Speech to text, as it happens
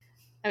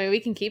I mean,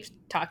 we can keep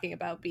talking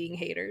about being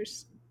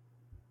haters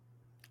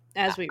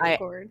as we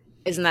record.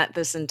 Isn't that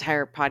this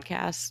entire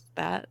podcast?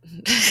 That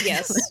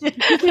yes,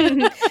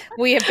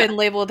 we have been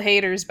labeled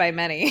haters by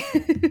many.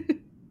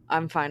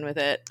 I'm fine with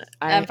it.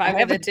 I'm fine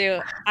with it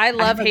too. I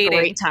love hating.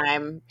 Great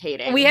time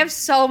hating. We have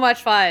so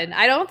much fun.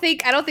 I don't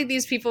think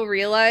these people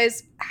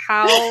realize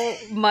how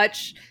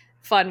much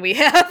fun we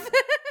have.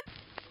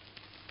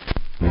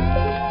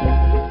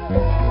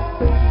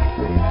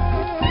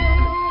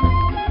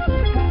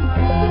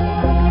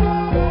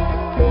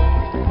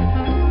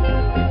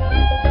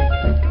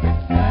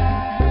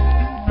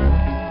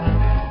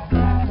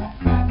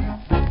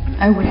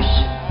 I wish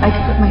I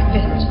could put my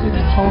fist through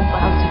this whole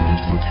lousy,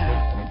 beautiful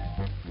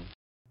town.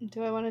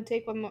 Do I want to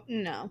take one more?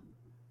 No.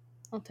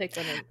 I'll take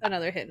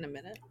another hit in a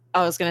minute.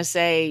 I was going to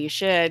say, you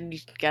should. You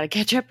got to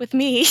catch up with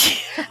me.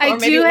 I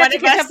do have to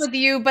catch up with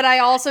you, but I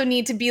also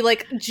need to be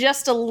like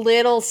just a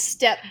little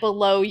step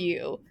below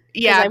you.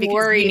 Yeah, I'm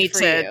worried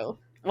for you.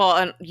 Well,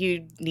 and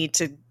you need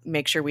to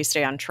make sure we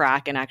stay on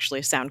track and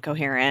actually sound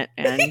coherent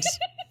and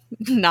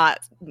not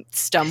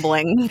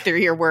stumbling through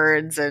your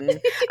words.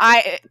 And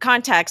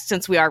context,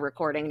 since we are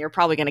recording, you're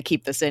probably going to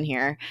keep this in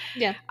here.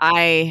 Yeah.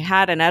 I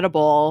had an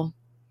edible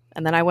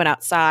and then I went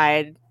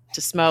outside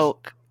to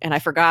smoke and I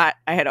forgot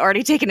I had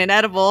already taken an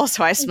edible.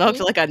 So I smoked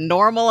like a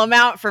normal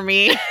amount for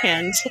me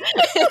and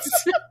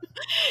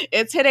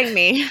it's hitting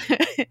me.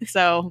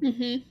 So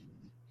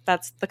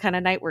that's the kind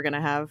of night we're going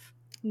to have.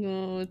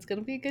 No, it's going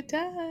to be a good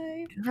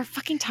time. We're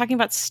fucking talking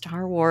about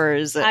Star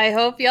Wars. I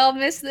hope y'all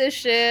miss this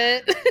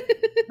shit.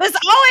 This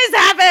always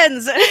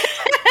happens.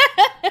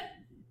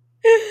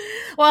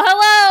 Well,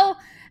 hello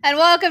and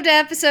welcome to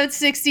episode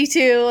 62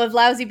 of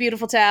Lousy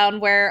Beautiful Town,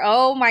 where,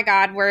 oh my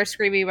god, we're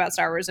screaming about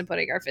Star Wars and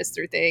putting our fists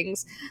through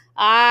things.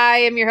 I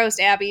am your host,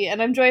 Abby,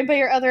 and I'm joined by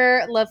your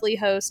other lovely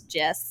host,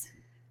 Jess.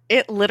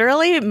 It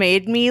literally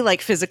made me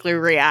like physically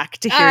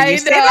react to hear you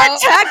say that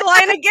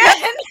tagline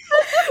again.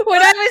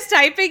 When I was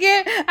typing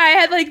it, I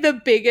had like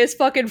the biggest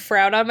fucking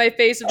frown on my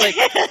face of like,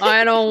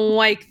 I don't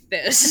like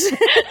this.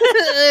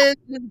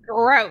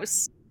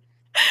 Gross.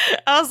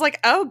 I was like,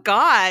 oh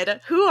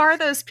god, who are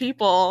those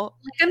people?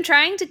 Like, I'm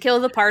trying to kill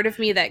the part of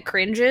me that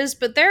cringes,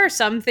 but there are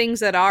some things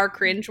that are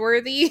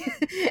cringeworthy.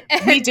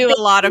 We do a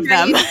lot of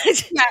them.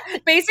 Yeah,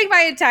 basing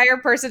my entire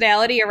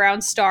personality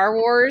around Star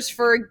Wars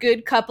for a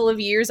good couple of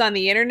years on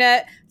the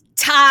internet,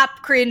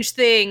 top cringe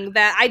thing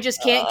that I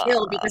just can't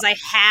kill because I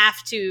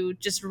have to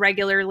just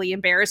regularly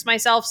embarrass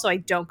myself so I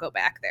don't go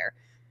back there.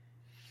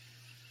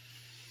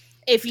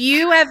 If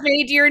you have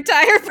made your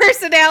entire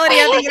personality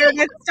on the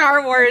internet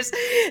Star Wars,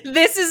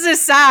 this is a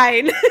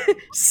sign.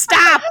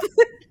 Stop.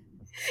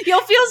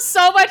 You'll feel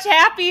so much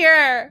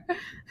happier.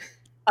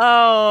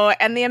 Oh,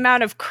 and the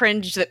amount of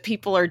cringe that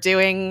people are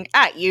doing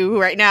at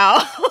you right now.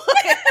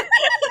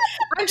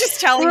 I'm just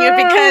telling you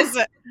because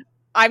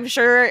I'm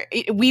sure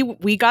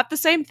we got the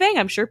same thing.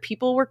 I'm sure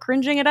people were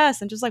cringing at us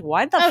and just like,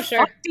 why the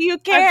fuck do you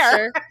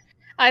care?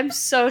 I'm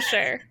so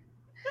sure.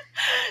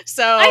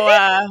 So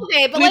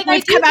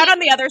we've come out on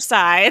the other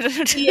side.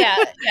 yeah,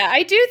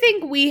 I do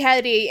think we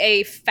had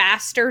a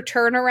faster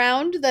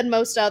turnaround than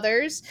most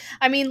others.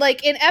 I mean,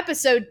 like in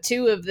episode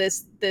 2 of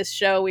this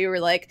show, we were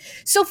like,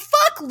 so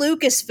fuck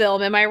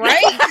Lucasfilm, am I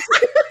right?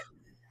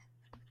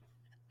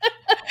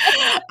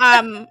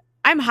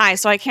 I'm high,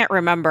 so I can't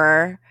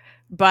remember.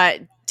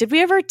 But did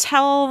we ever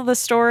tell the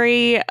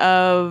story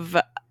of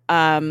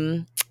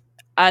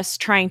us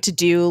trying to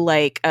do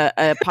like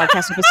a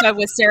podcast episode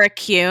with Sarah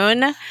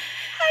Kuhn?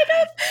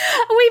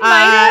 We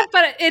might have,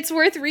 but it's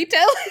worth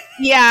retelling.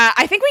 Yeah,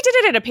 I think we did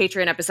it in a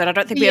Patreon episode. I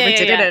don't think we ever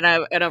did it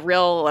in a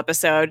real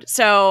episode.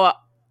 So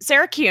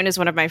Sarah Kuhn is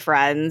one of my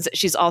friends.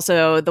 She's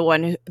also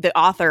the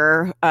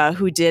author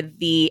who did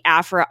the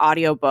Aphra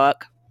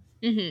audiobook.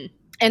 Mm-hmm.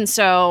 And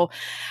so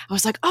I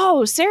was like,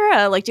 oh,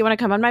 Sarah, like, do you want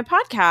to come on my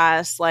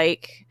podcast?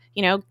 Like,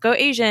 you know, go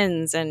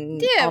Asians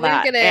and all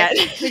that.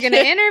 We're gonna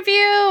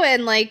interview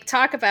and like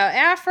talk about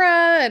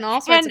Aphra and all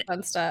sorts of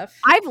fun stuff.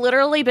 I've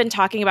literally been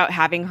talking about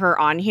having her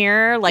on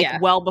here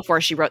like well before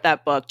she wrote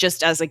that book,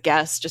 just as a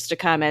guest, just to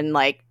come and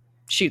like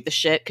shoot the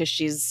shit because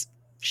she's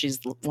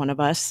one of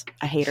us.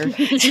 I hate her.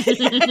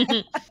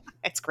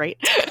 It's great.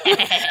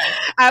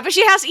 But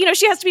she has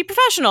to be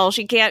professional.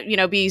 She can't,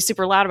 be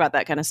super loud about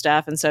that kind of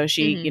stuff. And so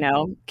she,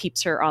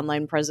 keeps her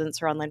online presence.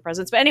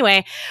 But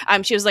anyway,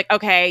 she was like,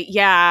 okay,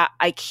 yeah,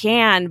 I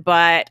can,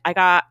 but I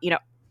got,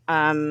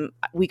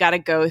 we got to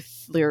go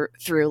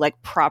through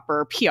like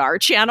proper PR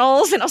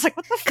channels. And I was like,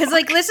 what the fuck? Because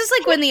like, this is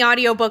like when the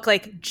audiobook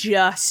like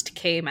just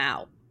came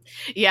out.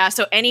 Yeah,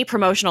 so any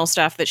promotional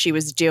stuff that she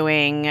was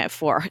doing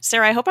for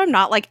Sarah, I hope I'm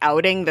not like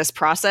outing this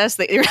process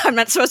that I'm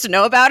not supposed to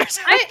know about or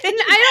something.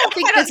 I don't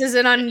think this is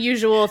an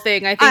unusual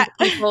thing. I think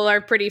people are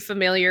pretty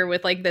familiar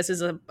with like this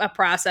is a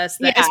process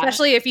that,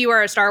 especially if you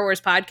are a Star Wars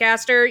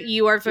podcaster,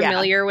 you are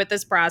familiar with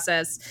this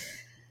process.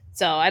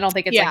 So I don't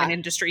think it's like an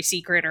industry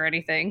secret or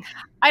anything.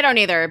 I don't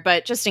either,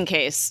 but just in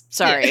case,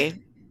 sorry. Yeah.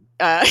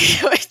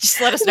 Just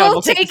let us know.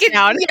 We'll take it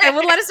down. Yeah,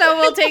 we'll let us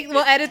know.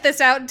 We'll edit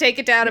this out and take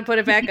it down and put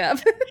it back up.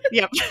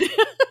 Yep.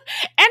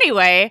 And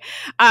anyway,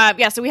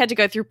 so we had to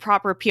go through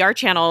proper PR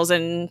channels,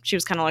 and she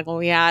was kind of like,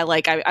 well, yeah,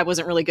 like I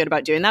wasn't really good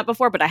about doing that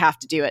before, but I have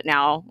to do it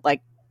now.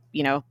 Like,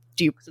 you know,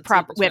 do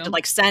proper. We have to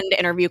like send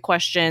interview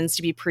questions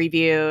to be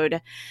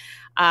previewed.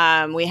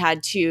 We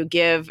had to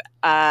give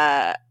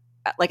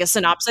like a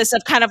synopsis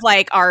of kind of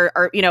like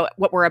our you know,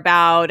 what we're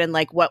about and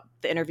like what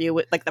the interview,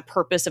 like the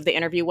purpose of the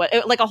interview, what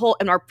like a whole,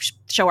 and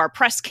show our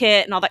press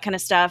kit and all that kind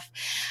of stuff.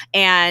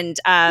 And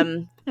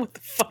What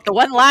the fuck? the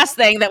one last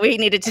thing that we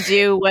needed to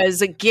do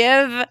was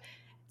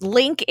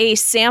link a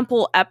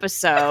sample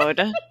episode.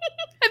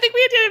 I think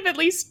we did at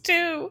least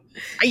 2.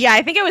 Yeah,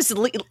 I think it was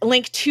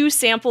link 2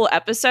 sample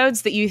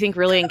episodes that you think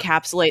really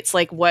encapsulates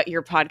like what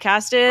your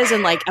podcast is,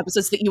 and like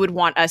episodes that you would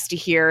want us to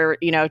hear,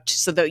 you know,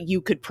 so that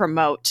you could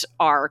promote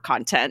our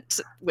content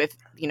with,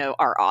 you know,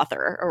 our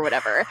author or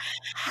whatever.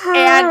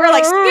 And we're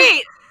like,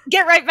 sweet,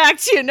 get right back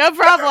to you, no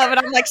problem. And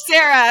I'm like,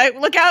 Sarah,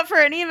 look out for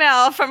an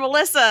email from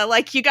Melissa.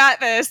 Like, you got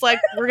this. Like,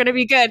 we're going to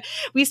be good.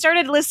 We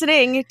started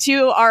listening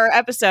to our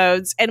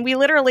episodes, and we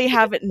literally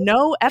have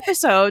no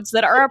episodes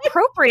that are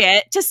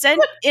appropriate to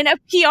send in a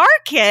PR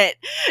kit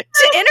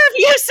to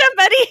interview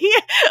somebody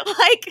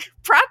like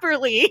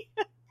properly.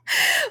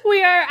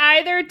 We are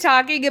either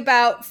talking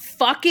about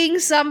fucking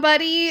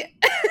somebody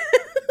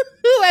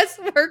who has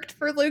worked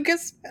for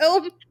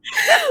Lucasfilm,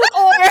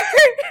 or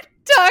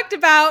talked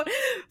about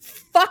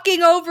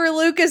fucking over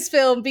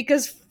Lucasfilm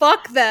because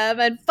fuck them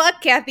and fuck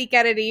Kathy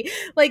Kennedy.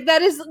 Like,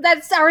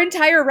 that's our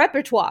entire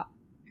repertoire.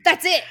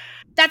 That's it.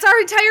 That's our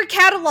entire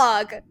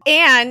catalog.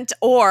 And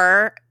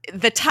or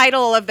the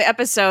title of the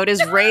episode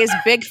is Ray's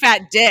Big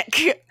Fat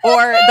Dick,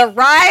 or The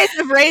Rise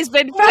of Ray's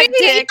Big Fat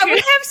Dick. We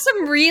have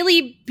some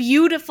really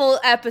beautiful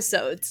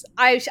episodes,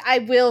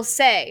 I will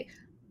say.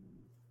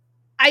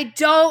 I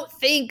don't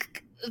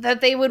think that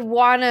they would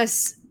want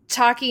us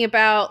talking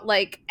about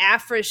like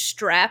Afra's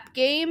strap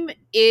game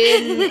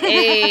in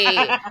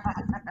a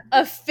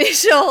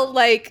official,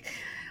 like,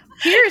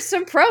 here's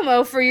some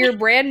promo for your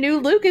brand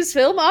new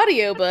Lucasfilm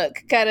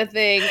audiobook kind of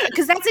thing,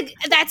 because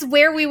that's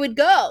where we would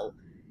go.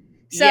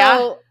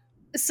 So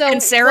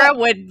and Sarah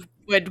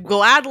would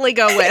gladly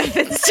go with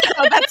it. So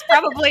that's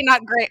probably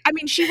not great. I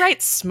mean, she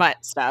writes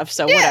smut stuff,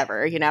 so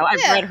whatever, you know,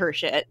 I've read her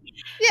shit.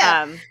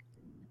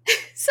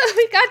 So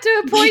we got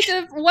to a point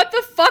of, what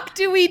the fuck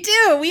do?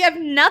 We have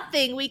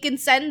nothing we can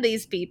send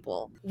these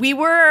people. We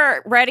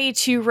were ready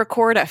to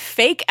record a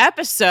fake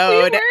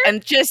episode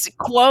and just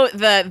quote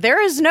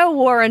there is no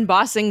war in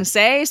Bossing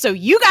Say, so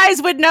you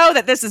guys would know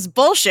that this is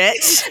bullshit.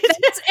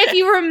 If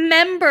you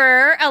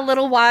remember a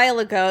little while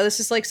ago,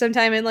 this is like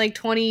sometime in like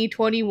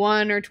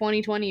 2021 or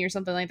 2020 or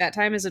something like that.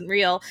 Time isn't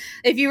real.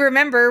 If you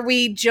remember,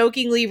 we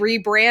jokingly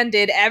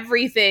rebranded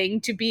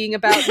everything to being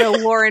about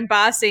no war in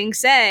Bossing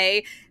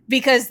Say,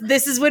 because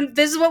this is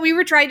what we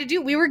were trying to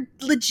do. We were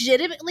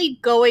legitimately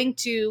going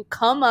to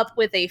come up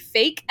with a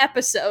fake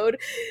episode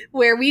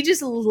where we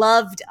just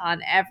loved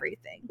on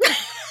everything.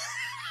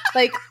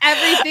 Like,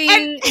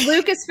 everything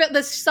Lucasfilm,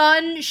 the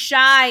sun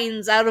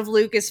shines out of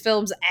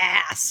Lucasfilm's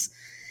ass.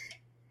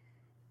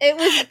 It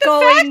was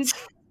going... The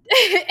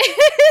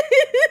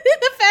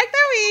fact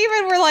that we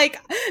even were like,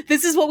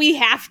 this is what we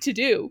have to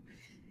do.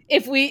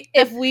 If we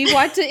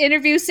want to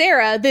interview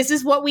Sarah, this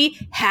is what we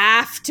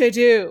have to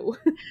do.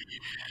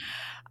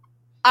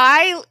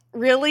 I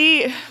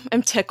really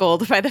am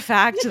tickled by the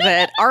fact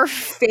that our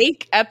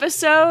fake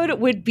episode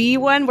would be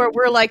one where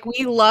we're like,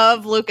 we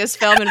love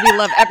Lucasfilm and we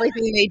love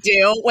everything they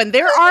do, when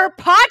there are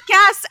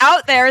podcasts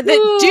out there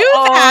that do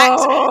that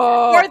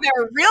for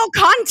their real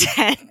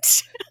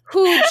content.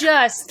 Who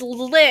just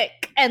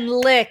lick and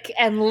lick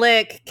and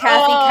lick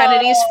Kathy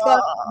Kennedy's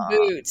fucking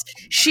boots.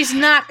 She's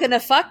not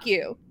gonna fuck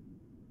you.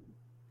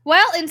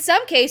 Well, in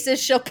some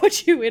cases, she'll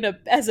put you in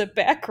as a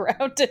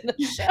background in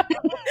the show.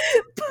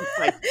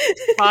 My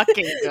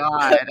fucking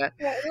God.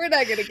 We're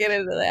not going to get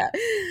into that.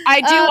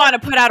 I do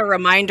want to put out a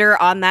reminder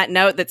on that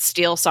note that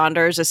Steele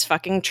Saunders is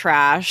fucking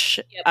trash.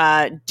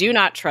 Yep. Do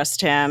not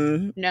trust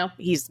him. No.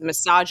 He's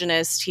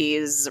misogynist.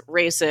 He's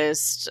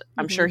racist.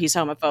 I'm sure he's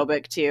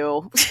homophobic,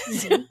 too.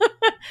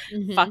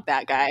 Fuck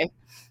that guy.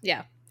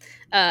 Yeah.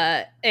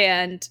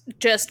 And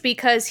just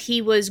because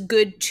he was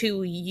good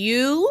to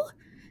you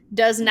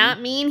does not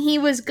mean he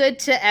was good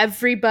to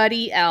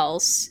everybody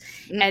else.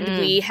 And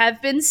we have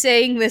been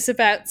saying this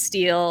about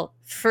Steele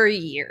for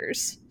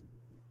years.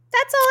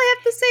 That's all I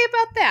have to say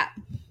about that.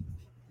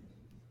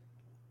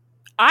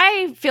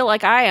 I feel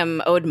like I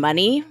am owed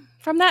money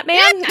from that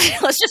man. Yeah.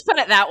 Let's just put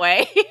it that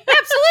way.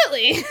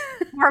 Absolutely.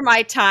 For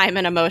my time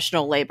and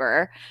emotional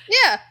labor.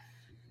 Yeah.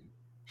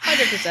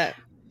 100%.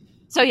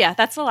 So yeah,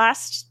 that's the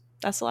last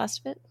of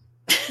it.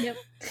 Yep.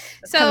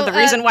 So kind of the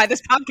reason why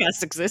this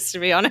podcast exists, to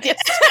be honest.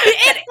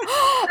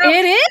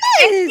 It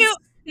is.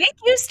 Thank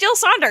you, Steele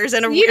Saunders,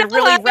 in a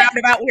really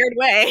roundabout, weird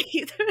way.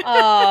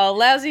 Oh,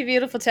 Lousy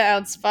Beautiful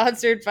Town,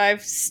 sponsored by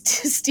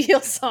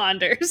Steele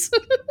Saunders.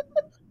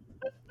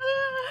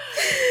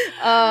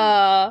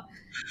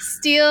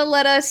 Steele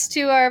led us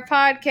to our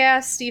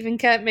podcast. Stephen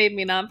Kent made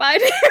me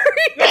non-binary.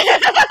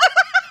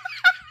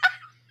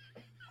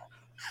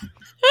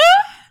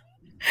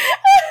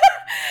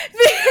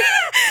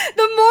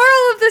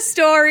 the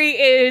story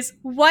is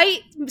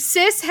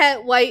cis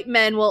het white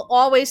men will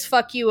always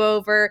fuck you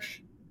over,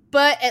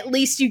 but at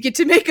least you get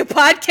to make a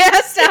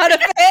podcast out of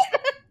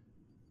it.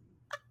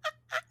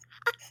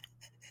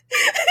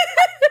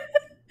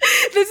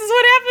 This is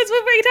what happens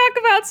when we talk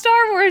about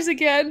Star Wars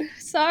again.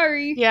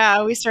 Sorry.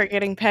 Yeah, we start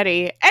getting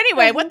petty.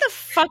 Anyway, what the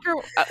fuck are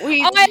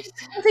we? I have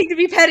nothing to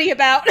be petty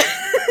about.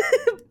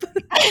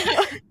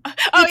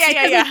 Oh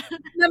yeah.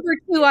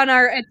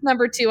 It's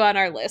number two on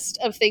our list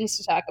of things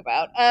to talk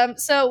about.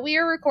 So we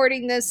are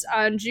recording this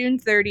on June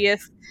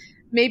 30th.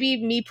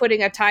 Maybe me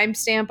putting a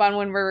timestamp on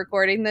when we're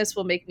recording this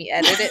will make me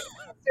edit it.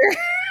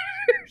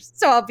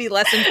 So I'll be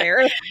less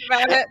embarrassed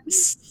about it.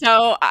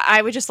 So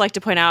I would just like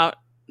to point out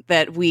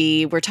that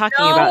we were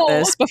talking about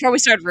this before we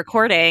started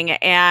recording,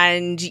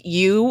 and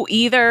you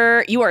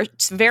are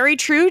very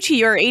true to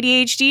your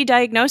ADHD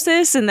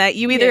diagnosis, and that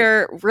you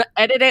either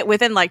edit it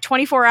within like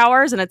 24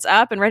 hours and it's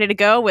up and ready to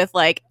go with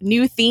like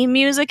new theme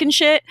music and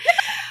shit,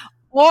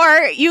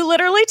 or you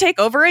literally take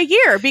over a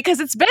year, because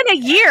it's been a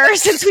year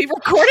since we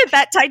recorded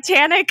that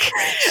Titanic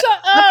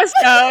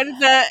episode,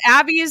 the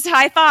Abby's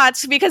High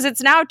Thoughts, because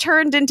it's now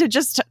turned into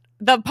just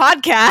the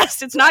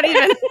podcast. It's not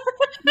even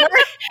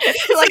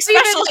like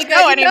special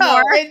show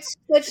anymore.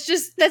 That's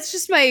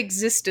just my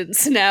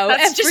existence now.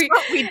 That's just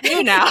what we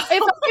do now. If I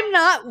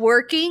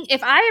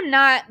am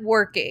not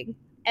working,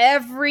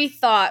 every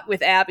thought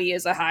with Abby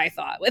is a high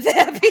thought with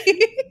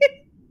Abby.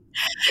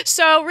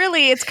 So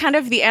really, it's kind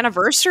of the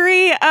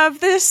anniversary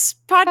of this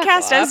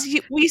podcast as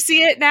we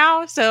see it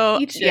now. So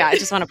yeah, I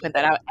just want to put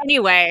that out.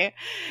 Anyway,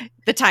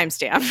 the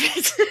timestamp.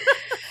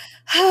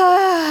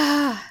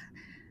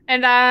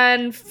 And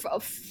on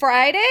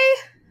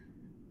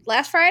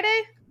last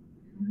Friday,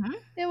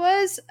 it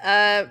was,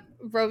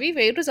 Roe v.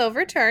 Wade was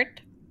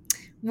overturned.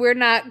 We're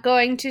not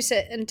going to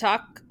sit and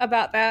talk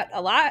about that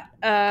a lot,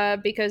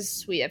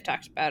 because we have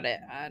talked about it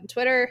on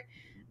Twitter.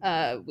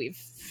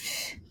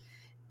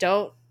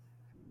 Don't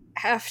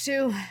have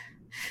to,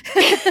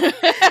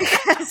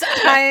 because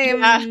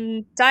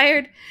I'm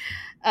tired.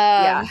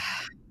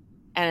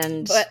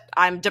 But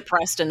I'm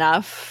depressed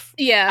enough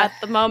at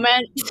the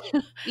moment.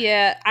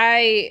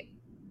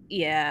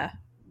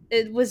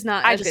 It was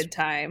not a good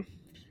time.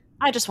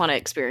 I just want to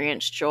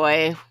experience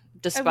joy,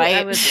 despite.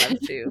 I would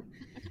love to.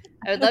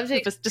 I would love to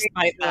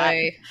despite that.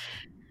 joy.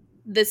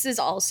 This is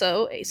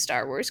also a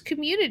Star Wars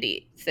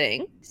community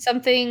thing.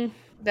 Something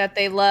that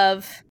they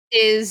love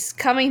is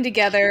coming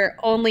together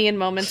only in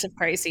moments of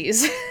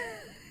crises.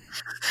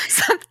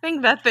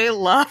 Something that they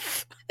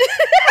love.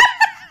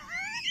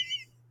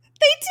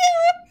 They do.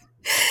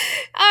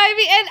 I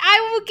mean, and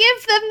I will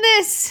give them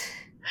this.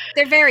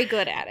 They're very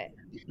good at it.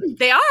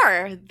 They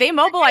are. They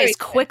mobilize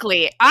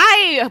quickly.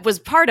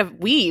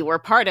 We were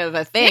part of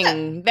a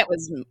thing that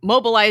was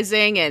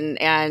mobilizing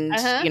and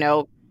you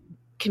know,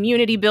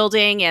 community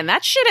building, and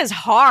that shit is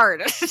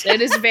hard.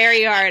 It is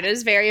very hard. It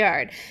is very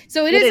hard.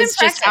 So it is impressive.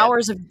 Just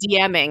hours of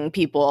DMing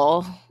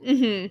people.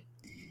 Mm-hmm.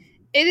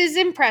 It is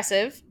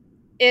impressive.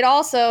 It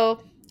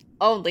also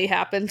only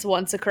happens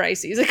once a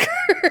crisis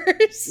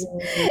occurs,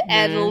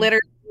 and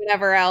literally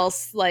whatever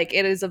else, like,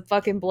 it is a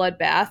fucking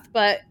bloodbath.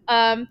 But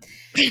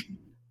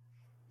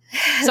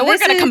so we're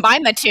going to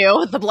combine the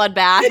two, the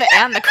bloodbath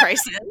and the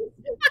crisis,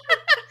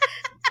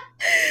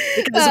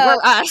 because we're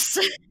us.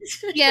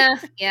 Yeah.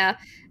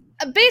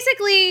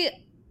 Basically,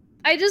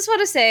 I just want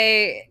to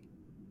say,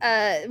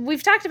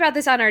 we've talked about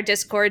this on our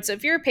Discord, so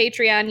if you're a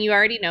Patreon, you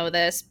already know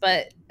this,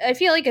 but I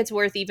feel like it's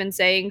worth even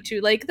saying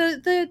to, like,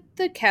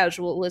 the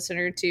casual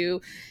listener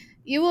too.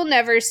 You will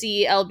never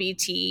see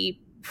LBT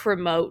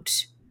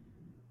promote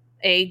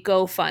a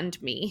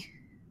GoFundMe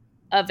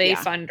of a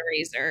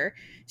fundraiser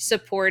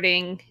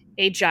supporting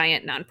a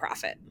giant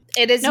nonprofit.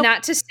 It is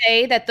not to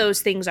say that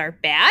those things are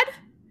bad.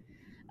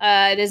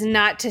 It is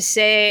not to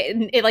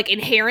say it, like,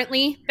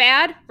 inherently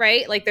bad,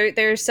 right? Like,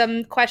 there's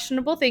some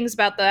questionable things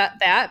about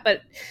that,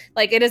 but,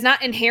 like, it is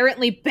not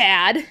inherently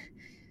bad.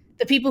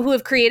 The people who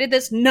have created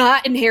this,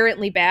 not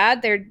inherently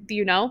bad. They're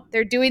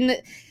doing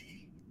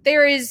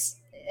there is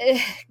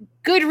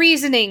good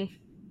reasoning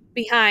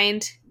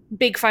behind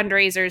big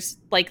fundraisers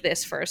like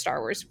this for the Star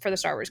Wars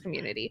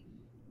community.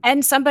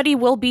 And somebody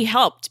will be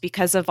helped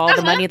because of all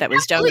the money that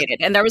was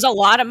donated. And there was a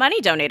lot of money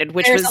donated,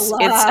 which it's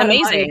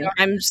amazing.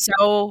 I'm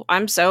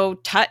so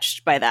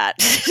touched by that.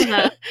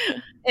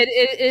 It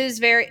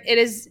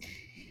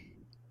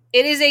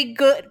is a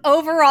good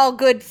overall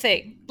good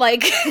thing.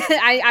 Like,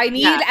 I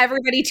need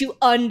everybody to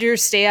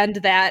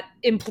understand that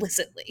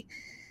implicitly.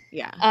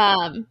 Yeah.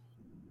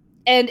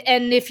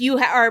 And if you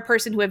are a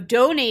person who have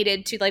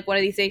donated to, like, one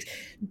of these things,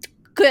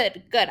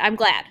 good. I'm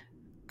glad.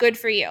 Good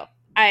for you.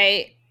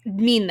 I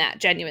mean that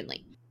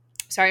genuinely.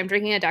 Sorry, I'm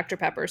drinking a Dr.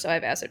 Pepper, so I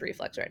have acid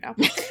reflux right now.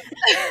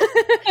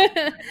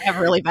 I have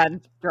really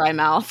bad dry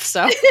mouth,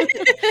 so.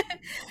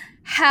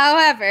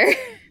 However,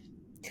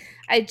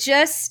 I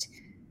just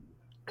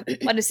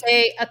want to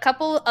say a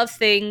couple of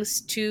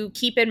things to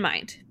keep in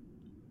mind.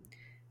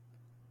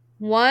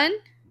 One,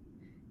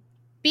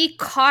 be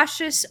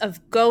cautious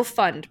of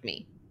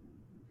GoFundMe.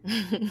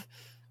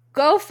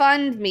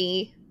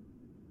 GoFundMe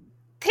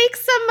take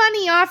some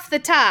money off the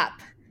top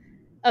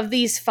of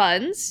these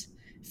funds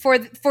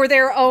for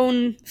their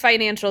own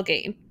financial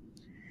gain.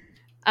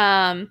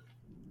 So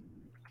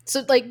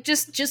like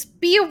just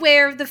be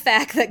aware of the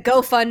fact that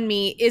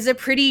GoFundMe is a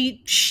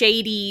pretty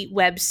shady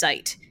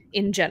website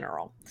in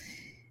general.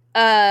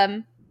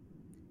 2,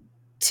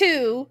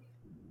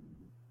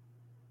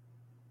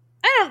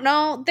 I don't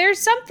know, there's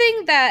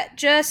something that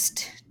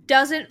just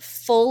doesn't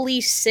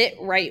fully sit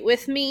right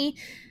with me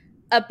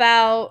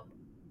about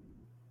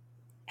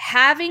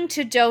having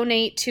to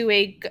donate to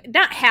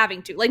not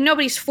having to, like,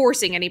 nobody's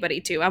forcing anybody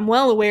to. I'm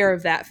well aware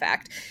of that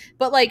fact.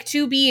 But like,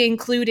 to be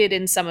included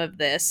in some of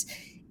this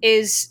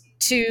is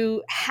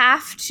to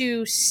have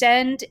to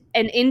send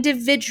an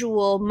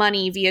individual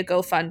money via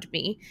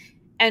GoFundMe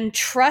and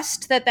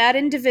trust that that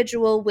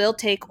individual will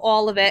take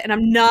all of it. And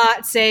I'm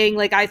not saying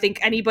like I think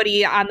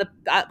anybody on the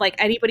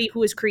anybody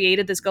who has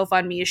created this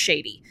GoFundMe is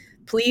shady.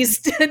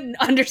 Please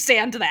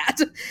understand that.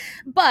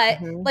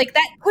 But like,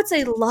 that puts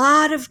a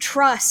lot of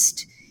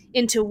trust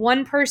into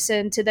one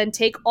person to then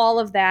take all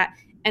of that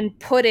and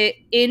put it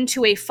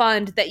into a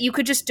fund that you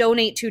could just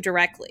donate to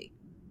directly.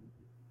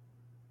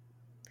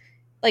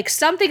 Like,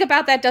 something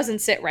about that doesn't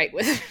sit right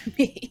with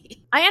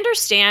me. I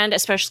understand,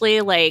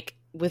 especially like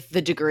with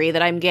the degree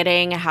that I'm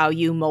getting, how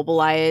you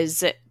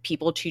mobilize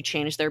people to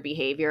change their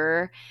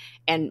behavior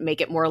and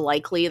make it more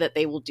likely that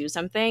they will do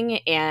something.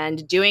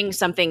 And doing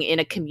something in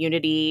a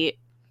community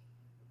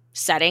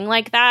setting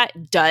like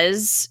that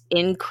does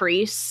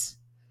increase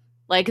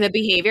like the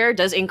behavior,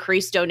 does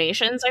increase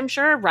donations, I'm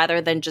sure,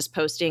 rather than just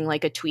posting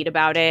like a tweet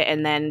about it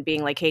and then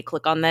being like, hey,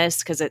 click on this,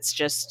 because it's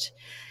just,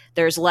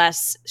 there's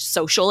less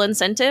social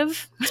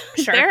incentive.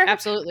 Sure, there.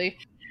 Absolutely.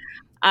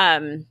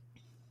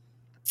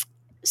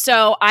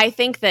 So I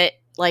think that,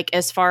 like,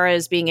 as far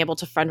as being able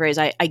to fundraise,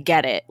 I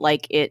get it.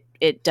 Like, it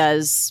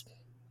does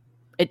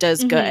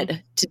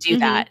good to do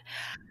that.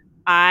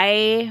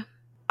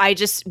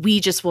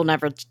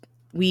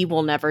 We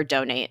will never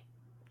donate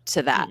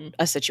to that,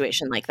 a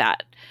situation like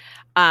that.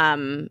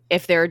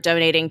 If they're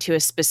donating to a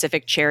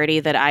specific charity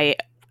that I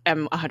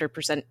am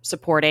 100%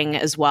 supporting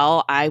as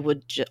well, I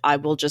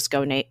will just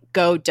go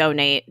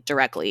donate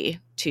directly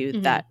to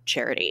that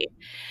charity.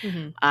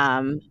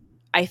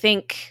 I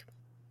think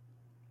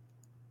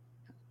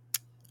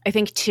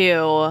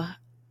too,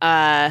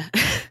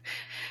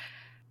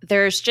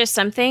 there's just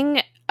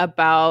something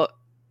about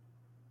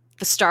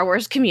the Star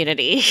Wars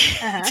community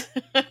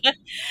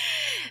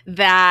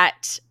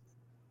that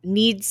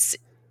needs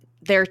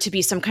there to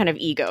be some kind of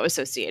ego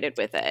associated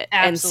with it.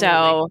 Absolutely. And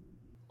so,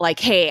 like,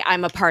 hey,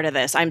 I'm a part of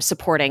this. I'm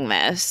supporting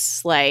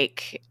this.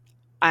 Like,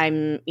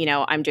 I'm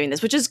doing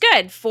this, which is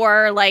good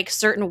for like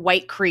certain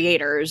white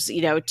creators,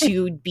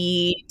 to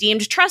be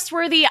deemed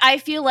trustworthy. I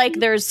feel like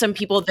there's some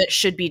people that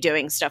should be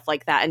doing stuff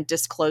like that and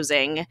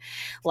disclosing,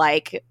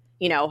 like,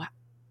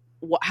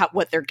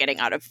 what they're getting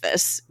out of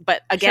this.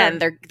 But again,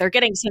 they're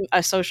getting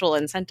a social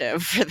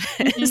incentive for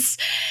this,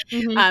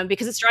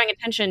 because it's drawing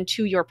attention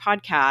to your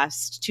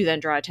podcast to then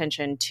draw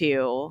attention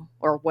to,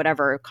 or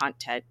whatever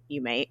content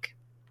you make.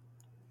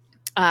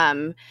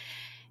 And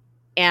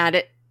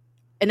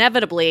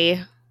inevitably,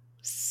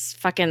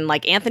 fucking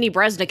like Anthony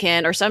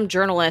Breznican or some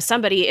journalist,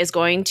 somebody is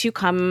going to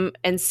come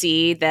and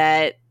see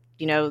that,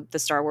 the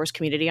Star Wars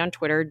community on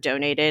Twitter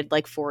donated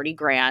like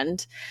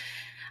 $40,000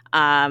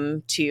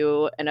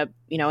 to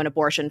an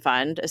abortion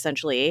fund,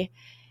 essentially.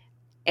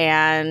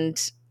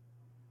 And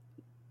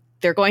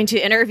they're going to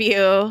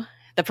interview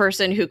the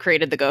person who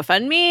created the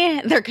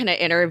GoFundMe. They're going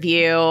to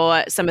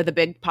interview some of the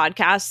big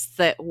podcasts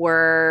that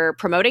were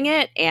promoting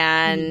it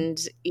and,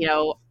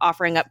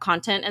 offering up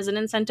content as an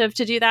incentive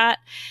to do that.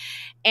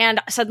 And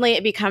suddenly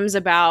it becomes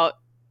about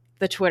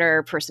the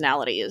Twitter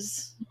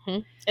personalities.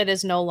 It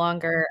is no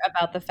longer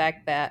about the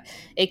fact that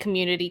a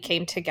community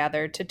came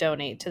together to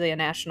donate to the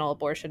National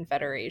Abortion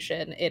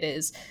Federation. It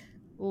is,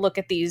 look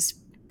at these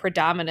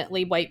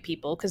predominantly white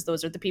people, because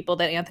those are the people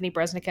that Anthony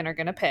Breznican are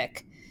going to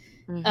pick.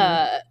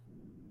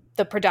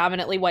 The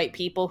predominantly white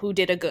people who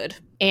did a good.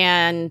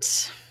 And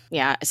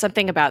yeah,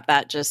 something about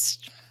that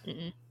just,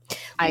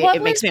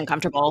 it makes me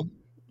uncomfortable.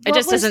 It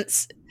just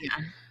doesn't. Yeah.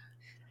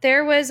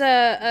 There was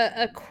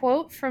a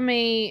quote from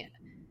it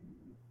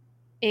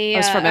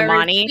was from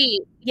Imani.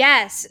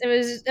 Yes, it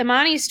was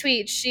Imani's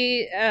tweet.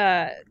 She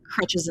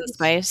Crutches and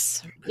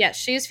Spice. Yes,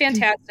 she's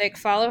fantastic.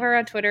 Follow her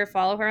on Twitter.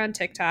 Follow her on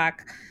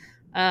TikTok.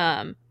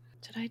 I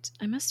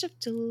must have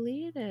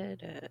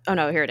deleted it. Oh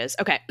no, here it is.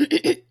 Okay.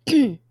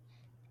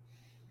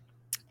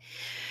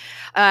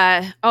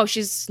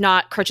 She's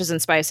not Crutches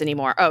and Spice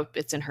anymore. Oh,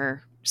 it's in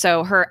her.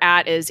 So her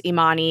 @ is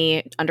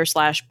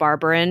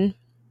Imani_Barbarin.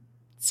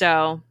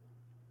 So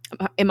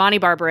Imani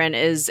Barbarin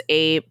is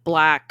a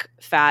Black,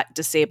 fat,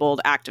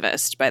 disabled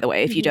activist, by the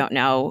way, if you don't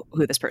know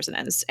who this person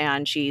is.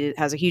 And she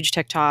has a huge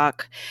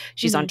TikTok.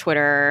 She's on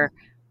Twitter.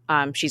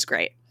 She's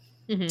great.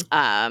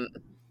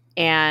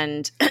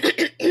 And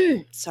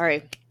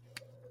sorry.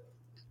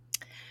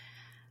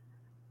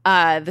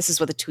 This is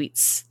what the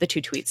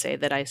two tweets say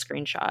that I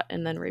screenshot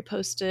and then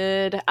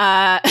reposted.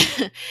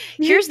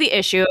 Here's the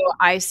issue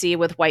I see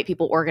with white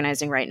people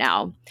organizing right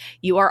now.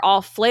 You are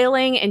all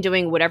flailing and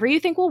doing whatever you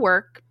think will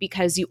work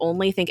because you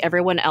only think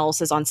everyone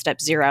else is on step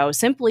 0,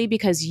 simply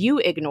because you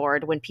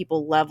ignored when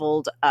people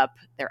leveled up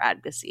their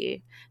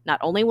advocacy. Not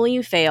only will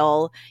you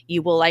fail,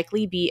 you will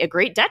likely be a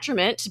great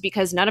detriment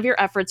because none of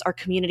your efforts are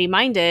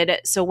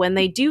community-minded. So when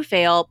they do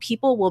fail,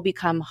 people will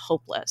become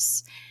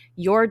hopeless.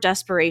 Your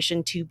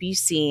desperation to be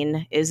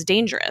seen is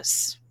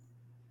dangerous.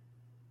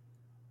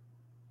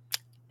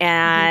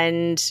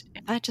 And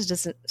if that just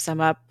doesn't sum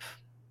up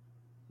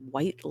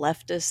white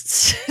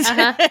leftists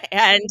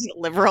and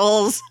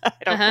liberals, I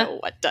don't know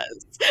what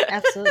does.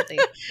 Absolutely.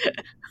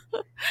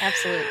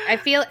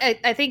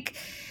 I think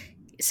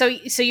so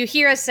you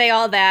hear us say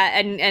all that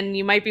and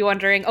you might be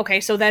wondering, okay,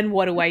 so then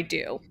what do I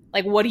do?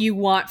 Like, what do you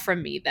want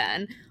from me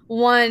then?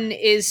 One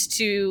is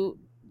to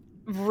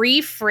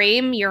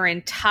reframe your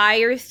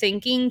entire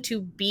thinking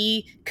to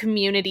be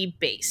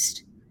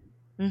community-based.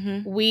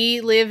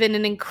 We live in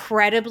an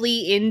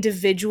incredibly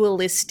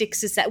individualistic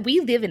society.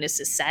 We live in a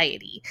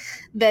society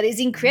that is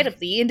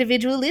incredibly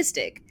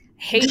individualistic.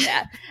 I hate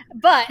that.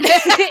 But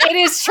it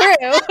is true.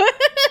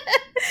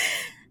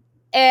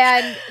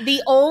 And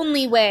the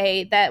only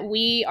way that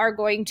we are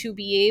going to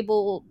be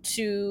able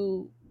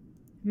to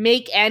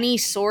make any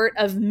sort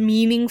of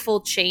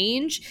meaningful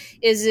change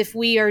is if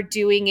we are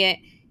doing it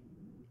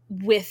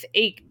with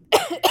a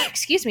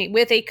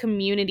with a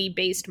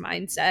community-based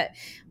mindset,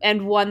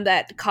 and one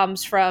that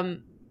comes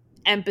from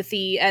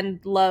empathy and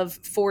love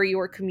for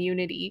your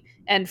community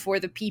and for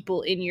the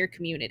people in your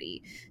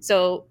community.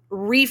 So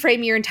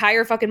reframe your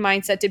entire fucking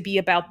mindset to be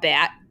about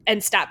that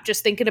and stop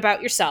just thinking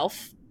about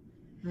yourself.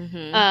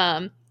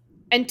 And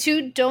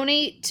 2,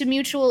 donate to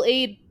mutual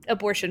aid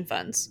abortion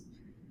funds.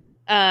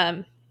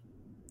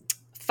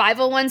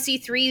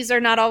 501c3s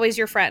are not always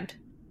your friend.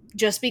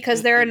 Just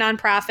because they're a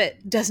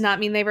nonprofit does not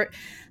mean they were.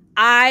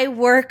 I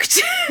worked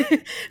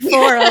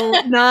for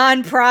a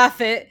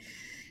nonprofit.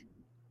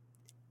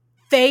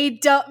 You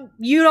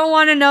don't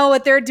want to know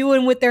what they're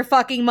doing with their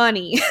fucking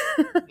money.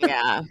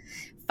 Yeah.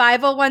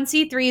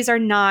 501c3s are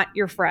not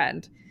your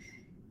friend.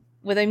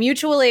 With a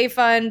mutual aid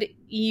fund,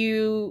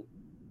 you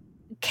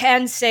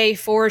can say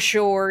for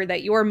sure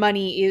that your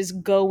money is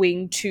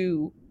going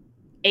to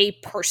a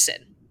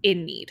person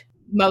in need.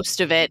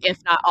 Most of it,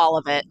 if not all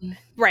of it.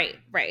 Right.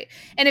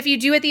 And if you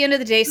do at the end of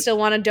the day still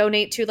want to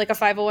donate to like a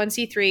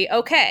 501c3,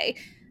 okay,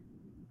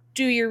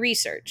 do your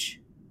research.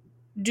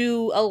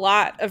 Do a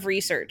lot of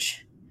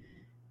research.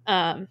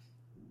 And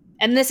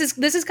this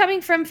is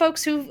coming from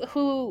folks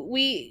who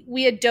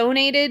we had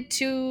donated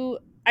to,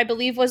 I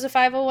believe was a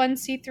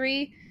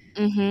 501c3.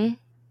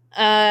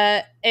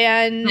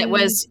 And it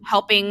was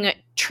helping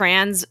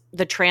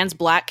the trans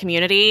Black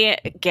community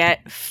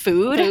get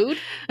food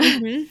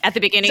at the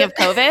beginning of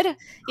COVID.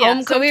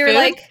 Yeah, so we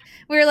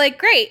were like,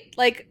 great,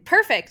 like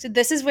perfect.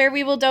 This is where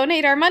we will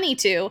donate our money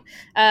to,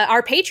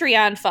 our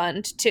Patreon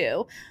fund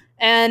too.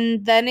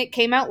 And then it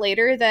came out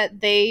later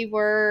that they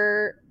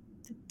were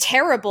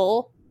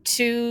terrible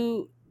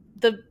to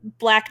the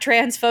Black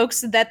trans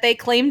folks that they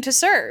claimed to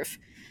serve.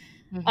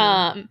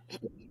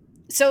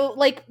 So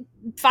like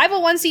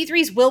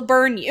 501c3s will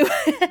burn you.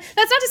 That's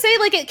not to say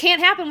like it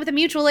can't happen with a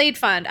mutual aid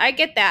fund. I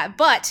get that.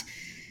 But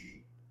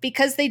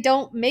because they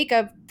don't make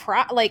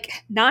like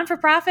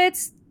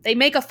non-for-profits, they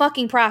make a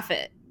fucking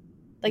profit.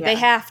 Like they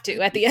have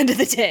to at the end of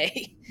the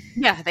day.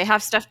 Yeah, they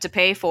have stuff to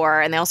pay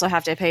for, and they also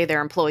have to pay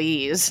their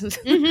employees.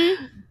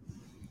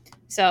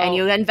 So, and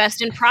you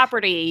invest in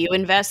property, you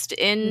invest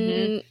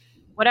in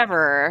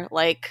whatever.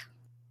 Like,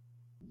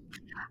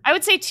 I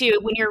would say too,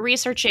 when you're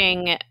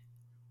researching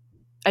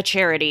a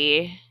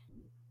charity,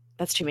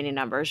 that's too many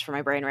numbers for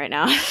my brain right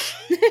now.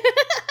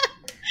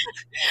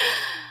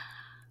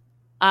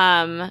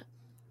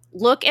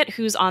 Look at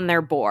who's on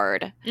their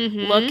board.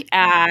 Look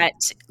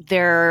at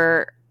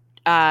their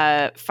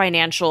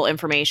financial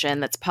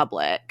information that's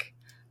public.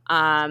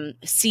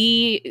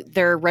 See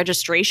their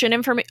registration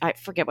information. I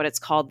forget what it's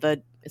called.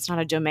 It's not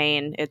a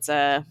domain. It's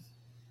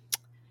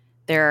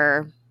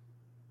their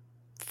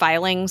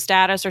filing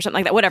status or something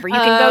like that. Whatever. You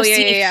can go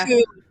see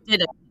who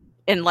did it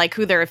and like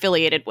who they're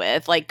affiliated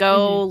with. Like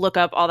go look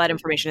up all that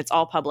information. It's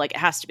all public. It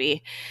has to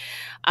be.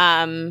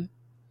 And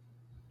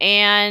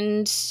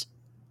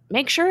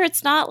make sure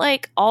it's not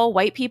like all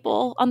white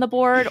people on the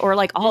board or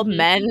like all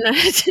men.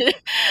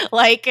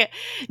 Like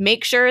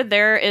make sure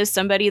there is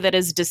somebody that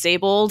is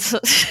disabled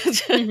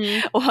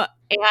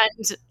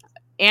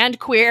and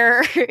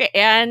queer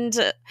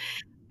and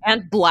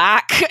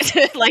Black.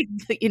 Like,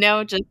 you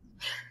know, just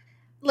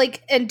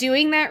like, and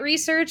doing that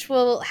research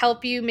will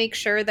help you make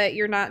sure that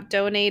you're not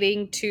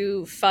donating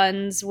to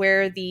funds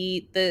where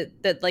the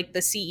like the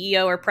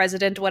CEO or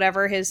president,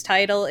 whatever his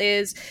title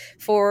is,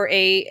 for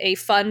a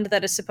fund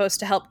that is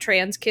supposed to help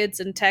trans kids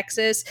in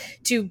Texas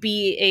to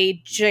be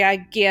a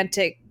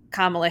gigantic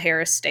Kamala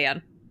Harris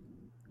stan.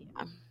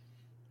 Yeah.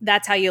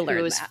 That's how you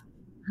learn that.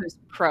 Who's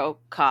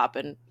pro-cop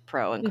and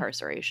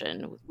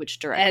pro-incarceration, which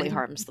directly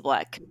harms the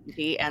Black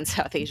community and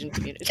South Asian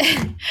community.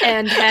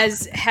 And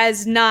has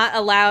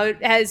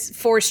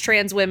forced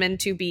trans women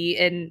to be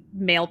in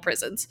male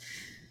prisons.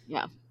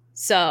 Yeah.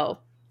 So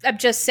I'm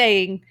just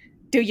saying,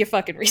 do your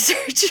fucking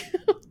research.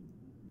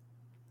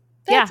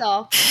 That's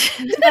all.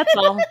 That's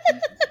all.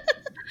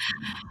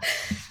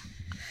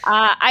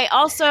 I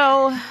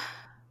also...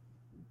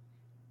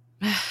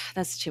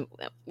 That's too...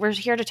 We're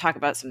here to talk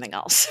about something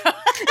else.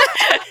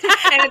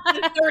 And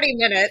it's 30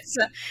 minutes.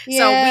 Yeah.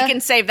 So we can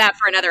save that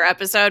for another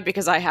episode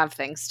because I have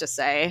things to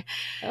say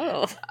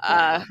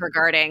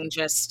regarding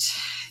just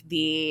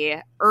the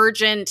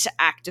urgent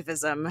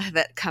activism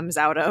that comes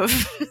out of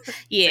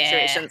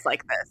situations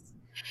like this.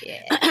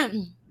 Yeah.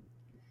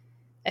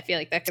 I feel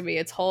like that could be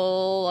its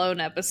whole own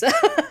episode.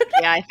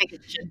 Yeah, I think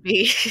it should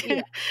be.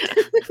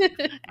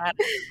 Add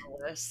to the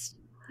list.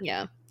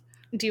 Yeah.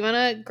 Do you want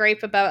to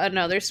gripe about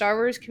another Star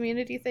Wars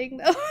community thing,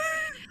 though?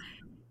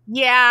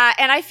 Yeah,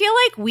 and I feel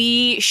like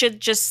we should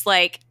just,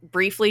 like,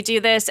 briefly do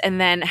this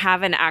and then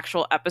have an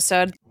actual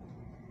episode.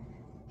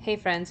 Hey,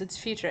 friends, it's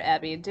Future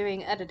Abby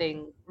doing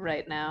editing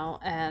right now,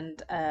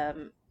 and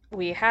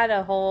we had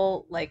a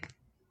whole, like,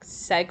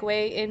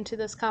 segue into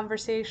this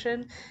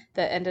conversation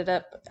that ended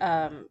up...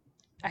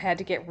 I had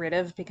to get rid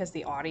of because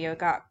the audio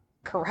got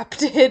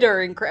corrupted or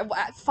I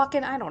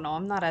don't know.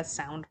 I'm not a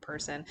sound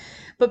person.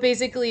 But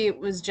basically it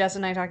was Jess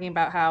and I talking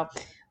about how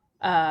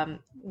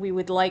we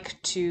would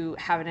like to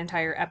have an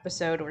entire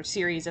episode or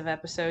series of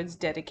episodes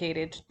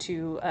dedicated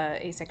to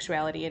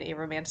asexuality and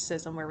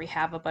aromanticism, where we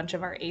have a bunch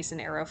of our ace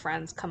and aro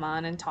friends come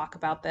on and talk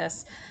about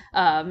this.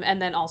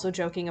 And then also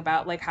joking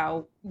about like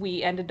how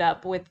we ended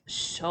up with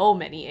so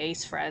many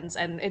ace friends,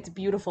 and it's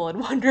beautiful and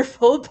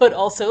wonderful, but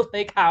also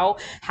like how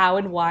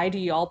and why do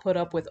y'all put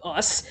up with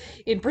us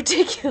in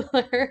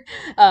particular?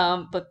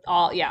 But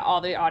all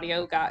the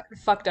audio got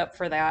fucked up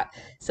for that.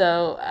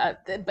 So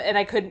and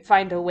I couldn't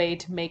find a way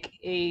to make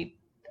a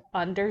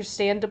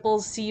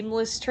understandable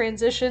seamless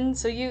transition,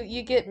 so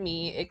you get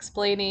me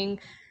explaining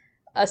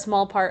a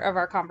small part of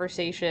our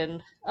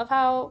conversation of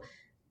how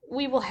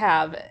we will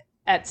have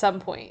at some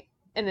point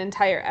an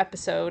entire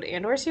episode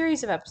and or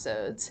series of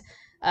episodes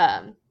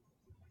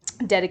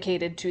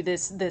dedicated to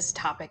this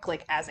topic,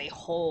 like as a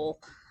whole,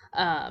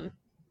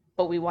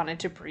 but we wanted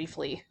to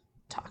briefly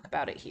talk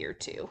about it here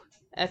too.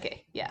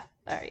 Okay, yeah,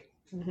 all right.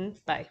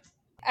 Bye.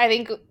 I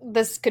think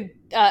this could,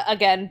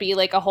 again, be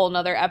like a whole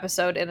nother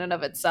episode in and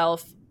of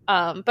itself.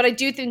 But I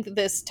do think that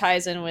this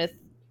ties in with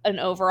an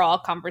overall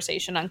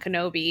conversation on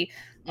Kenobi.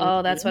 Mm-hmm.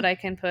 Oh, that's what I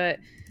can put.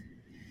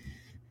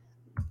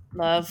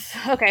 Love.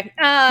 Okay.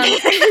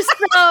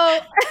 So,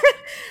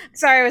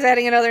 sorry, I was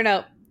adding another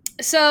note.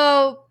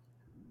 So,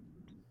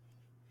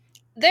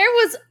 there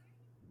was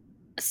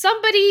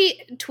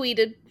somebody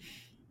tweeted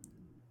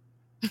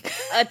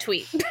a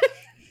tweet.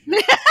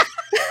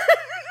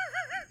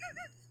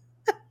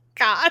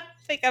 God, I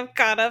think I'm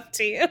caught up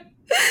to you.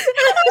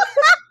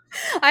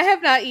 I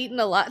have not eaten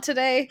a lot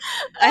today.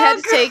 I had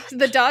to take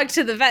the dog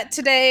to the vet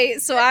today,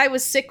 so I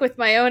was sick with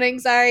my own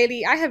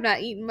anxiety. I have not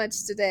eaten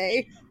much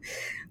today.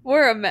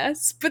 We're a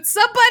mess. But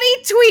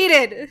somebody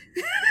tweeted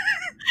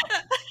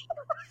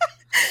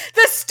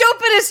the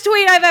stupidest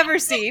tweet I've ever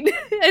seen.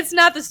 It's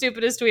not the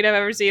stupidest tweet I've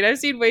ever seen. I've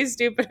seen way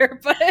stupider,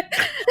 but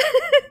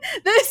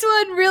this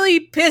one really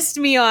pissed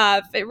me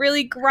off. It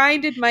really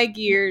grinded my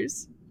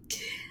gears.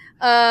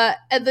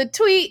 And the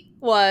tweet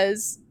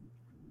was,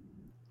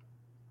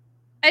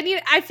 and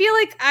I feel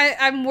like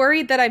I'm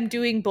worried that I'm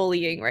doing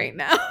bullying right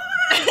now.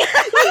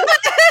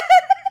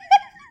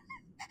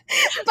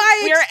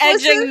 We're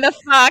edging the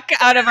fuck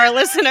out of our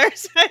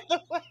listeners, by the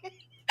way.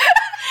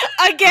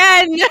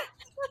 Again.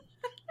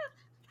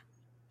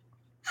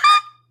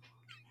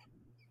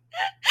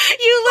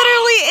 You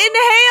literally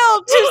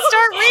inhaled to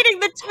start reading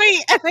the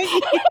tweet, and then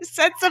you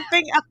said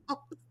something else.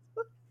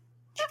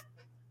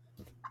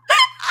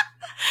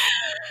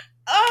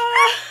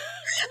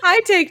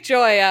 I take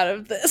joy out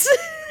of this.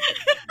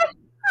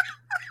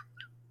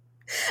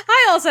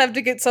 I also have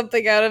to get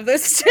something out of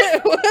this too.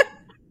 Okay,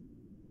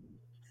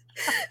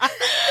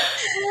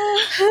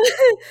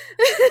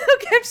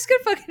 I'm just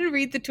gonna fucking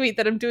read the tweet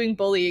that I'm doing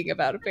bullying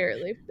about,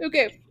 apparently.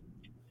 Okay.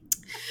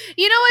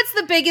 You know what's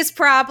the biggest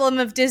problem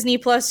of Disney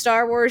Plus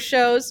Star Wars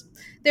shows?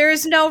 There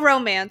is no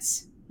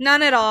romance.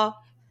 None at all.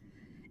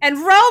 And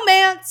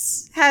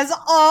romance has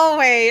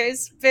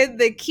always been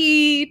the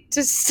key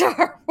to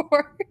Star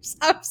Wars.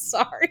 I'm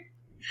sorry.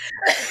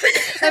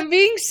 I'm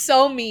being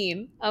so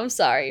mean. I'm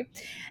sorry.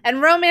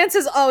 And romance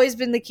has always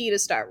been the key to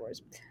Star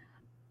Wars.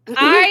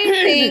 I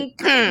think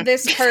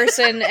this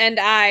person and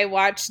I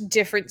watch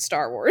different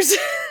Star Wars.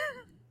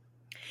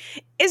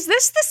 Is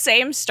this the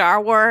same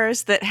Star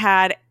Wars that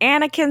had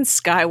Anakin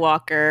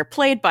Skywalker,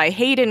 played by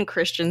Hayden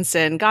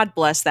Christensen, God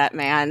bless that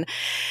man,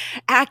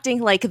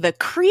 acting like the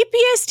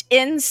creepiest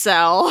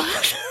incel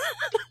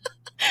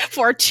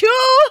for 2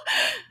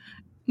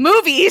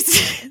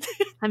 movies?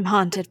 I'm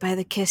haunted by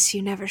the kiss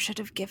you never should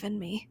have given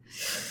me.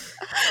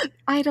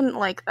 I didn't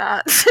like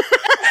that.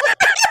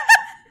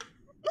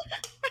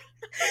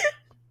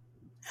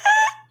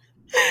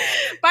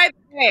 By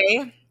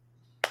say,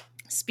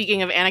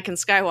 speaking of Anakin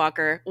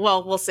Skywalker,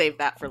 well, we'll save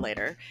that for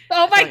later.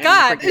 Oh my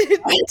God.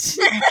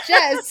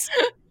 Jess.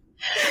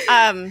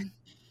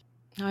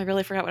 I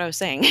really forgot what I was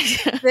saying.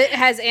 It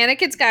has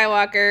Anakin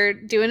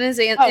Skywalker doing his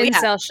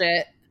incel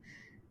shit.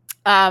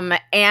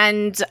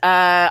 And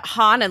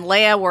Han and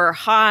Leia, where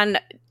Han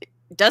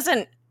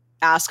doesn't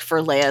ask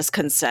for Leia's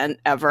consent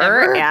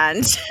ever.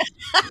 And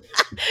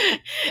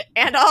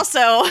and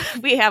also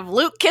we have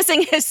Luke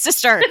kissing his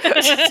sister.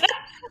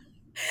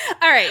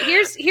 All right,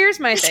 here's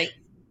my thing.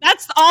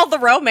 That's all the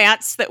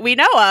romance that we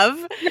know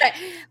of. Right.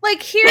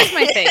 Like, here's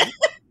my thing.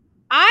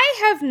 I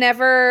have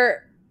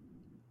never,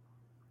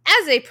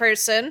 as a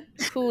person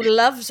who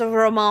loves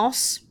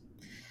romance,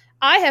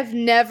 I have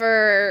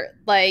never,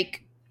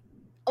 like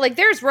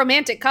there's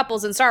romantic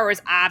couples in Star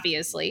Wars,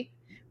 obviously.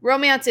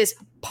 Romance is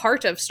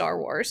part of Star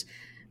Wars.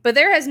 But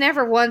there has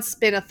never once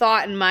been a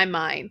thought in my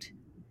mind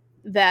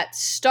that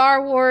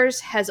Star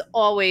Wars has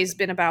always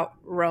been about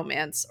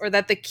romance, or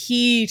that the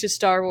key to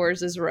Star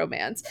Wars is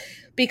romance.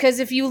 Because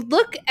if you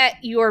look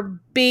at your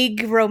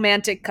big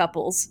romantic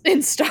couples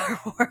in Star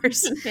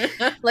Wars,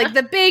 like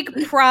the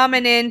big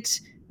prominent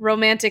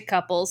romantic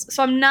couples,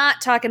 so I'm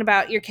not talking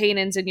about your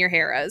Kanans and your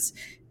Heras,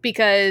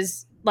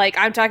 because like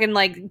I'm talking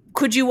like,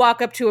 could you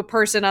walk up to a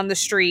person on the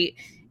street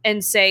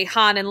and say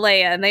Han and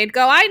Leia, and they'd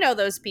go, I know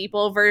those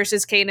people,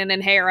 versus Kanan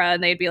and Hera,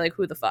 and they'd be like,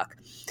 who the fuck?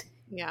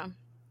 Yeah.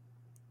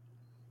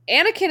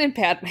 Anakin and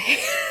Padme.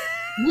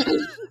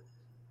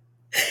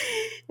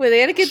 With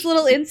Anakin's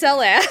little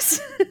incel ass.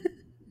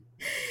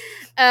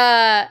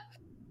 Have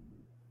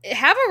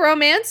a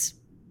romance.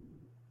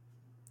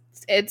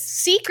 It's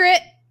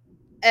secret,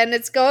 and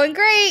it's going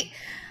great.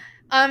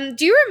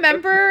 Do you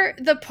remember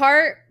the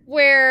part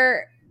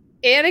where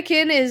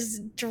Anakin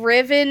is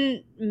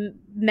driven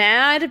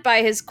mad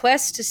by his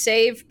quest to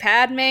save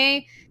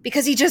Padme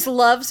because he just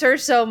loves her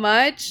so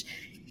much,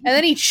 and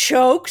then he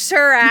chokes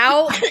her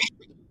out?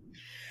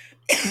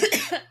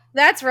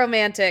 That's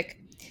romantic.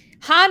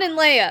 Han and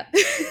Leia.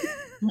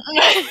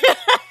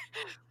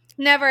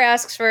 Never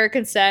asks for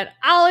consent.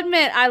 I'll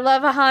admit, I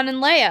love a Han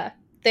and Leia.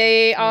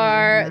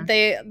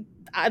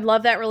 I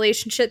love that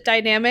relationship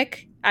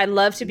dynamic. I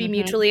love to be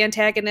mutually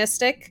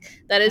antagonistic.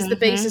 That is the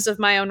basis of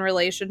my own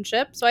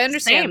relationship. So I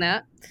understand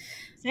that.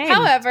 Same.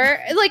 However,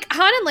 like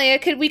Han and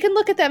Leia, we can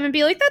look at them and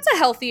be like, that's a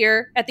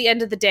healthier, at the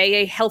end of the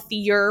day, a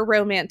healthier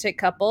romantic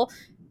couple.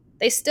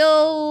 They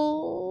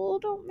still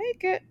don't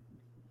make it.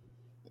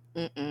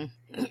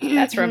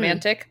 That's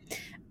romantic.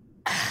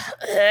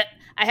 I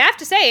have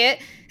to say it.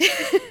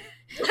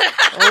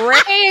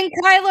 Rey and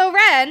Kylo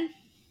Ren.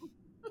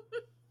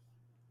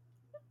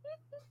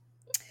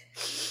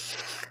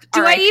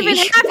 Do I even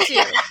have to?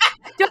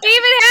 Do I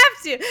even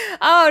have to?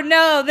 Oh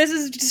no, this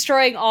is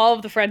destroying all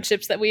of the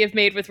friendships that we have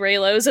made with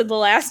Reylos in the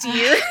last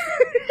year.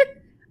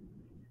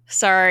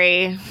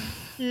 Sorry.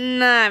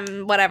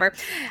 Whatever.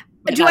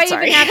 Do I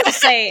even have to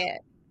say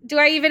it? Do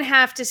I even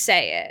have to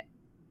say it?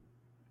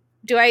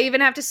 Do I even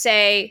have to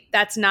say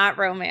that's not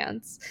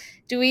romance?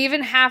 Do we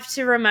even have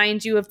to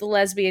remind you of the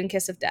lesbian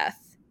kiss of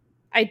death?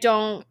 I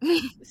don't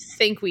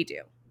think we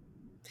do.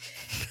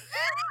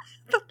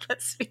 The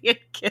lesbian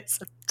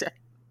kiss of death.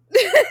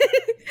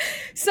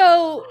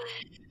 So,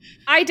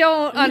 I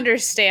don't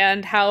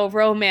understand how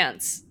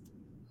romance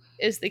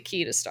is the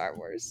key to Star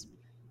Wars.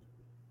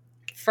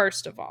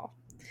 First of all.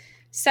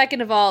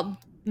 Second of all,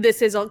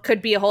 this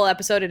could be a whole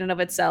episode in and of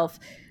itself.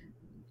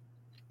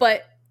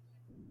 But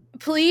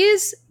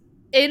please,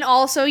 in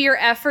also your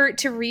effort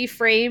to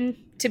reframe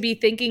to be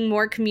thinking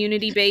more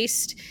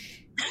community-based,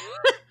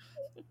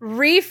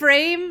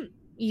 reframe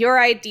your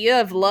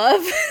idea of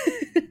love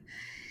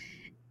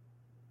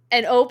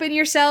and open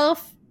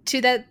yourself to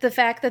the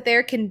fact that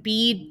there can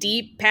be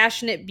deep,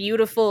 passionate,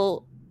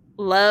 beautiful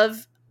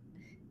love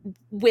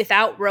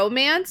without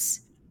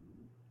romance.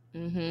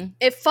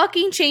 It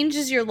fucking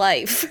changes your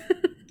life.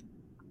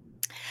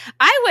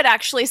 I would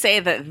actually say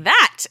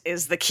that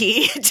is the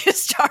key to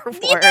Star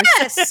Wars.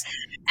 Yes,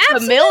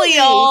 absolutely.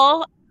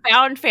 Familial,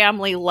 found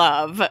family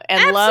love, and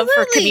absolutely. Love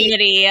for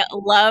community,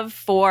 love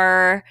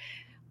for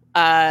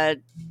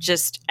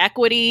just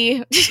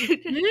equity,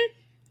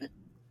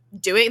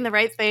 doing the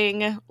right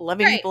thing,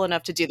 loving people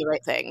enough to do the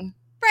right thing.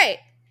 Right.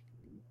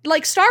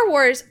 Like Star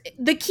Wars,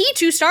 the key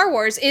to Star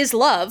Wars is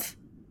love,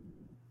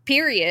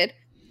 period.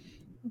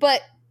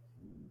 But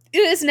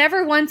it has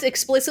never once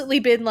explicitly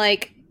been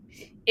like,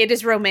 it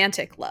is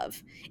romantic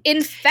love.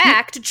 In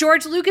fact,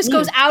 George Lucas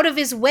goes out of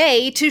his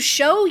way to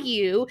show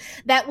you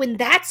that when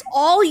that's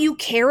all you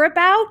care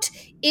about,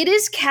 it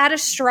is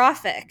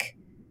catastrophic.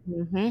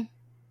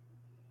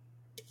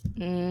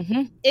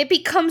 It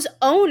becomes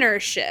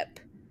ownership.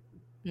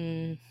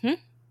 But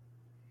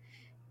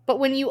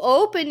when you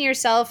open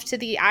yourself to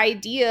the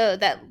idea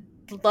that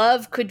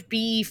love could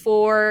be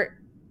for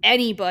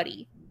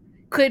anybody,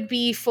 could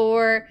be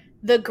for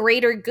the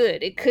greater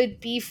good, it could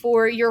be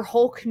for your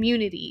whole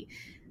community,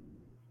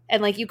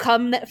 and like you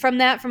come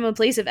from a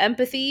place of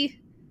empathy,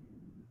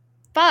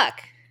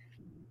 fuck,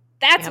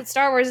 that's what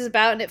Star Wars is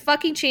about, and it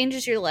fucking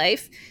changes your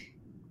life.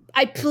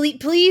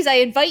 please, I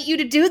invite you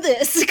to do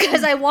this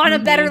because I want a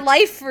better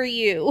life for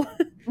you.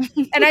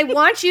 And I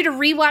want you to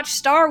rewatch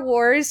Star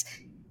Wars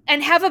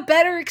and have a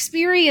better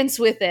experience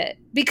with it,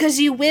 because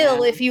you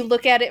will if you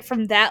look at it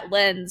from that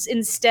lens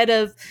instead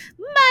of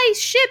my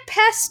ship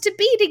has to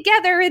be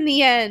together in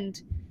the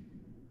end.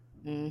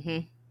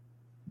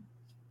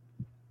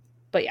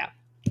 But yeah,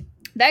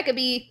 that could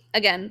be,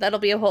 again, that'll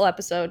be a whole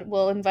episode.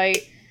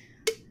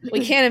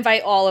 We can't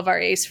invite all of our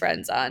ace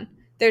friends on.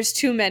 There's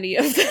too many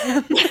of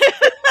them.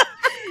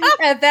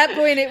 At that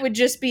point, it would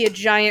just be a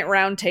giant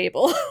round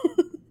table.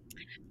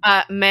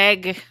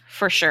 Meg,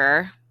 for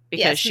sure.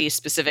 Because she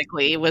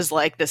specifically was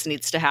like, this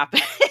needs to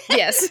happen.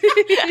 Yes.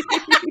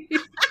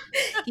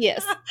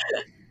 Yes.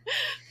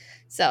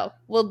 So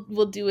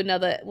we'll do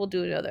another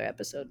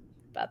episode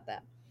about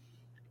that.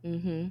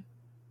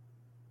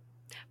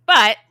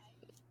 But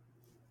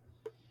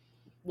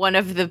one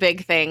of the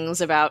big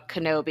things about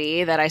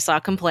Kenobi that I saw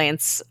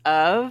complaints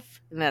of,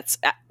 and that's,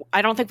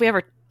 I don't think we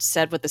ever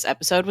said what this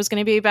episode was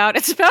going to be about.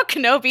 It's about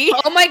Kenobi.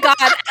 Oh my God.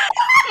 So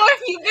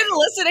if you've been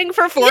listening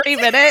for 40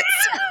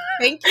 minutes,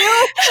 thank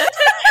you.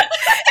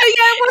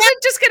 It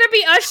wasn't just going to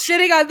be us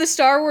shitting on the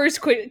Star Wars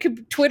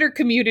Twitter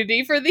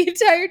community for the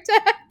entire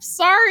time.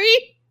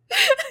 Sorry.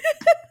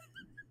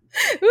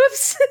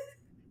 Oops.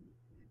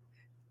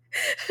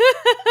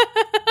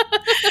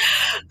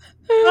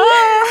 Do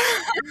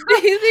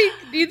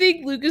you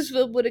think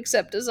Lucasfilm would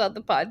accept us on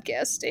the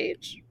podcast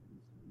stage?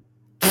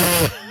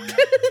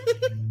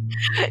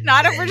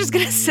 Not if we're just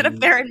going to sit up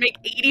there and make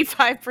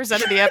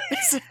 85% of the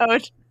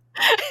episode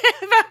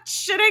about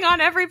shitting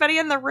on everybody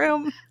in the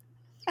room.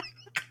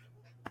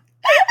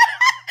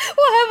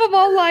 We'll have them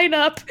all line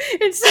up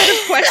instead of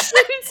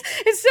questions.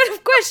 Instead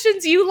of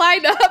questions, you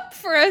line up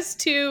for us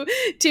to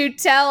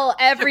tell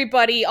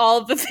everybody all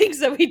of the things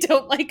that we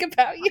don't like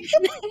about you.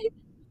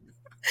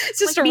 It's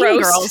just like a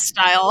roast. Girl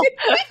style.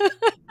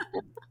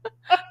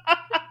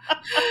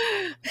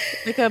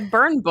 Like a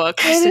burn book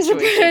situation.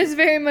 It's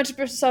very much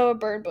so a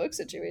burn book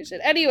situation.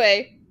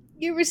 Anyway,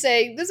 you were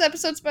saying this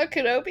episode's about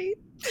Kenobi?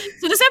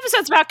 So this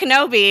episode's about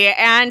Kenobi,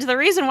 and the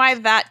reason why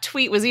that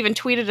tweet was even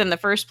tweeted in the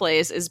first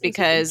place is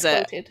because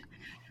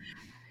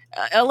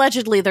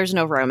allegedly there's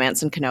no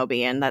romance in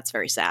Kenobi, and that's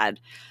very sad.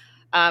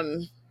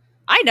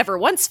 I never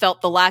once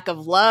felt the lack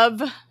of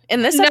love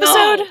in this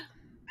episode.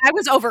 I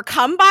was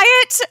overcome by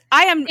it.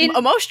 I am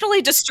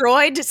emotionally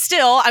destroyed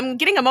still. I'm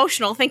getting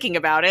emotional thinking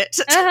about it.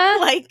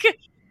 Like,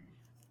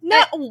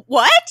 no,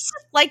 what?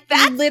 Like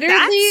that?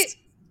 Literally,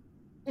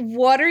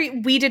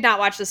 we did not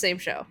watch the same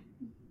show.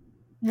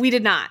 We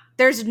did not.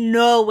 There's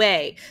no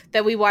way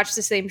that we watched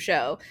the same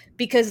show,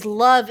 because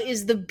love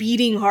is the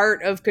beating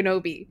heart of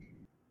Kenobi.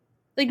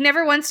 Like,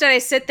 never once did I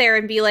sit there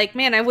and be like,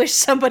 man, I wish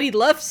somebody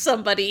loved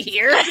somebody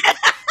here.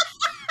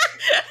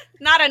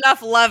 Not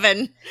enough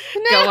loving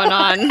going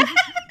on.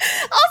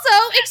 Also,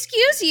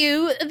 excuse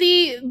you,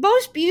 the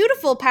most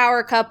beautiful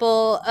power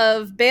couple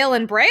of Bail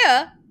and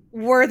Brea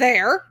were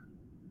there.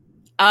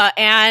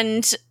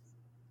 And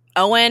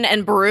Owen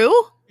and Beru.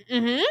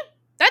 Mm-hmm.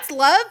 That's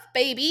love,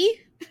 baby.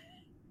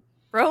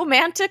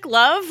 Romantic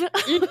love.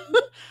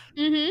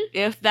 Mm-hmm.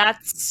 If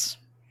that's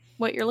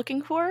what you're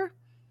looking for.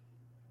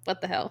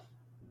 What the hell?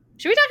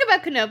 Should we talk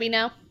about Kenobi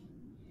now?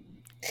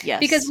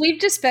 Yes. Because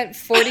we've just spent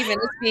 40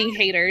 minutes being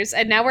haters,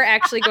 and now we're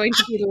actually going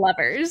to be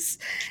lovers.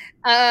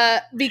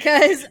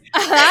 Because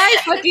I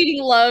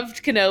fucking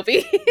loved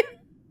Kenobi.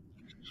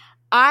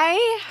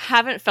 I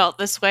haven't felt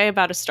this way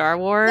about a Star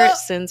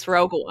Wars since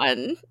Rogue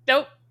One.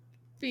 Nope.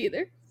 Me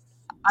either.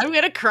 I'm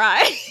gonna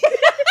cry.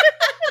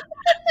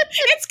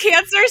 It's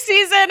cancer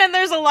season and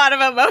there's a lot of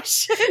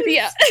emotion.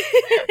 Yeah.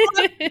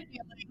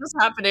 What's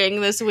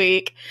happening this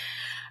week?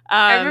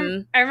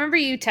 I remember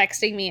you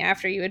texting me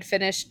after you had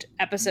finished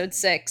episode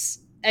 6,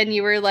 and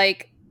you were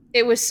like,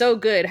 it was so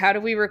good. How do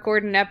we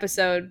record an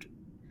episode?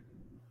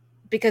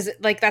 Because,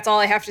 like, that's all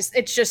I have to...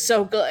 It's just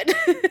so good.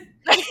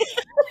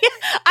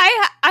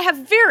 I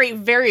have very,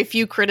 very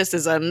few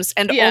criticisms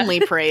and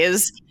only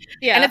praise.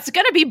 Yeah. And it's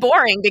going to be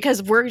boring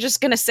because we're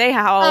just going to say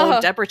how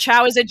Deborah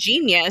Chow is a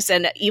genius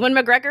and Ewan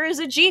McGregor is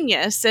a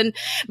genius and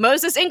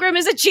Moses Ingram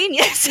is a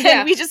genius.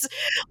 Yeah. And we just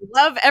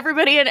love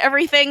everybody and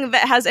everything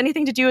that has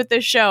anything to do with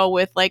this show,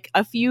 with like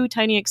a few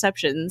tiny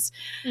exceptions.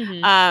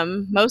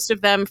 Mm-hmm. Most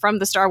of them from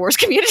the Star Wars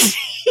community.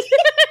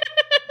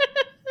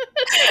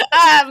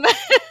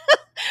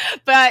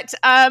 But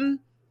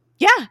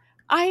yeah,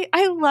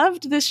 I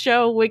loved this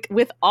show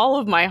with all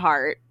of my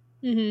heart.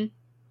 Mm-hmm.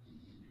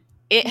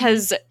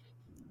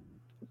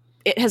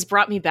 It has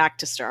brought me back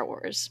to Star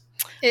Wars.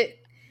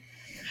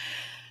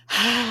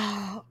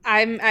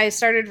 I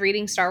started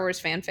reading Star Wars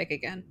fanfic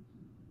again.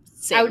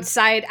 Same.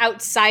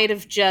 Outside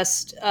of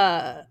just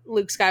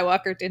Luke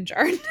Skywalker Din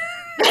Djarin.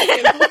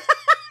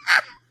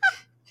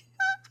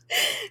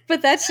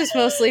 But that's just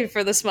mostly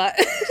for the smut.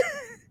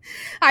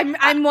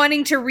 I'm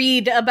wanting to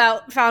read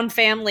about found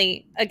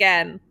family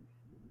again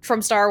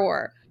from Star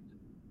Wars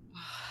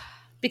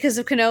because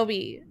of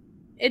Kenobi.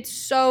 It's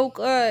so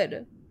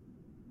good.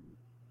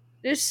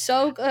 It's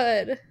so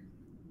good.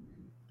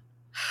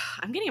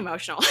 I'm getting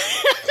emotional.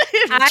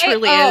 It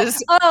truly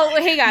is. Oh,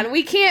 hang on.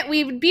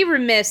 We would be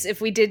remiss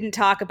if we didn't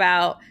talk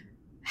about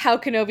how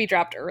Kenobi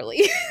dropped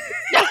early.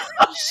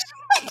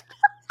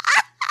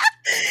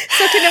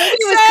 So Kenobi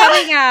was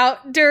coming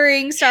out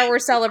during Star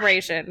Wars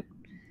Celebration.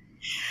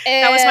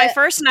 That was my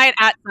first night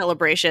at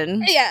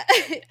Celebration. Yeah.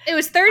 It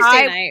was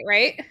Thursday night,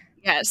 right?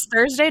 Yes,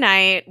 Thursday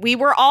night. We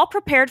were all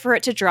prepared for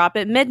it to drop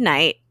at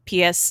midnight,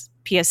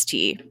 PST,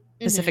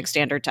 Pacific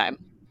Standard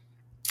Time.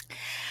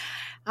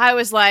 I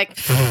was like,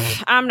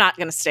 I'm not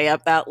going to stay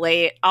up that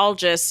late. I'll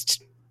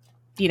just,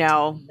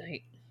 I'd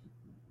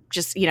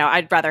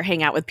rather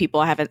hang out with people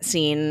I haven't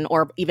seen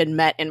or even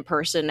met in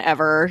person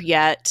ever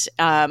yet.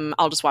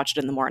 I'll just watch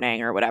it in the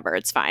morning or whatever.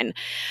 It's fine.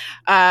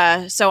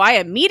 So I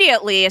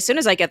immediately, as soon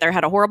as I get there,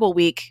 had a horrible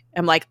week.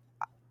 I'm like,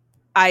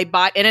 I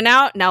bought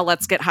In-N-Out. Now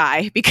let's get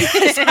high,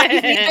 because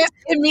I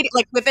immediately,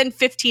 like within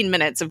 15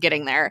 minutes of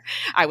getting there,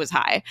 I was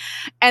high.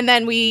 And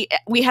then we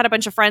had a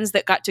bunch of friends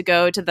that got to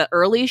go to the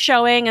early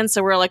showing, and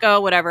so we're like, oh,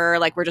 whatever.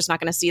 Like, we're just not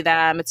going to see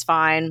them. It's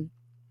fine.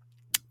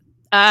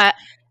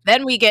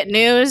 Then we get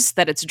news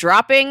that it's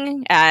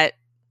dropping at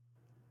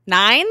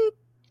 9.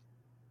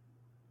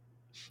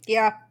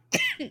 Yeah,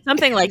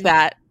 something like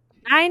that.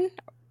 9.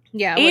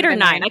 Yeah, 8 or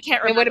 9. I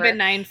can't remember. It would have been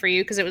 9 for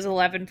you because it was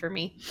 11 for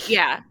me.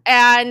 Yeah,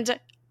 and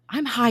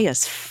I'm high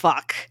as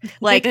fuck.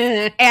 Like,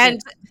 and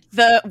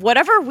the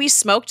whatever we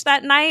smoked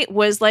that night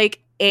was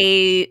like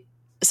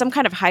some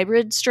kind of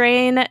hybrid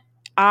strain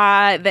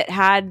that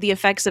had the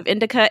effects of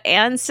indica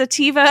and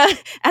sativa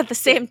at the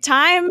same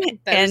time.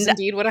 That is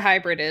indeed what a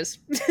hybrid is.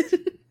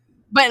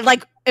 But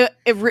like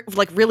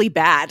like really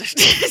bad.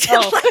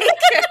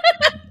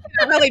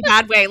 A really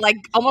bad way. Like,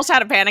 almost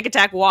had a panic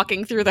attack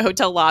walking through the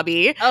hotel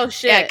lobby. Oh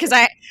shit. Yeah, because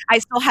I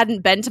still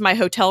hadn't been to my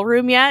hotel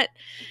room yet.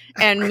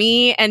 And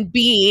me and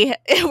B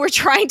were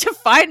trying to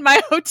find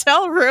my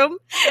hotel room.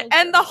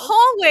 And the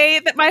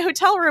hallway that my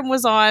hotel room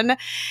was on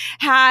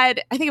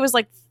had, I think it was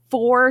like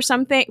 4 or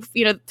something,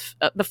 the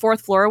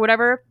 4th floor or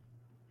whatever.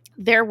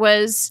 There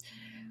was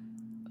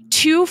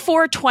 2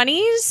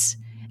 420s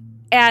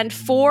and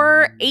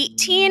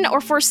 418 or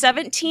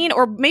 417,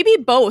 or maybe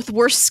both,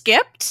 were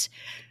skipped.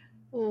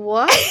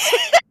 What?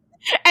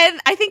 And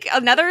I think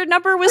another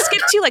number was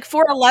skipped too, like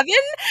 411.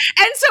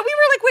 And so we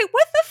were like, wait,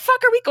 what the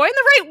fuck? Are we going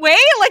the right way?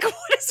 Like,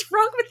 what is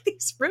wrong with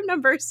these room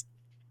numbers?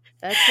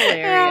 That's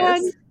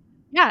hilarious.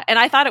 And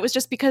I thought it was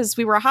just because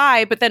we were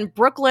high, but then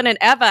Brooklyn and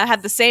Eva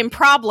had the same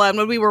problem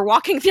when we were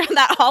walking through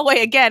that hallway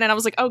again. And I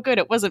was like, oh, good,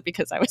 it wasn't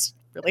because I was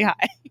really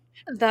high.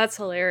 That's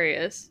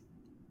hilarious.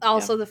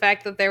 Also, the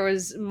fact that there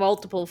was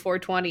multiple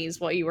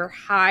 420s while you were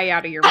high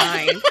out of your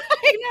mind.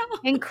 I know.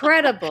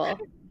 Incredible.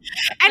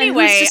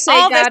 Anyway,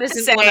 all God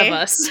isn't one of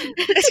us.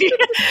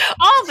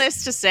 All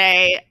this to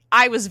say,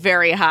 I was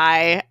very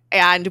high,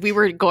 and we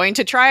were going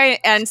to try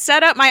and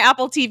set up my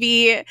Apple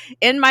TV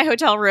in my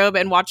hotel room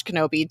and watch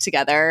Kenobi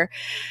together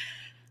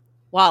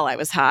while I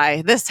was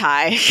high. This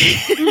high.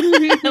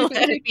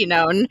 Let it be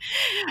known.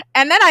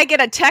 And then I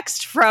get a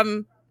text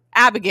from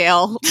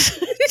Abigail.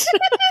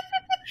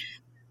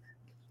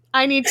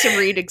 I need to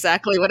read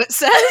exactly what it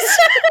says.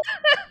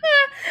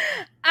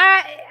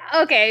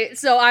 Okay,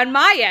 so on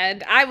my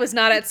end, I was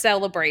not at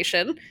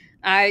Celebration.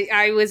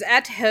 I was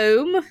at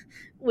home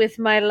with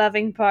my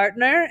loving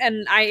partner,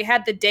 and I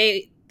had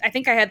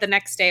the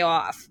next day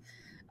off.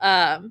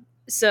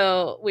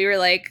 So we were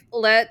like,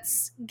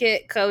 let's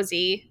get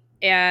cozy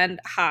and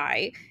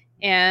high,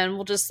 and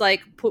we'll just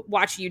like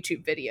watch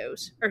YouTube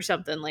videos or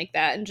something like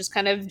that, and just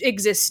kind of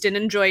exist and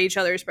enjoy each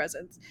other's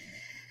presence.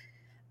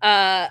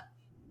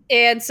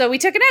 And so we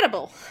took an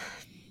edible.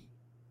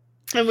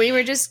 And we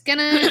were just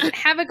gonna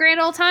have a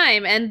grand old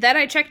time. And then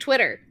I checked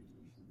Twitter.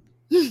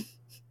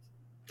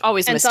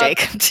 Always a mistake.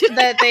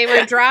 That they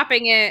were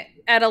dropping it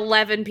at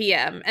 11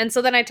 p.m. And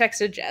so then I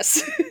texted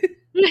Jess.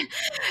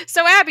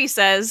 So Abby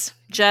says,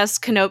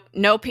 Jess,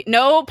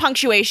 no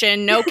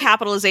punctuation, no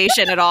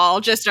capitalization at all.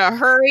 Just a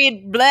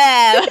hurried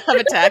blah of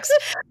a text.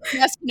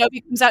 Jess,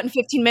 Kenobi comes out in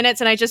 15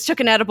 minutes and I just took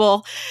an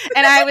edible.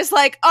 And I was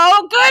like,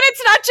 oh, good,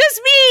 it's not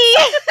just me.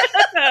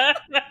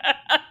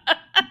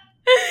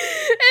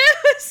 It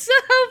was so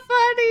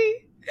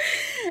funny.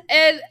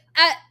 And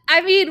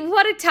I mean,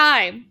 what a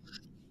time.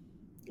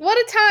 What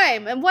a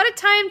time. And what a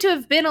time to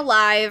have been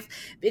alive,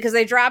 because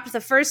they dropped the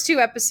first 2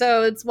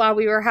 episodes while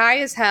we were high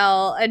as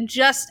hell and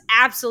just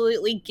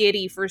absolutely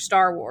giddy for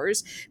Star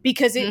Wars,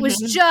 because it was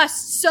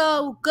just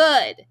so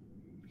good.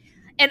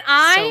 And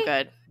so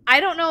good. I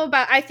don't know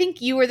about, I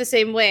think you were the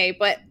same way,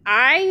 but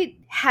I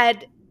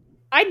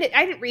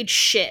didn't read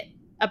shit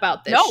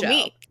about this show.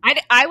 Me.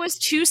 I was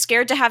too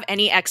scared to have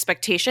any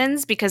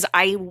expectations because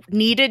I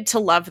needed to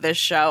love this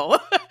show.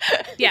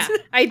 Yeah,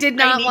 I did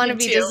not want to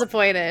be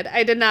disappointed.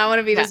 I did not want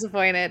to be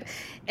disappointed.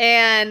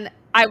 And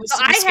I was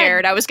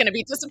scared I was going to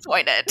be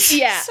disappointed.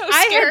 Yeah, so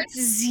I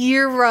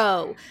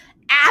had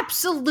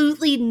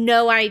absolutely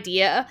no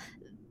idea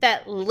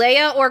that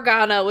Leia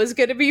Organa was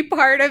going to be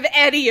part of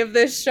any of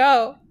this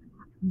show.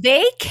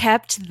 They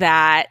kept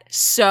that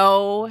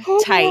so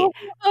tight.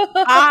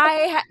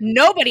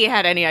 Nobody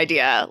had any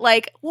idea.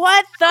 Like,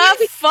 what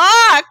the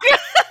fuck?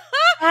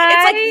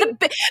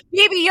 It's like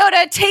Baby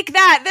Yoda, take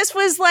that. This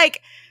was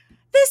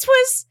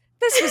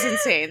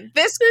insane.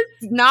 This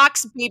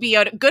knocks Baby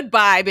Yoda.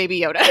 Goodbye, Baby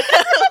Yoda.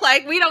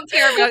 Like, we don't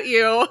care about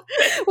you.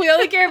 We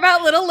only care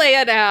about little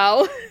Leia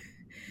now.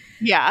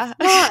 Yeah.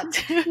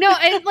 No,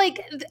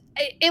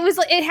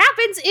 it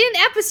happens in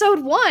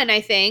episode 1,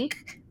 I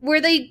think,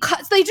 where they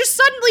just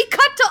suddenly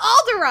cut to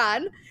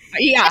Alderaan.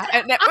 Yeah.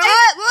 I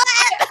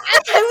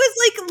was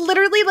like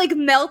literally like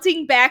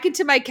melting back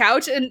into my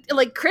couch, and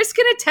like Chris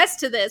can attest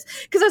to this,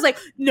 because I was like,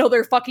 no,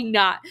 they're fucking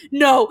not.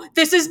 No,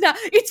 this is not.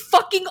 It's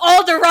fucking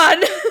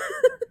Alderaan.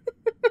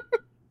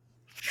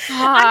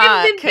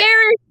 I'm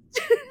embarrassed.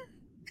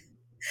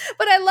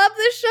 But I love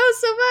this show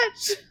so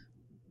much.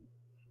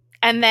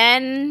 And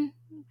then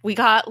we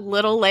got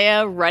little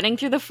Leia running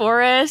through the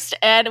forest,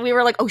 and we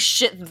were like, oh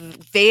shit,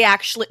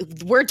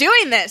 we're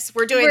doing this.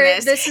 We're doing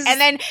this. And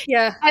then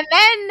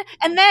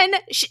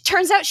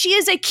turns out she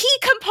is a key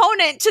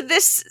component to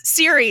this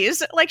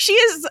series. Like, she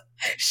is a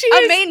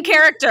main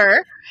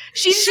character.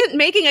 She isn't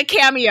making a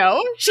cameo.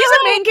 She's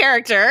a main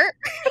character.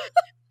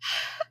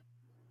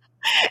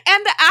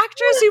 And the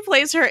actress who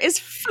plays her is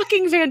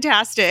fucking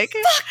fantastic.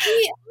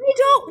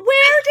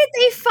 Where did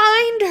they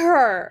find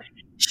her?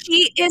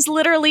 She is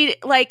literally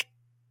like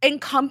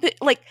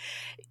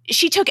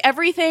she took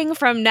everything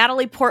from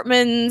Natalie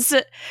Portman's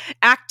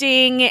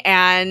acting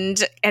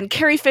and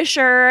Carrie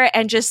Fisher,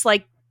 and just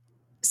like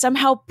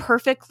somehow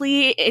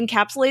perfectly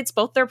encapsulates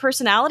both their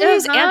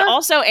personalities and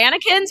also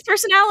Anakin's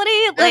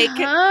personality. Like,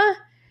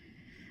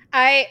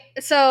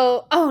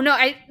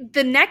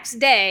 the next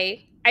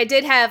day I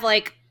did have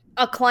like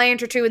a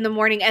client or two in the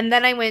morning, and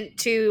then I went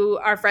to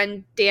our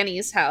friend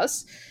Danny's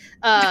house.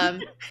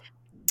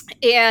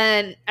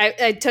 And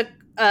I took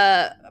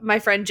my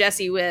friend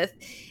Jessie with,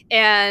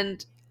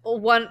 and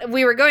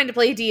we were going to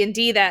play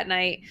D&D that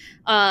night,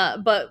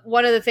 but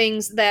one of the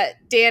things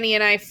that Danny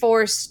and I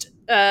forced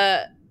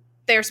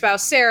their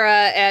spouse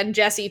Sarah and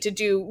Jessie to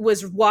do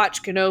was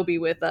watch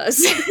Kenobi with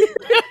us.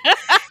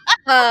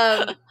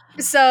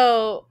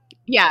 So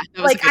yeah,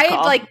 like I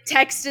had like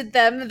texted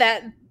them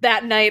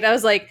that night. I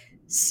was like,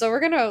 so we're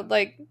gonna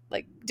like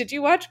did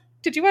you watch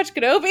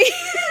Kenobi?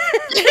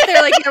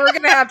 They're like, yeah, we're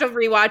gonna have to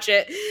rewatch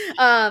it.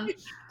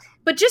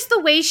 But just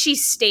the way she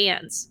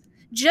stands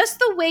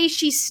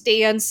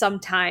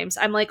sometimes,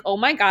 I'm like, oh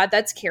my god,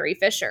 that's Carrie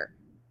Fisher.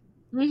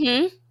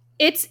 Mm-hmm.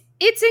 It's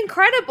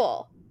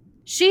incredible.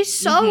 She's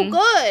so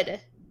good.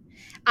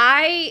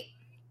 I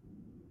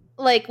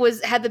like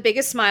had the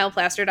biggest smile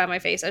plastered on my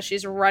face as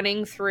she's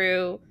running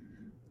through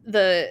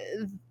the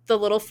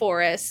little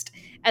forest,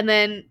 and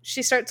then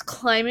she starts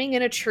climbing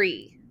in a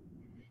tree.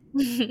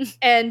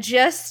 And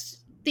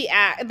just the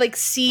act, like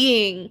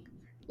seeing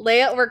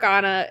Leia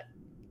Organa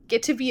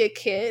get to be a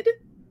kid,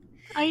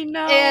 I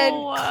know, and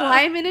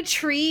climb in a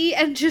tree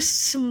and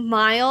just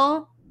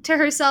smile to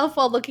herself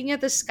while looking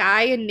at the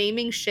sky and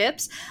naming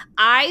ships,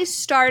 I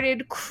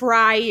started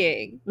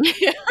crying.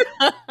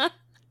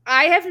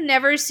 I have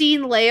never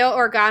seen Leia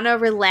Organa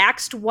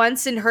relaxed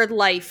once in her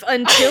life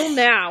until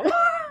now.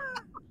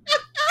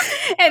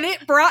 And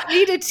it brought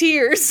me to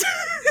tears.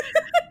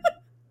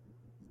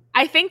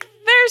 I think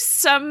there's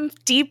some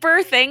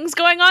deeper things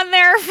going on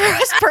there for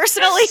us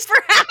personally,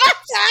 perhaps.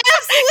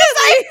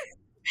 Absolutely.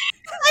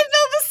 I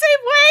feel the same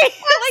way.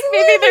 Like,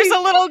 maybe there's a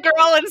little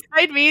girl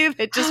inside me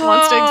that just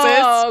wants to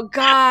exist. Oh,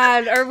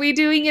 God. Are we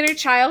doing inner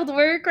child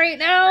work right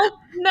now?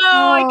 No,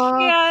 I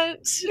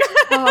can't.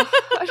 Not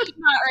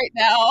right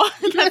now.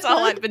 That's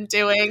all I've been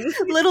doing.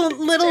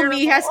 Little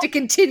me has to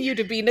continue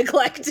to be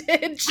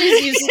neglected.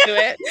 She's used to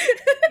it.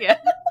 Yeah.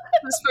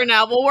 Just for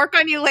now. We'll work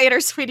on you later,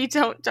 sweetie.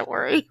 Don't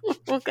worry.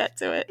 We'll get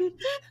to it.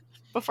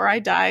 Before I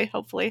die,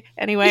 hopefully.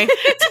 Anyway.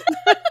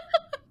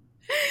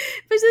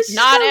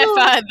 Not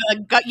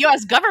if the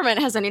U.S. government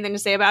has anything to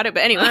say about it,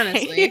 but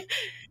anyway.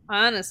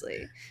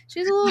 Honestly.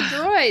 She's a little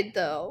droid,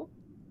 though.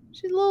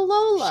 She's a little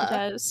Lola. She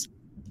does.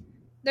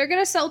 They're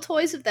gonna sell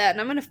toys of that, and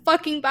I'm gonna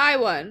fucking buy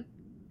one.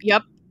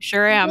 Yep,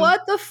 sure am.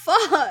 What the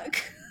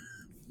fuck?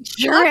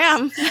 Sure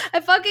am. I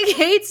fucking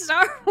hate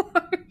Star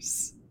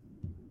Wars.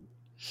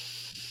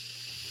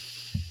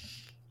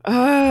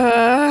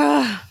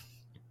 That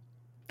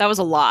was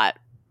a lot.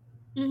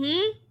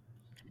 Mm-hmm.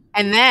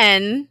 And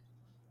then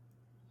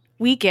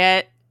we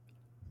get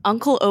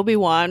Uncle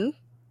Obi-Wan,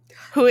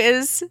 who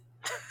is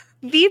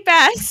the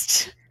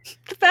best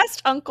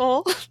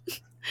uncle.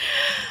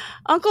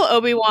 Uncle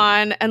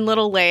Obi-Wan and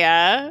little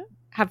Leia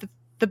have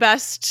the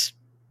best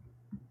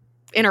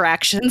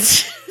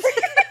interactions.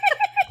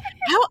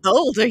 How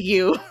old are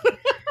you?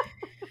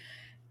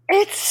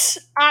 It's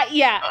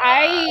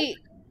I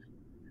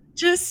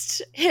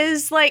just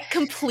his like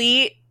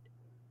complete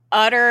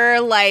utter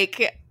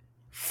like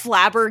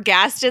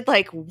flabbergasted,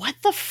 like, what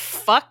the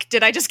fuck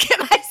did I just get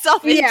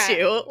myself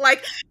into?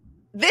 Like,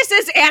 this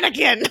is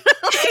Anakin.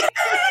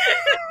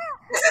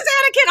 This is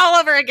Anakin all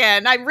over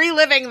again. I'm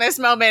reliving this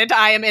moment.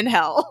 I am in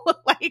hell.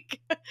 Like,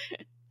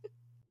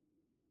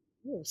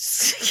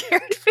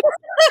 scared me.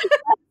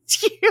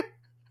 Excuse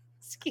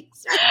me.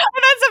 I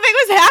thought something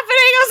was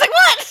happening. I was like,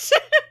 what?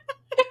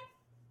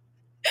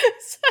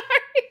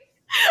 Sorry.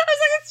 I was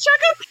like, it's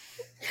Chuck.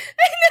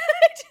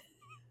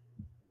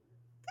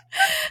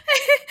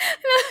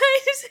 I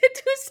just had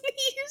to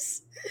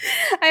sneeze.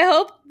 I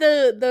hope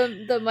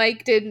the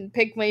mic didn't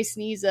pick my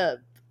sneeze up,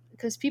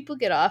 because people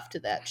get off to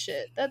that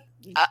shit. That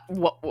I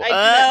don't like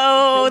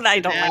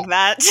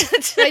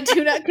that. I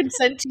do not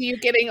consent to you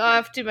getting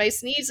off to my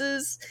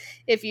sneezes.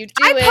 If you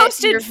do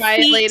posted you're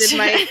violated feet.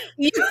 my.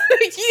 You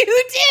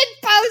did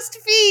post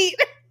feet.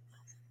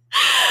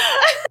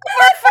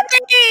 For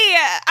free.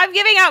 I'm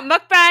giving out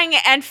mukbang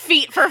and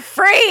feet for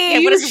free.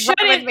 You what is wrong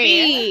shouldn't with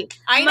me? be.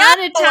 I know.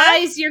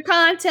 Monetize your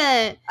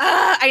content.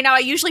 I know. I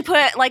usually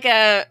put like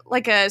a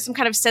some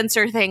kind of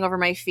censor thing over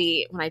my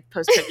feet when I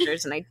post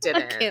pictures, and I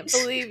didn't. I can't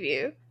believe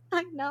you.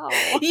 I know.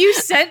 You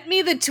sent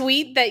me the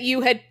tweet that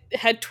you had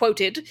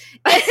tweeted,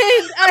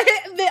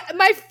 and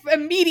my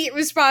immediate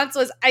response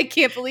was, "I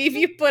can't believe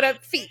you put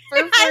up feet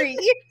for free."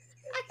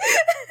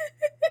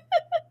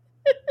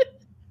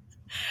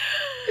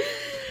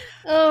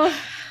 Oh,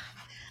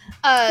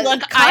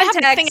 look, I have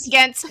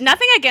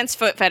nothing against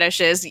foot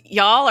fetishes.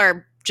 Y'all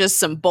are just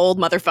some bold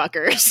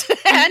motherfuckers.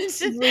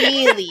 And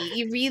really,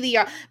 you really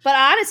are. But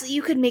honestly,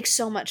 you could make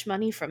so much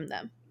money from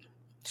them.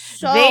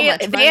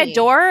 They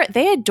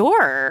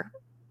adore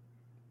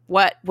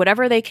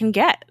whatever they can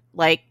get.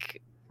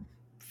 Like,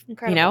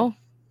 incredible. You know,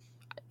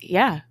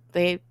 yeah,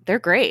 they're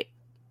great.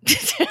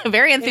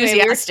 Very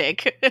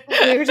enthusiastic.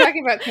 We were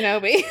talking about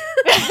Kenobi.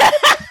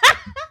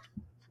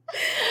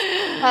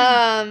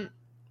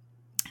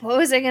 What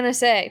was I gonna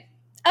say?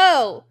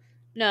 Oh,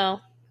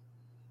 no.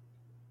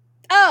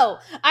 Oh,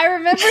 I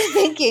remember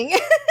thinking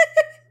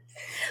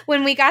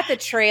when we got the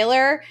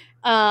trailer,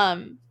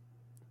 and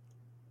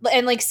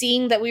like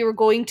seeing that we were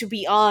going to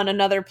be on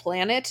another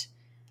planet,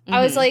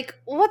 I was like,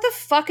 what the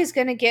fuck is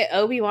gonna get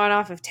Obi-Wan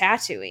off of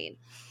Tatooine?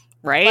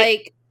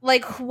 Right?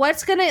 Like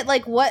what's gonna,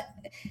 like, what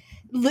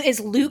is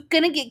Luke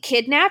gonna get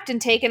kidnapped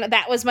and taken?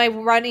 That was my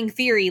running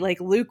theory.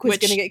 Like, Luke was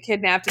gonna get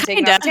kidnapped and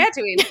taken off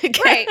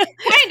Tatooine. Right.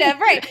 Kind of,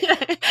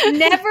 right.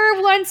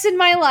 Never once in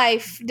my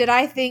life did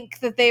I think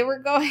that they were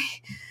going,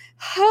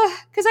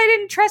 because I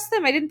didn't trust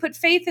them. I didn't put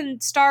faith in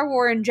Star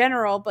Wars in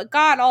general, but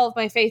God, all of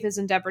my faith is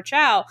in Deborah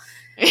Chow.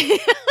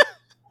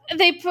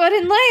 They put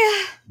in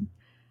Leia.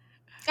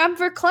 I'm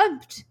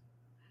verklempt.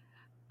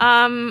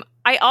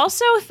 I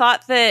also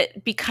thought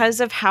that because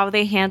of how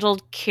they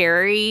handled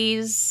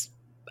Carrie's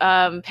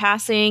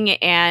passing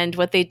and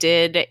what they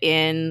did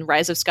in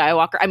Rise of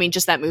Skywalker, I mean,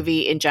 just that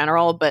movie in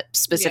general, but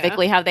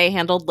specifically how they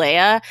handled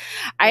Leia,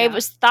 I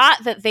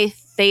thought that they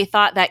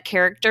thought that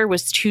character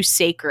was too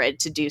sacred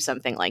to do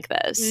something like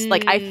this.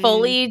 Like, I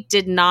fully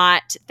did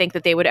not think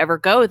that they would ever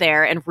go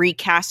there and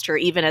recast her,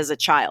 even as a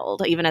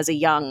child, even as a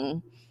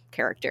young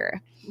character.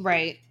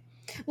 Right.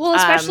 Well,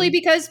 especially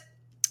because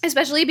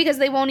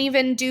they won't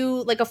even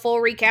do like a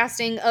full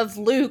recasting of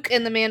Luke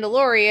in The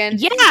Mandalorian.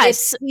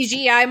 Yes. It's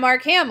CGI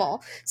Mark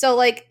Hamill. So,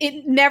 like,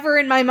 it never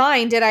in my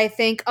mind did I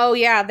think, oh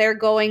yeah, they're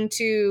going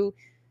to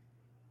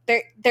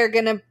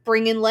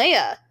bring in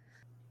Leia.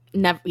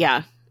 Never.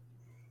 Yeah.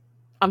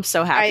 I'm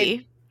so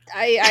happy.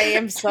 I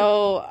am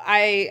so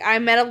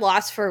I'm at a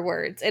loss for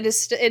words. It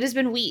has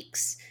been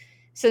weeks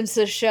since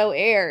the show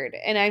aired,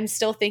 and I'm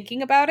still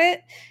thinking about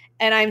it.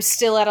 And I'm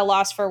still at a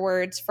loss for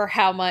words for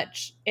how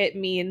much it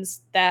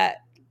means that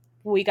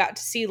we got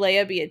to see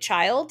Leia be a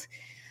child.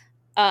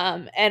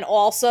 And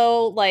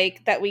also,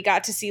 like, that we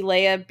got to see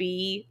Leia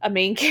be a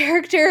main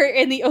character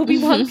in the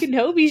Obi-Wan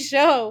Kenobi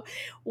show.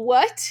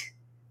 What?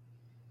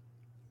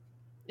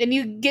 And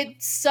you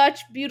get such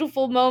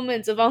beautiful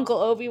moments of Uncle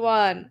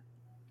Obi-Wan.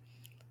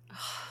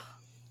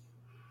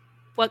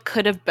 What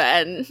could have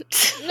been?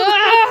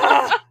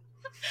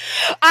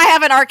 I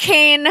have an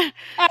arcane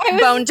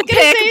bone to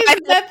pick.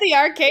 Is that the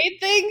arcade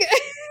thing?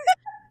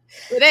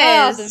 It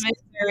is. Oh, the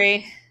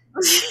mystery.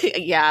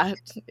 Yeah.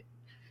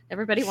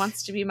 Everybody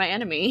wants to be my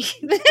enemy.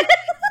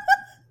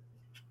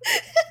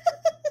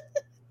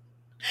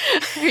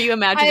 Are you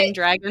imagining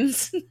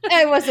dragons?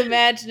 I was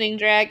imagining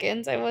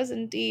dragons. I was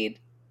indeed.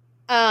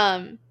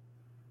 But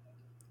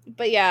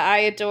yeah, I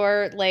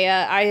adore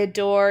Leia. I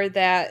adore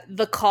that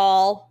the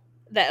call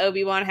that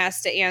Obi-Wan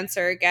has to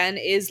answer again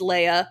is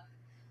Leia.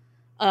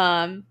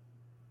 I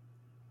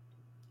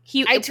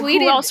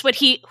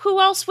tweeted, who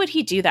else would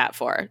he do that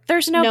for?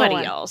 There's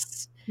nobody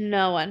else.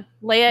 No one.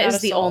 Leia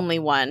is the only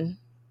one.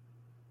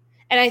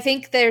 And I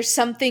think there's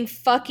something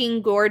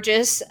fucking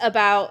gorgeous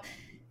about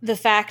the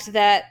fact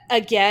that,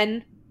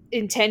 again,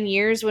 in 10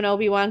 years, when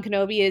Obi-Wan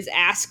Kenobi is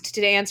asked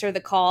to answer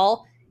the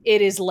call,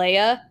 it is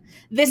Leia.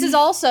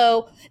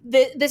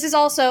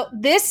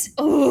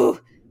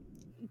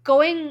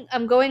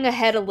 I'm going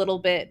ahead a little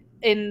bit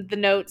in the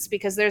notes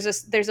because there's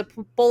a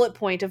bullet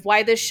point of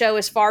why this show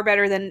is far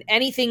better than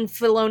anything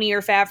Filoni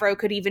or Favreau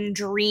could even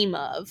dream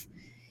of,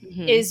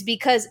 is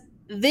because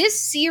this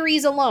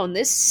series alone,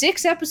 this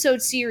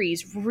 6-episode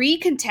series,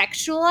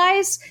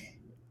 recontextualized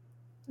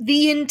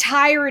the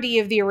entirety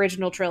of the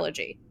original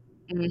trilogy.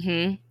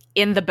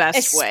 in the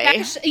best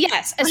way.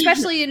 Yes,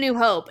 especially in New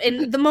Hope,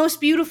 in the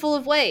most beautiful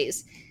of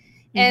ways.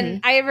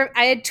 And I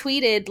had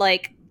tweeted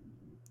like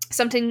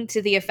something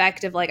to the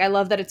effect of like, I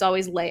love that it's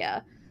always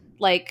Leia.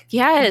 Like,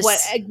 yes,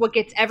 what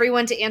gets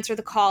everyone to answer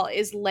the call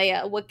is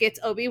Leia. What gets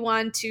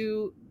Obi-Wan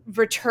to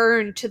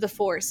return to the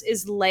Force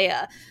is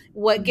Leia.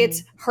 What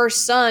gets her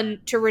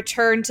son to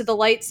return to the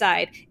light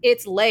side,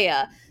 it's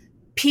Leia.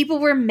 People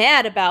were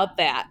mad about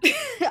that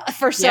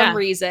for some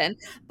reason,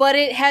 but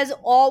it has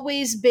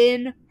always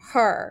been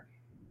her.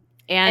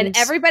 And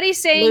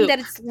everybody's saying Luke, that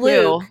it's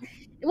Luke. too.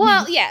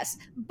 Well, yes,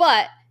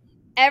 but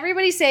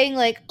everybody's saying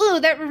like, "Oh,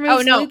 that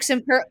removes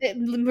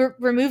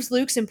removes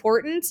Luke's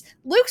importance."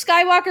 Luke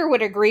Skywalker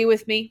would agree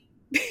with me.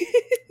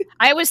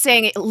 I was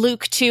saying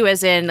Luke too,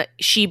 as in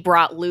she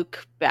brought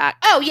Luke back.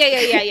 Oh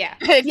yeah.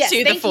 Yes,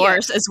 to the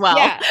Force as well.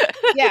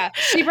 Yeah.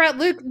 She brought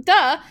Luke.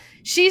 Duh.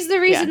 She's the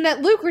reason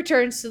that Luke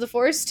returns to the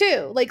Force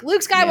too. Like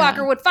Luke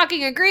Skywalker would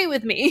fucking agree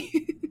with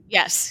me.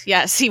 Yes,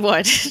 he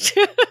would.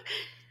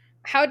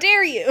 How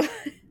dare you?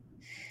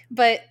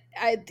 But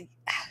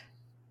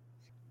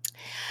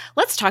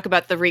let's talk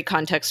about the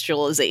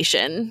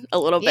recontextualization a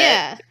little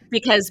bit.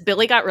 Because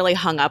Billy got really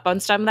hung up on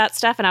some of that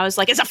stuff, and I was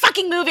like, it's a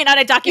fucking movie,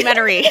 not a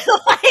documentary.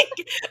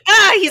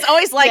 He's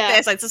always like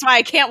this. This is why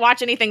I can't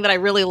watch anything that I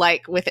really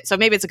like with it. So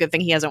maybe it's a good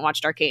thing he hasn't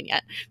watched Arcane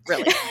yet,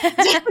 really.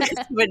 He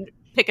would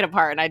pick it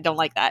apart, and I don't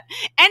like that.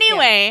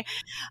 Anyway,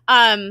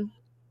 because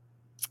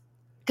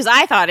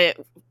I thought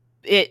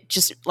it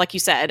just, like you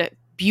said,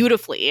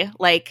 beautifully,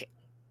 like,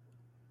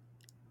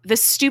 the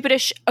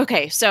stupidest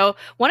okay, so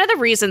one of the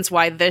reasons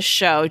why this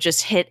show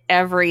just hit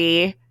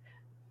everything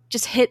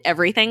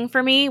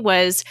for me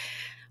was,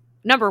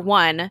 number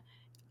one,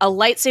 a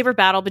lightsaber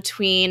battle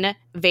between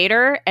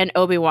Vader and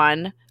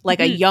Obi-Wan, like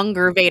a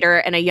younger Vader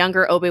and a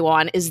younger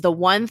Obi-Wan, is the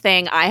one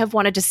thing I have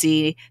wanted to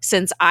see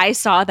since I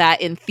saw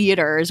that in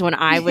theaters when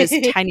I was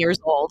 10 years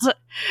old,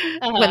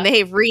 when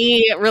they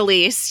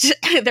re-released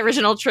the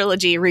original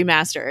trilogy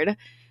remastered.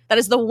 That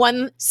is the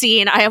one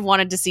scene I have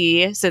wanted to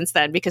see since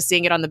then, because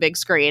seeing it on the big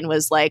screen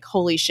was like,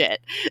 holy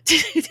shit.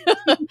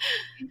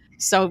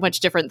 So much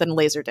different than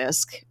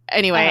Laserdisc.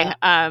 Anyway,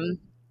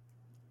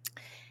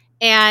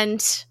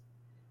 and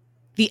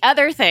the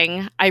other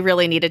thing I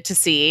really needed to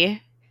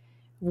see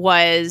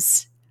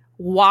was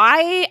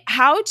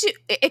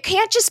it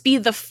can't just be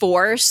the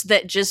Force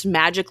that just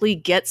magically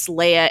gets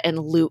Leia and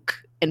Luke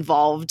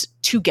involved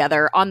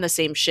together on the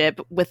same ship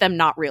with them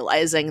not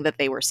realizing that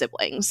they were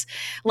siblings.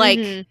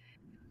 Like,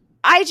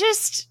 I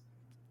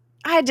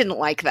didn't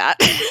like that.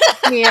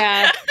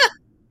 Yeah.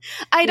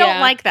 I don't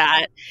like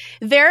that.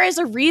 There is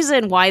a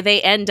reason why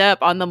they end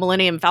up on the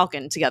Millennium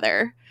Falcon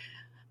together.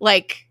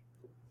 Like,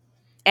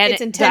 and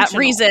it's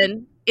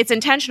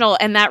intentional,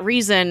 and that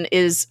reason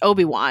is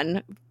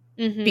Obi-Wan,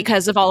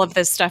 because of all of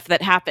this stuff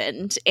that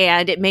happened,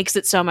 and it makes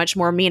it so much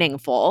more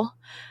meaningful.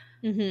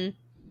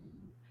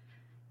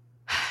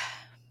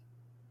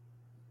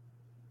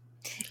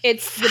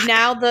 It's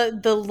now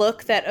the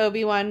look that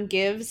Obi-Wan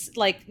gives,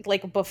 like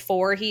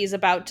before he's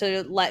about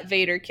to let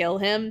Vader kill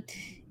him,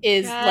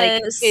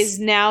 is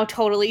now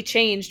totally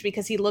changed,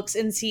 because he looks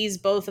and sees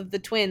both of the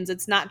twins.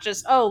 It's not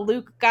just, oh,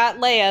 Luke got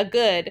Leia,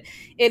 good.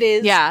 It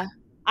is,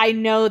 I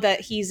know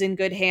that he's in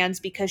good hands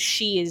because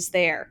she is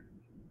there.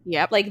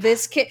 Yep. Like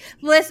this kid.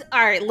 Listen. All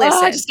right.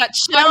 Listen. I just got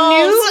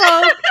chills.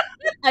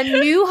 A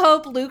New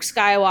Hope Luke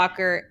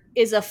Skywalker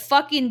is a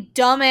fucking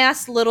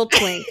dumbass little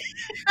twink.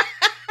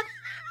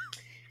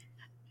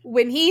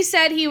 When he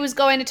said he was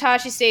going to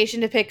Tosche Station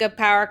to pick up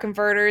power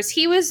converters,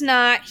 he was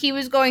not. He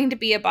was going to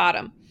be a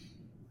bottom.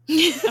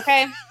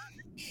 Okay?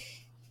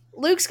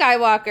 Luke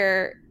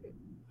Skywalker,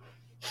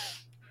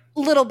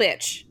 little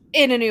bitch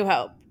in A New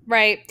Hope,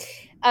 right?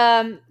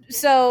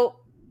 So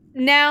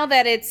now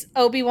that it's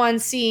Obi-Wan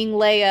seeing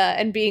Leia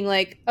and being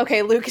like,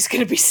 okay, Luke is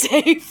going to be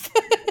safe.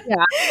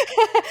 Yeah.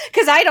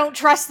 Because I don't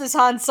trust this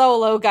Han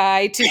Solo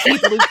guy to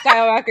keep Luke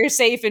Skywalker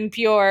safe and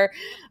pure.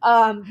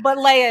 But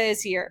Leia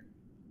is here.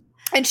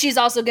 And she's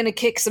also going to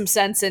kick some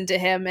sense into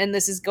him, and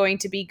this is going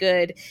to be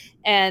good.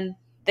 And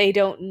they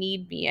don't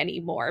need me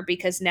anymore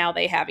because now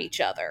they have each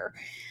other.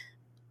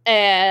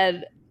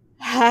 And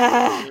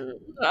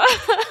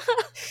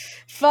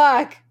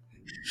fuck.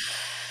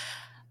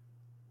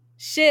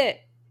 Shit.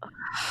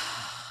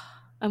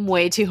 I'm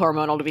way too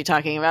hormonal to be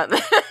talking about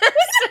this.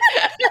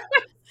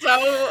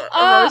 So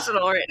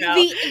emotional right now.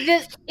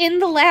 In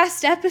the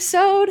last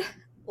episode,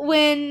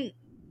 when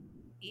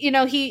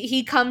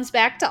he comes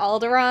back to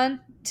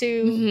Alderaan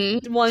to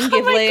give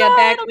Leia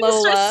back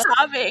Lola.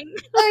 Sobbing.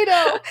 I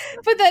know,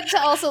 but then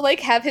to also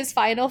have his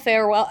final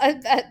farewell,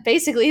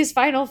 basically his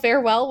final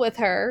farewell with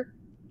her.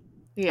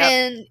 Yep.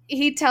 And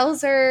he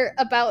tells her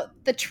about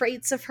the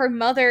traits of her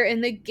mother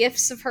and the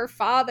gifts of her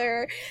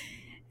father.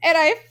 And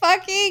I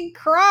fucking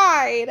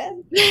cried.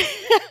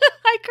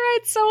 I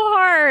cried so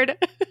hard.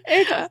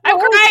 I'm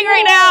crying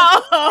right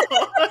now.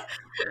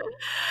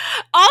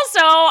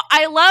 Also,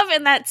 I love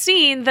in that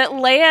scene that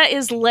Leia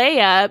is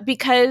Leia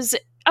because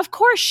of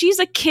course, she's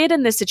a kid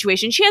in this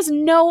situation. She has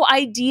no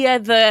idea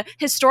the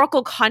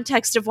historical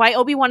context of why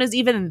Obi-Wan is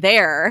even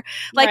there.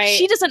 Like, Right.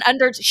 she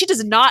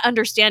does not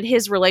understand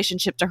his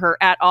relationship to her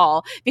at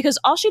all, because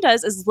all she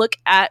does is look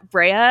at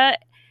Brea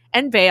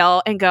and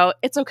Bail and go,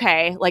 it's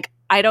okay. Like,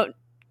 I don't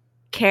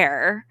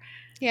care.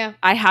 Yeah.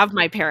 I have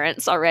my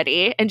parents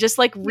already. And just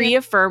like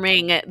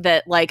reaffirming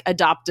that like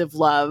adoptive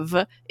love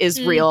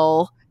is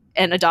real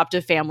and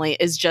adoptive family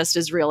is just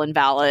as real and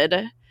valid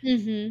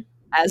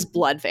as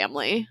blood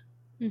family.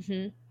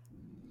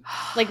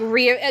 Like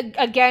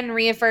again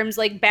reaffirms,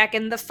 like back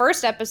in the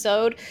first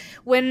episode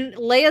when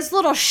Leia's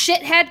little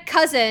shithead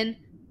cousin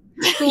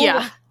who,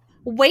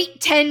 wait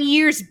 10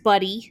 years,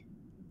 buddy.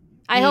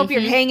 I hope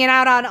you're hanging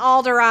out on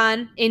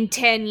Alderaan in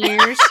 10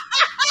 years.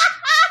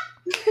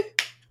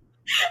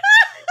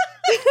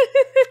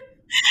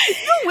 You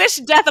wish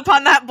death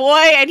upon that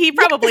boy, and he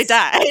probably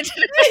died. This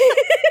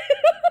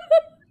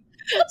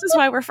is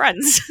why we're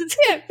friends.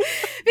 Yeah,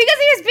 because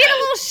he was being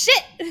a little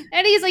shit.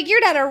 And he's like,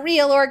 you're not a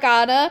real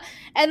Organa.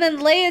 And then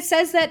Leia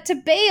says that to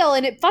Bail,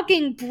 and it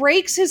fucking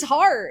breaks his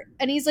heart.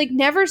 And he's like,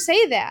 never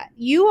say that.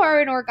 You are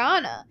an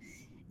Organa.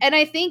 And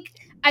I think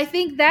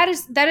that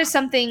is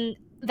something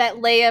that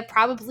Leia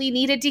probably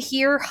needed to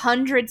hear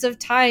hundreds of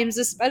times,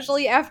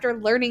 especially after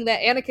learning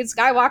that Anakin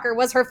Skywalker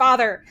was her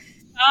father.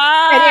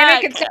 And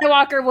Anakin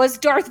Skywalker was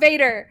Darth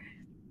Vader.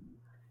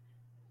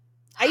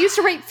 I used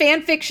to write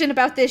fan fiction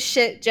about this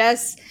shit,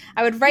 Jess.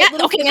 I would write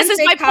little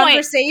fanfic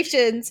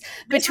conversations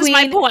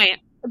between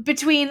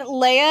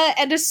Leia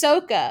and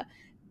Ahsoka,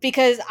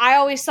 because I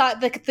always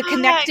thought the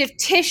connective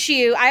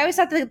tissue. I always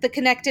thought the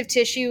connective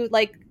tissue,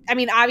 like, I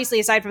mean, obviously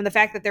aside from the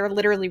fact that they're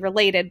literally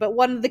related, but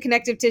one of the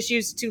connective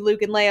tissues to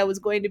Luke and Leia was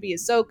going to be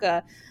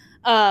Ahsoka.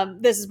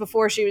 This is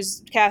before she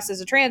was cast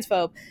as a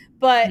transphobe,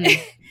 but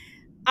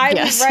I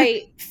would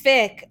write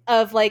fic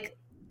of like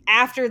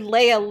after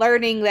Leia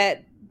learning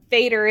that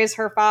Vader is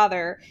her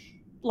father,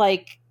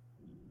 like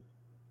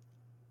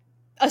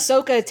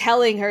Ahsoka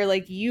telling her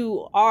like,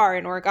 you are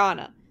an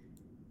Organa,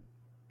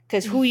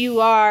 because who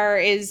you are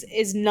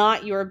is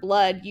not your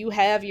blood. You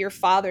have your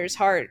father's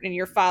heart, and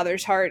your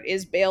father's heart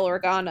is Bail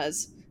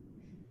Organa's.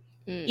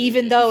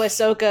 Even though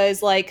Ahsoka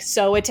is like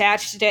so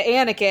attached to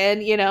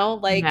Anakin, you know,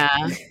 like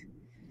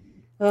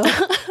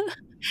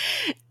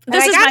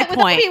this is my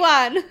point.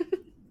 Obi-Wan.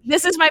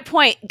 This is my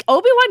point.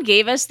 Obi-Wan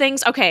gave us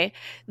things. Okay.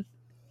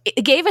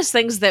 It gave us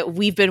things that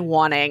we've been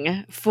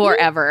wanting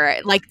forever,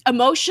 like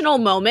emotional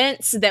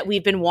moments that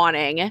we've been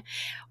wanting.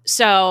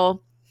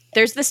 So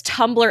there's this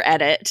Tumblr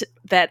edit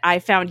that I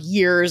found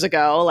years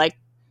ago, like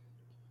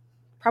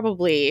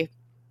probably,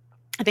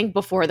 I think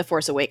before The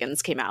Force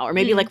Awakens came out, or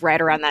maybe like right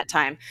around that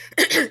time.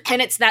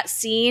 And it's that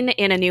scene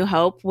in A New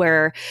Hope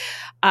where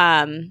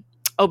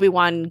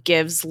Obi-Wan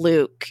gives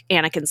Luke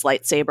Anakin's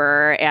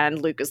lightsaber,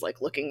 and Luke is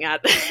like looking at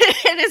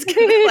it and is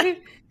gonna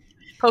like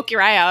poke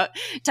your eye out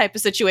type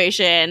of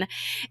situation.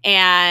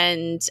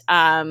 And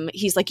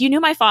he's like, you knew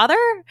my father?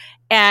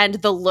 And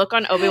the look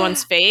on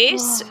Obi-Wan's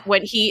face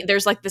when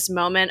there's like this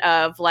moment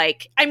of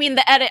like, I mean,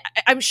 the edit,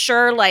 I'm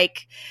sure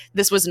like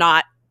this was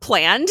not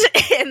planned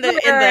in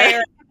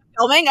the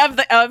filming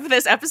of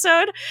this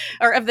episode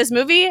or of this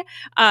movie.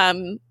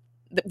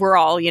 We're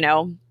all, you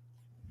know,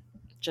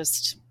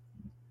 just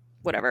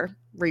whatever,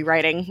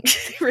 rewriting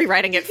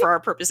it for our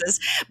purposes,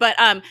 but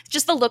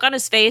just the look on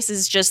his face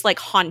is just like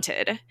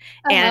haunted,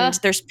 and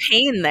there's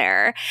pain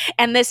there.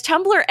 And this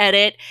Tumblr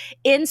edit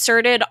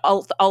inserted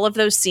all of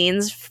those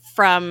scenes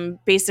from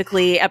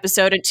basically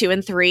episode 2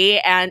 and 3,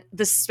 and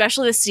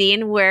especially the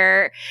scene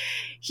where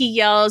he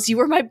yells, "You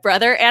were my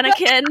brother,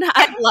 Anakin.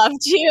 I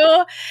loved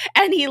you."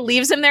 And he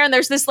leaves him there, and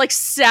there's this like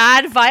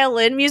sad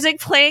violin music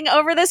playing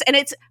over this, and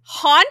it's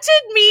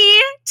haunted me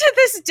to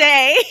this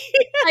day.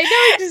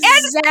 I know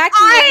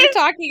exactly what you're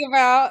talking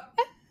about.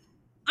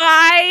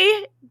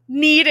 I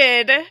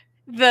needed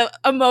the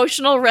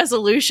emotional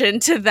resolution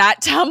to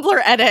that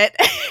Tumblr edit,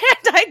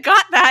 and I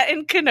got that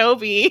in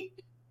Kenobi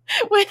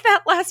with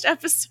that last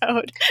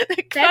episode.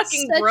 It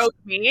fucking broke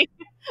me.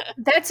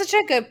 That's such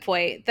a good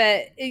point,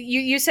 that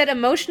you said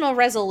emotional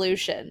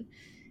resolution.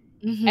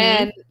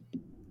 And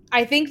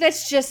I think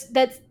that's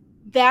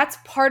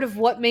part of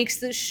what makes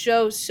this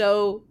show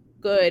so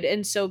good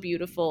and so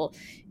beautiful,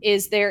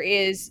 is there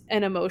is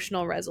an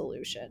emotional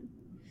resolution.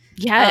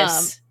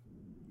 Yes.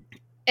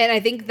 And I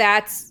think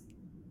that's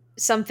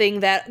something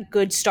that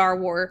good Star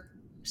Wars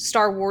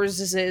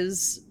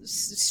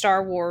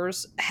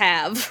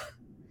have.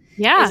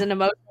 Yeah. Is an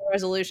emotional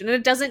resolution. And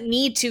it doesn't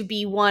need to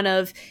be one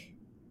of,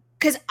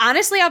 because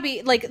honestly, I'll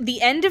be like,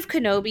 the end of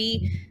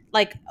Kenobi,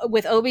 like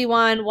with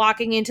Obi-Wan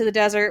walking into the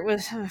desert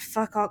with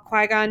fuck all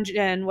Qui-Gon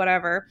Jinn,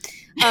 whatever.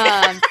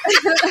 I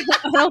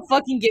don't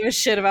fucking give a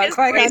shit about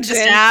Qui-Gon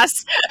Jinn. I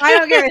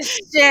don't give a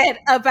shit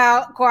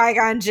about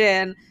Qui-Gon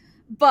Jinn.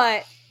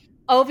 But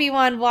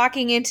Obi-Wan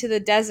walking into the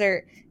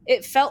desert,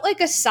 it felt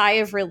like a sigh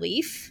of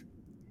relief.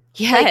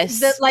 Yes.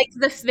 The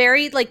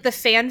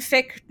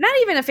fanfic, not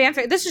even a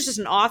fanfic, this is just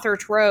an author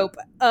trope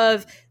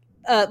of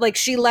like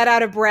she let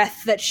out a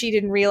breath that she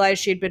didn't realize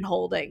she'd been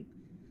holding.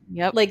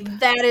 Yep. Like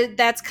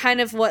that's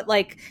kind of what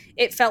like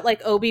it felt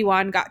like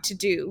Obi-Wan got to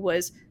do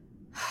was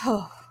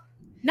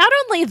Not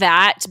only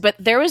that, but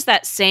there was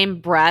that same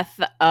breath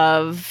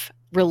of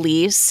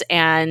release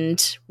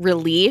and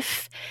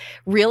relief,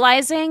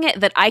 realizing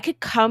that I could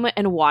come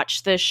and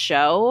watch this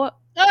show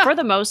for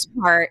the most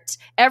part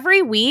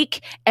every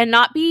week and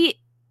not be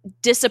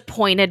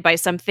disappointed by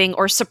something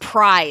or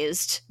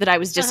surprised that I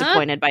was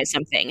disappointed by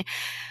something.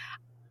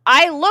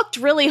 I looked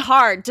really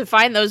hard to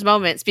find those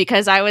moments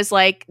because I was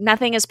like,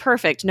 nothing is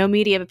perfect. No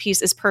media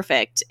piece is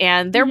perfect.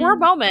 And there were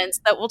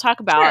moments that we'll talk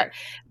about,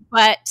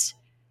 but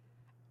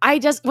I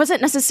just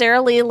wasn't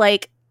necessarily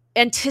like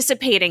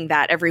anticipating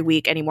that every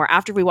week anymore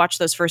after we watched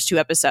those first 2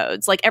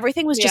 episodes. Like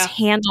everything was just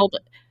handled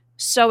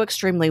so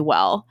extremely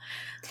well.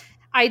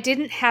 I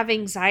didn't have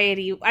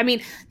anxiety. I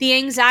mean, the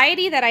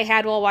anxiety that I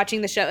had while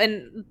watching the show,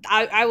 and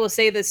I will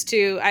say this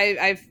too,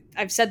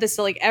 I've said this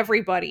to like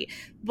everybody,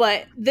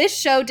 but this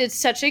show did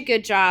such a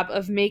good job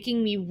of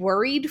making me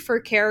worried for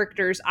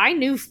characters I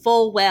knew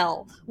full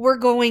well were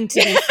going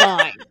to be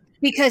fine.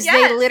 Because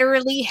they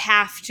literally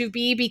have to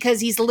be, because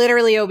he's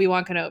literally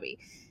Obi-Wan Kenobi.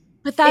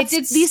 But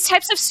these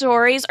types of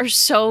stories are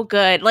so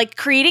good. Like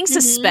creating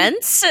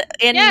suspense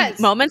in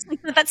moments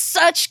like that. That's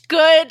such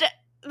good.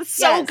 That's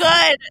so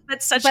good.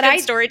 That's such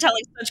good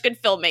storytelling, such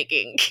good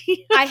filmmaking.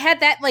 I had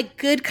that like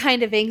good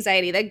kind of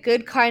anxiety, that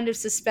good kind of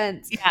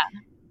suspense. Yeah.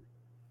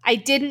 I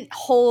didn't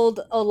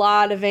hold a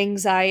lot of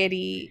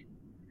anxiety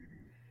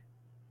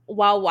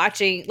while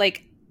watching,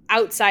 like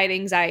outside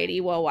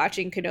anxiety while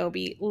watching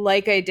Kenobi,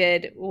 like I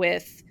did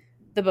with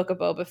the Book of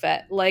Boba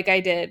Fett, like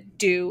I did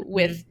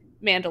with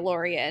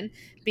Mandalorian,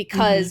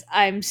 because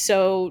I'm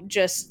so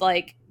just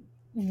like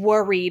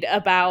worried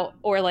about,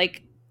 or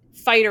like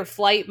fight or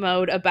flight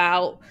mode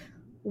about,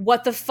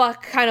 what the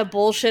fuck kind of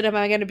bullshit am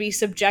I going to be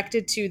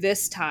subjected to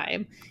this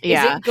time?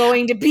 Is it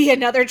going to be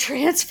another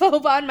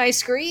transphobe on my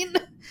screen?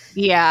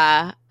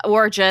 Yeah.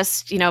 Or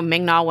just,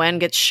 Ming-Na Wen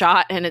gets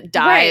shot and it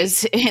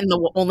dies in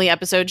the only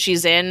episode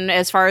she's in,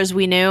 as far as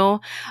we knew.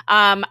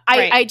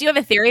 I do have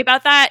a theory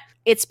about that.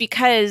 It's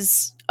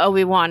because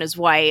Obi-Wan is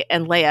white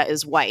and Leia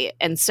is white.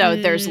 And so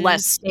there's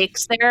less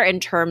stakes there in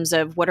terms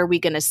of what are we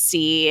going to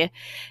see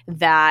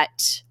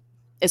that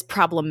is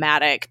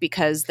problematic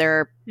because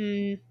they're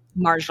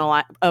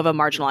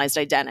marginalized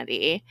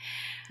identity.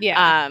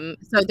 Yeah.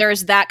 So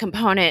there's that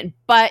component.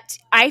 But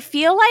I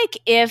feel like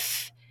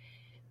if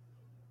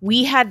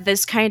we had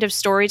this kind of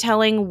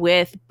storytelling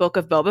with Book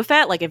of Boba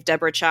Fett, like if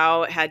Deborah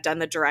Chow had done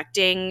the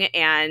directing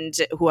and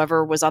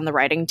whoever was on the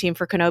writing team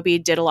for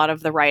Kenobi did a lot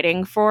of the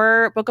writing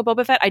for Book of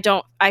Boba Fett,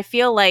 I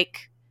feel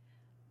like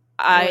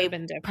it would have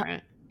been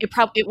different.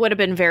 It would have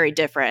been very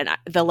different,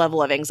 the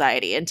level of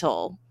anxiety,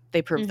 until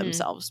they proved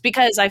themselves.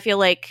 Because I feel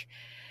like,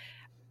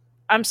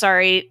 I'm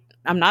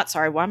not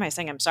sorry. Why am I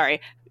saying I'm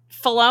sorry?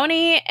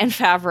 Filoni and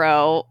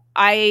Favreau,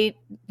 I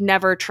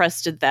never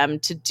trusted them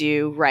to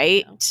do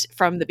right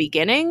from the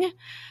beginning.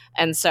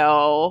 And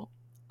so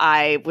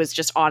I was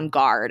just on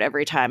guard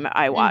every time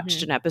I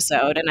watched an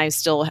episode, and I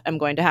still am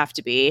going to have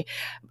to be.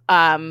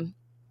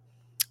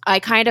 I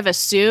kind of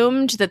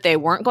assumed that they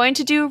weren't going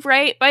to do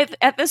right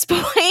at this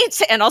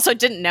point, and also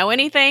didn't know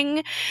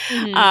anything.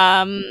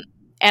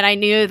 And I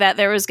knew that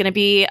there was going to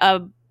be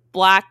a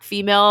Black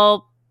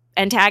female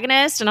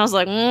antagonist, and I was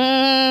like,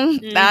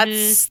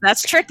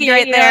 that's tricky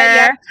right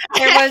there.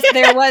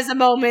 There was a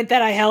moment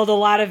that I held a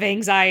lot of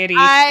anxiety.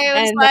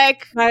 I was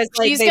like,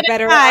 they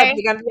better they're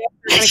gonna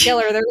kill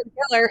her. They're gonna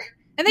kill her.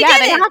 And they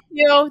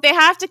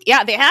have to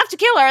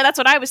kill her. That's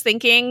what I was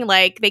thinking.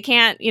 Like, they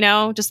can't,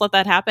 just let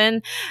that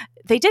happen.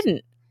 They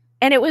didn't.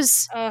 And it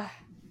was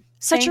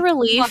such a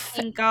relief.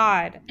 Fucking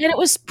God. And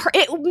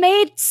it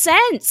made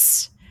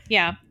sense.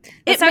 Yeah.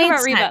 Let's talk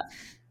about Reva.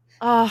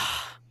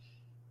 Oh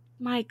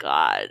my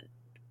God.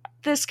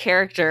 This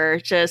character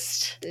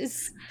just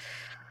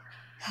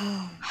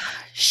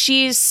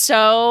she's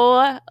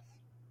so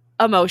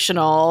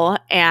emotional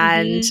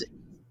and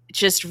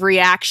just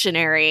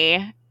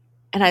reactionary.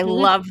 And I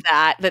love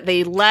that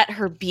they let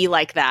her be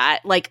like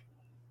that. Like,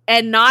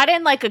 and not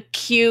in like a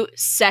cute,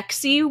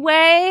 sexy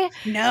way.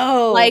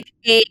 No. Like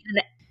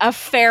a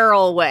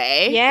feral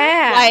way.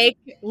 Yeah. Like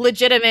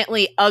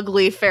legitimately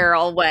ugly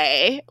feral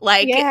way.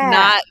 Like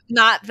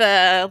not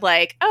the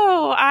like,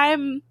 oh,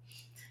 I'm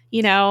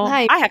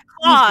I have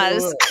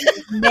claws.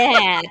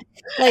 Mad.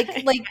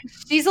 Like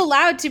she's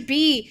allowed to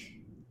be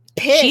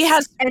pissed.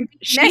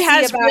 She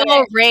has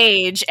real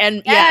rage,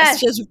 and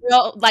yes, just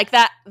real like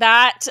that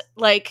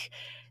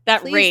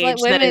Please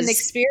rage. Let women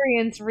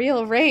experience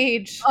real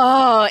rage.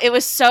 Oh, it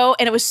was so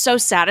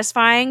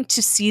satisfying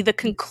to see the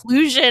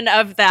conclusion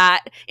of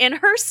that in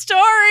her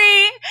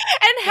story,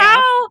 and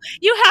how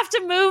you have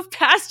to move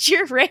past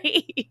your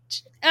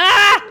rage in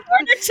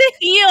order to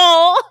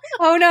heal.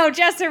 Oh no,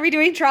 Jess, are we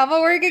doing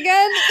trauma work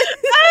again?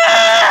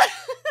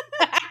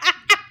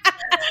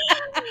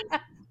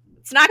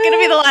 It's not going to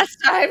be the last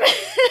time.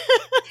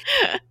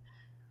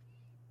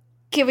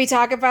 Can we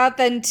talk about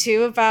then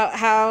too about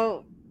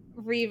how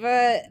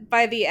Reva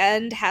by the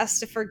end has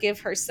to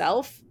forgive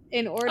herself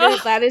in order.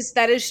 That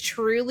is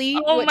truly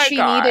what she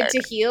needed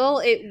to heal.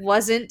 It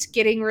wasn't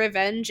getting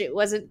revenge. It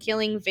wasn't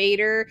killing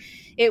Vader.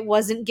 It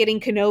wasn't getting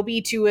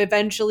Kenobi to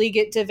eventually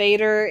get to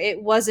Vader.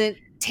 It wasn't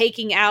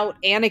taking out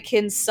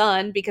Anakin's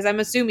son, because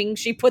I'm assuming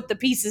she put the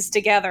pieces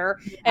together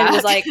and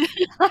was like,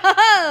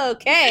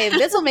 okay,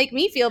 this will make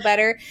me feel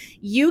better.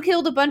 You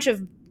killed a bunch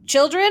of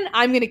children,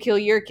 I'm going to kill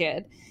your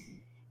kid.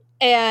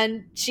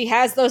 And she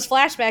has those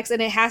flashbacks,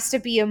 and it has to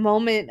be a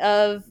moment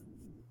of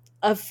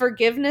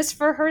forgiveness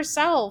for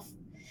herself.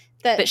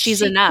 That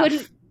she's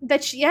enough.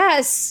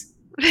 Yes.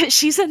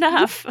 She's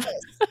enough.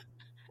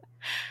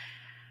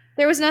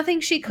 There was nothing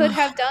she could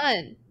have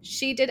done.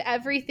 She did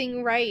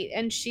everything right,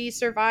 and she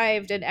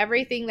survived, and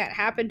everything that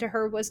happened to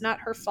her was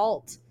not her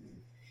fault.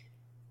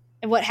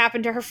 And what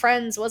happened to her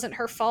friends wasn't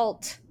her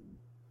fault.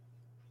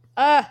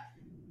 How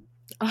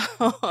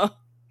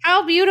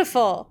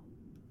beautiful.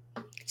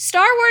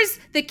 Star Wars,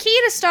 the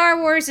key to Star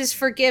Wars is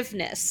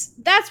forgiveness.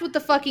 That's what the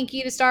fucking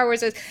key to Star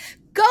Wars is.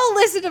 Go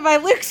listen to my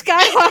Luke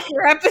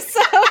Skywalker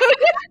episode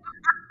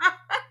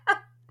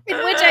in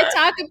which I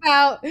talk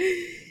about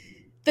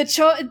the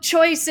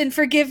choice and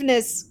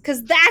forgiveness,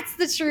 because that's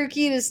the true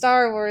key to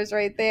Star Wars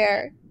right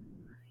there.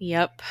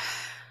 Yep.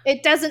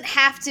 It doesn't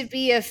have to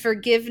be a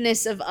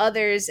forgiveness of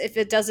others if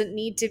it doesn't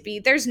need to be.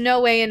 There's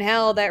no way in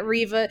hell that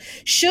Reva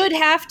should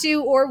have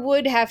to or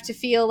would have to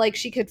feel like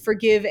she could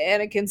forgive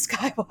Anakin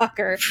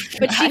Skywalker,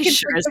 but she can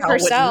forgive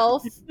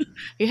herself.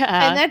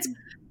 Yeah. And that's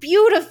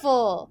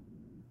beautiful.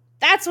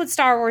 That's what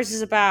Star Wars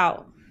is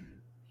about.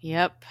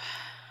 Yep.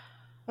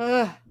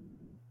 Ugh.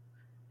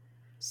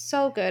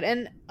 So good.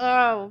 And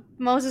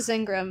Moses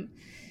Ingram.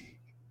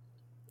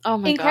 Oh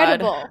my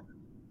Incredible. God.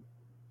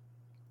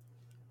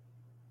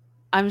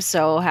 I'm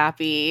so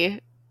happy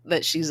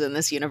that she's in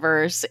this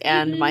universe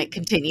and might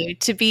continue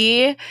to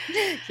be.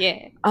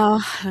 Yeah.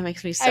 Oh, that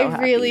makes me so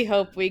happy. I really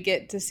hope we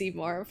get to see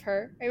more of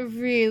her. I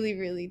really,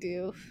 really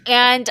do.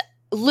 And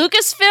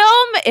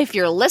Lucasfilm, if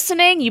you're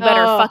listening, you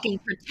better fucking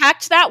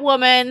protect that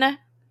woman.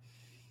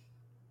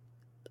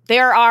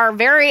 There are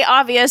very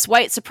obvious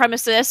white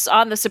supremacists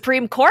on the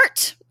Supreme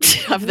Court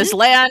of this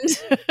land,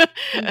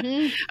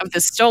 of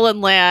this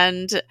stolen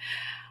land.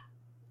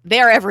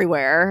 They're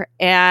everywhere,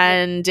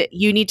 and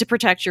you need to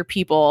protect your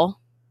people.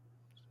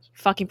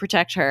 Fucking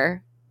protect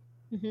her.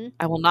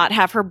 I will not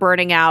have her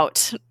burning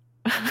out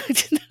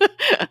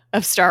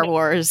of Star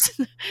Wars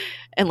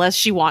unless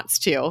she wants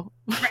to.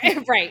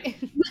 Right.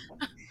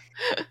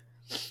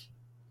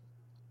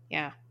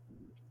 Yeah.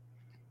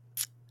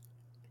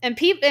 And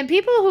people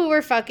who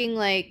were fucking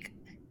like,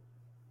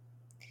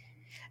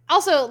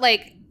 also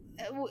like,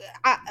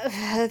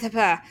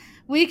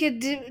 we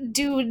could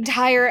do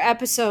entire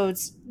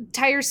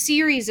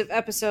series of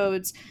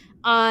episodes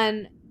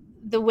on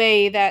the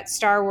way that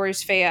Star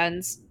Wars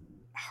fans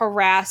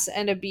harass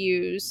and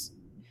abuse,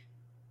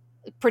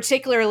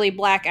 particularly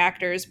Black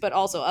actors, but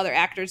also other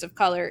actors of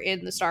color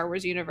in the Star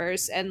Wars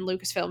universe. And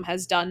Lucasfilm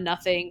has done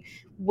nothing,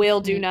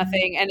 will do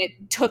nothing, and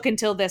it took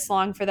until this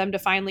long for them to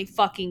finally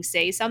fucking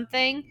say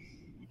something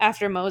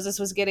after Moses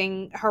was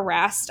getting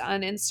harassed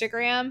on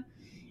Instagram.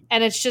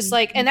 And it's just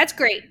like, and that's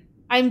great.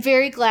 I'm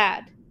very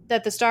glad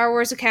that the Star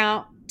Wars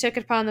account took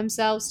it upon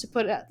themselves to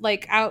put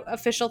like out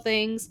official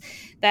things,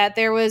 that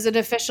there was an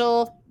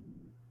official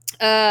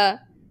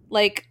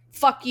like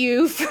fuck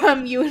you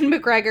from Ewan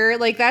McGregor.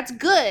 Like, that's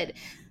good.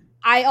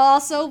 I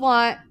also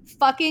want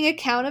fucking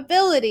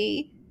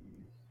accountability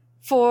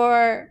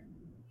for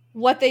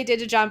what they did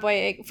to John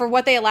Boyega, for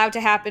what they allowed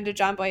to happen to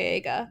John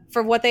Boyega,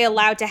 for what they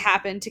allowed to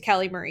happen to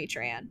Kelly Marie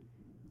Tran.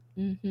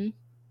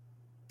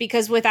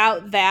 Because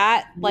without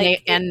that,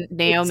 like,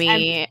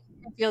 Naomi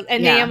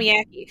Naomi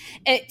Ackie,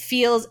 it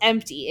feels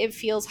empty. It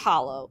feels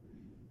hollow.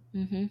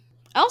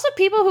 Also,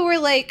 people who were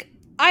like,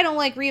 I don't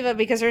like Reva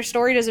because her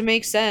story doesn't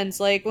make sense.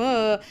 Like,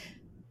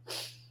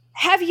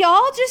 have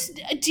y'all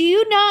do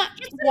you not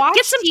watch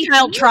Get some TV?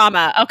 child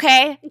trauma,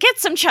 okay? Get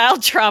some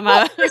child trauma.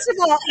 Well, first of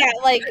all, yeah,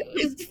 like,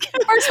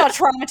 first of all,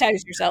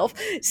 traumatize yourself.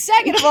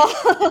 Second of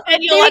all, and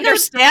you'll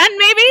understand,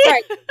 maybe?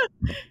 Right.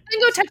 Then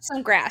go touch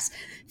some grass.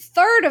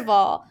 Third of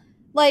all,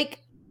 like,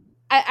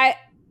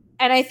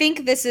 I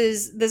think this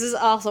is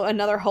also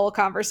another whole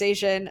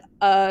conversation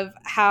of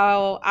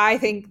how I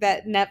think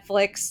that the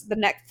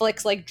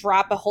Netflix like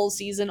drop a whole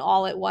season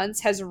all at once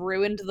has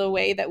ruined the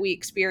way that we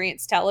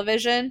experience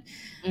television.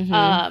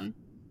 Because,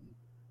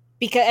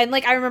 and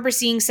like, I remember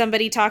seeing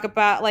somebody talk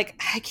about,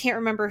 like, I can't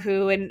remember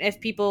who, and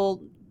if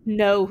people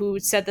know who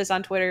said this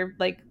on Twitter,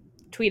 like,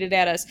 tweet it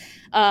at us.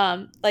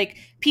 Like,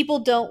 people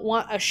don't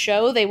want a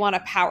show, they want a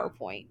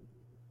PowerPoint.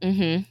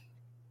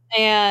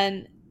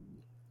 And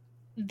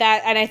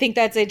I think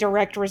that's a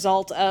direct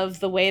result of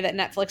the way that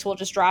Netflix will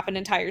just drop an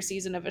entire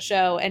season of a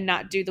show and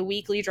not do the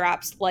weekly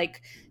drops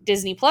like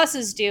Disney Plus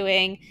is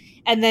doing.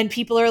 And then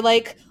people are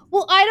like,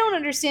 well, I don't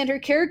understand her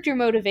character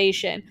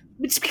motivation.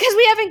 It's because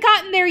we haven't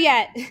gotten there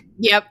yet.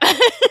 Yep. There's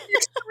 3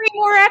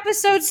 more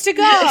episodes to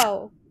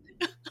go.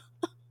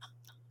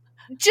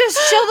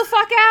 Just chill the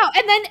fuck out.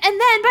 And then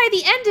by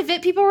the end of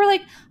it, people were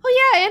like,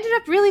 oh yeah, I ended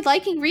up really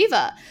liking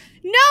Reva.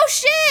 No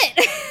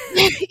shit!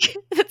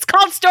 It's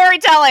called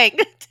storytelling.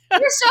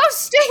 You're so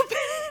stupid.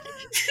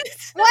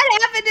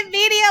 What happened to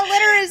media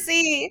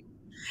literacy?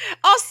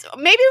 Also,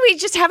 maybe we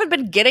just haven't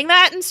been getting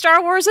that in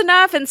Star Wars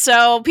enough, and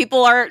so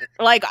people are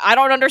like, I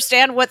don't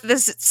understand what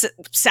this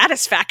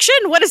satisfaction.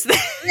 What is this?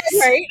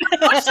 Right?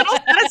 Emotional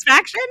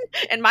satisfaction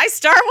in my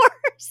Star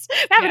Wars?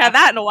 I haven't had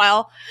that in a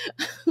while.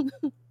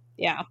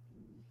 Yeah.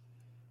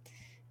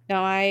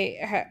 No,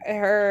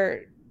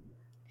 her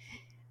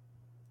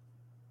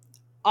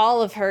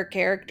all of her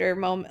character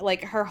moment,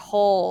 like her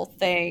whole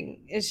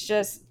thing is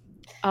just.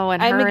 Oh,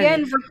 and I'm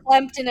again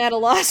verklempt and at a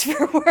loss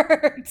for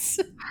words.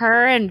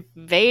 Her and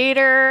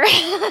Vader.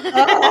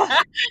 Oh.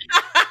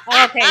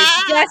 Okay,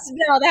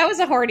 no, that was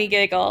a horny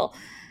giggle.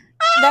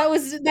 That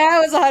was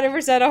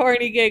 100% a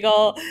horny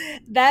giggle.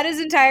 That is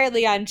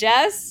entirely on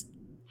Jess.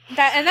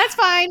 And that's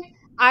fine.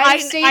 I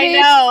stated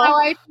how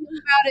I feel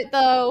about it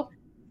though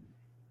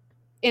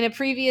in a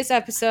previous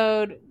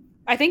episode.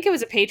 I think it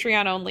was a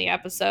Patreon only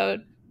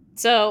episode.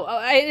 So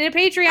in a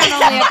Patreon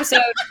only episode,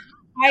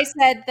 I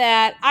said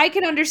that I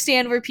can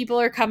understand where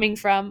people are coming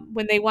from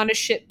when they want to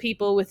ship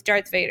people with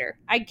Darth Vader.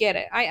 I get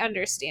it. I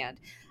understand.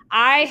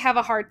 I have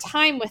a hard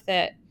time with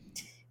it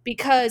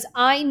because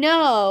I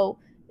know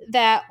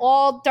that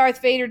all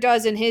Darth Vader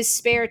does in his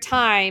spare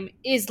time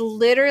is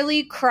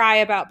literally cry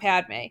about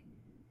Padme.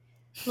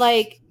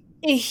 Like,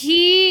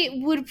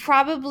 he would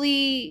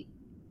probably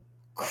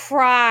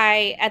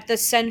cry at the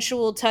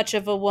sensual touch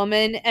of a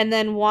woman and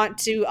then want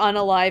to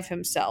unalive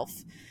himself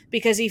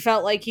because he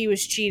felt like he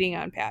was cheating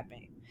on Padme.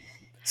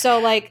 So,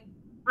 like,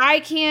 I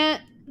can't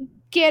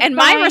get. And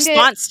my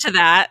response to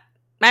that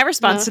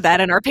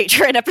in our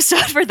Patreon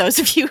episode, for those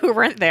of you who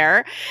weren't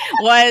there,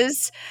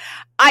 was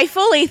I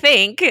fully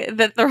think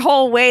that the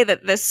whole way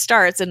that this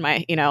starts in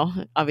my,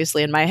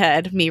 obviously in my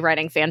head, me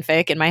writing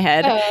fanfic in my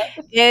head,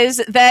 is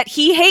that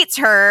he hates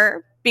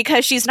her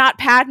because she's not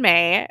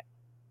Padme.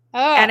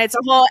 And it's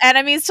a whole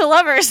enemies to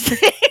lovers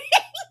thing.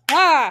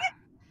 Okay.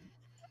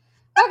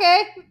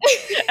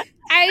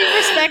 I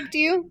respect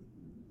you.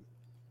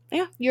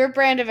 Yeah. Your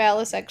brand of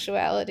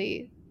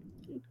allosexuality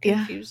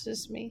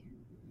confuses me.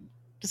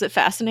 Does it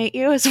fascinate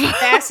you as well?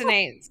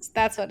 Fascinates.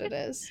 That's what it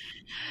is.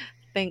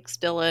 Thanks,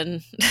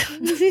 Dylan.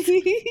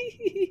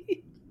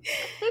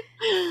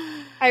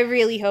 I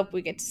really hope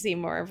we get to see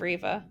more of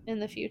Reva in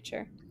the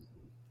future.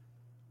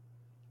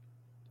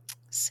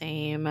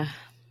 Same. All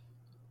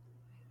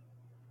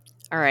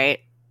right.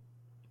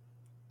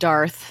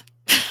 Darth.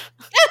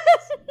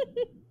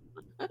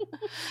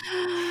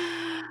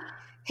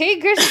 Hey,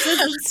 Christian,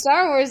 in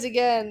Star Wars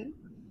again.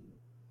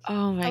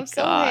 Oh my I'm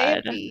so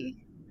God. happy.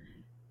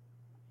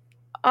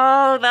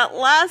 Oh, that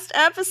last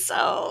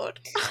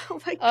episode. Oh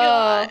my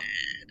God.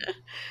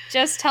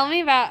 Just tell me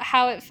about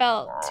how it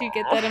felt to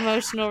get that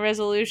emotional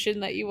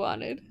resolution that you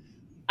wanted.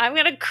 I'm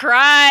gonna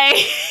cry.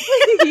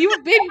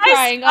 You've been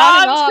crying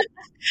on and off.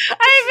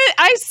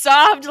 I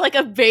sobbed like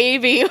a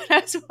baby when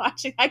I was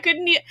watching.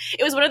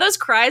 It was one of those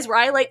cries where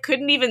I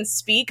couldn't even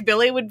speak.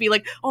 Billy would be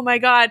like, "Oh my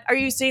God, are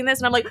you seeing this?"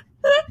 And I'm like,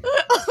 I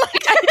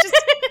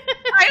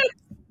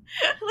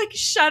was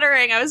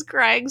shuddering. I was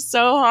crying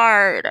so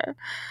hard.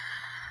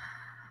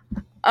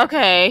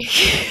 Okay.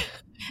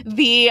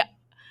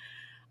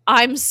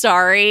 I'm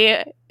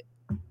sorry.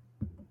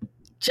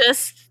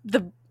 Just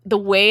the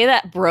way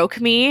that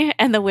broke me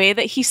and the way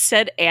that he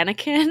said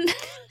Anakin.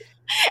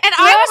 And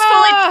I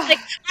was fully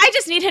I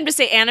just need him to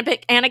say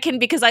Anakin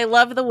because I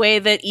love the way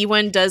that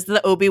Ewan does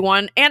the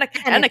Obi-Wan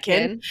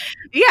Anakin.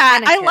 Yeah,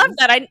 Anakin. I love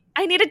that.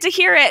 I needed to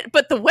hear it,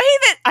 but the way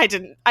that I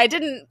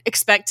didn't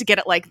expect to get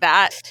it like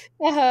that.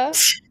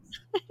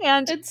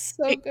 And it's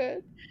so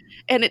good.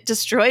 And it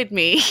destroyed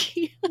me.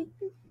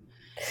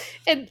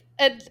 and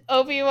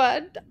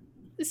Obi-Wan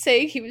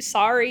saying he was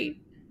sorry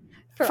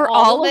for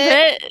all of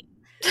it.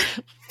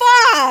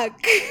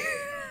 Fuck.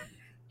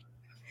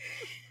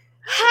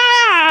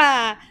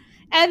 Ha!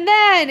 And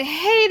then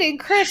Hayden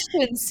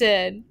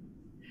Christensen.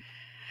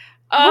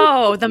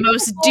 Oh, the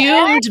most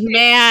doomed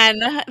man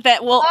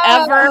that will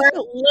ever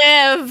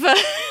live.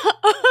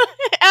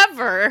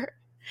 Ever.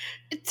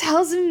 It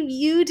tells him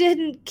you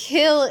didn't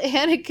kill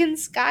Anakin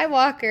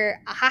Skywalker.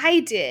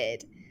 I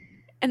did.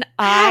 And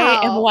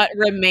I am what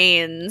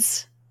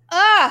remains.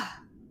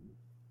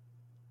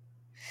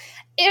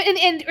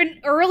 In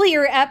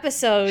earlier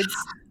episodes,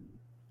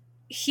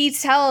 he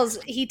tells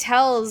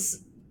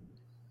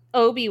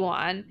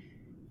Obi-Wan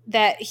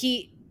that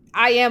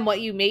I am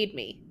what you made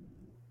me.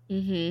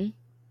 Mm-hmm.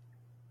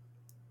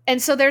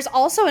 And so there's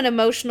also an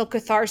emotional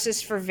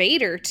catharsis for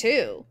Vader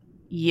too.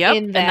 Yep,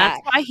 and that's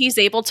why he's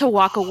able to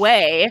walk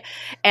away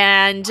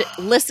and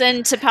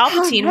listen to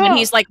Palpatine when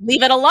he's like,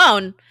 "Leave it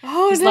alone."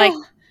 He's like,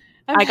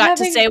 "I got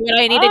to say what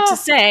I needed to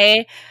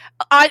say."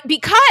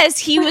 Because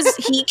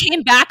he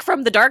came back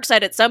from the dark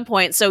side at some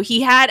point, so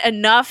he had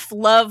enough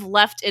love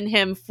left in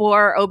him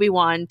for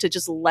Obi-Wan to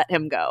just let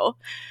him go,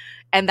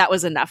 and that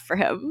was enough for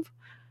him.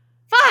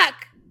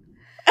 Fuck!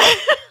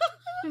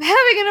 I'm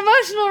having an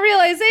emotional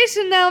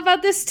realization now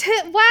about this.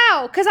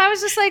 Wow, because I was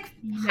just like,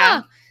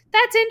 "Huh,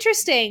 that's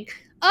interesting."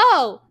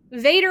 Oh,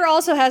 Vader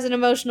also has an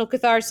emotional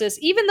catharsis.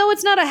 Even though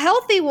it's not a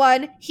healthy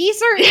one, he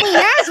certainly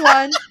has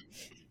one.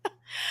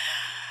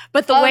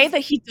 But the way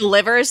that he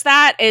delivers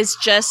that is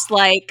just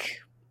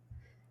like,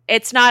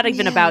 it's not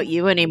even about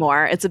you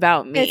anymore. It's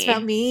about me. It's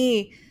about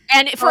me.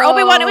 And for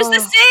Obi-Wan, it was the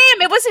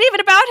same. It wasn't even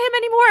about him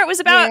anymore. It was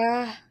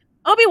about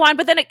Obi-Wan,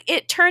 but then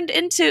it turned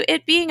into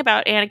it being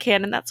about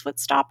Anakin, and that's what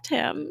stopped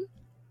him.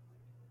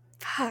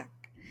 Fuck.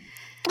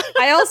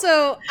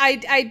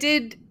 I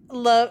did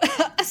love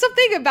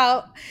something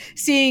about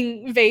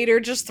seeing Vader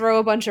just throw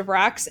a bunch of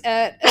rocks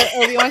at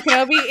Obi-Wan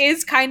Kenobi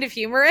is kind of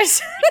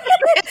humorous.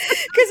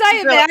 Because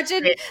I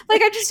imagine,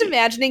 like, I'm just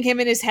imagining him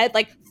in his head,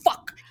 like,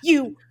 fuck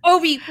you,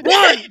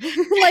 Obi-Wan!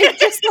 Like,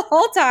 just the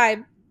whole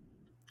time.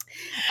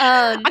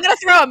 I'm gonna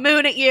throw a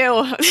moon at you.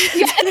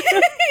 Yeah,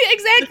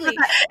 exactly.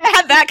 I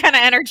had that kind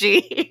of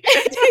energy.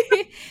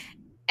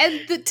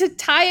 And to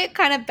tie it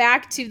kind of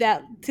back to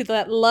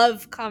that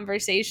love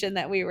conversation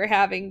that we were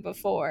having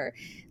before,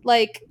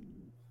 like,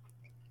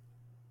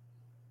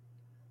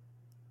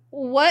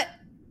 what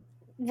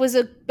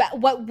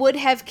would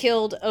have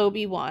killed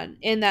Obi-Wan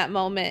in that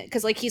moment?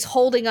 Because, like, he's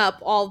holding up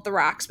all of the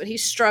rocks, but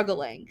he's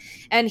struggling,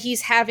 and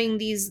he's having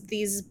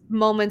these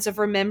moments of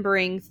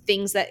remembering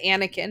things that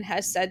Anakin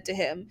has said to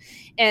him,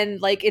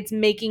 and, like, it's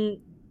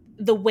making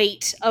the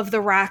weight of the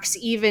rocks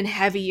even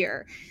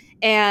heavier.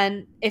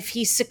 And if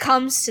he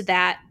succumbs to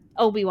that,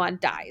 Obi-Wan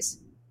dies,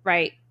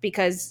 right?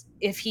 Because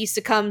if he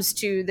succumbs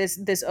to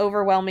this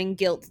overwhelming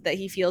guilt that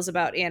he feels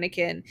about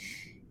Anakin,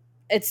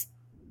 it's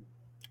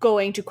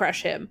going to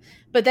crush him.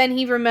 But then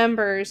he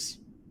remembers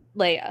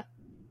Leia,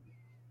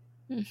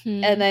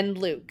 and then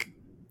Luke,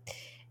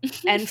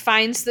 and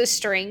finds the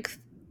strength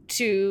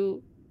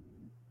to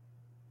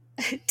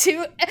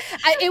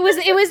it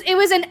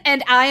was an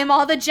 "and I am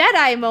all the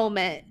Jedi"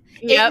 moment.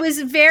 Yep. It was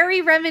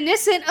very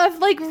reminiscent of,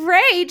 like,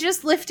 Rey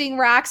just lifting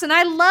rocks, and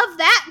I love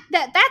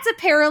that's a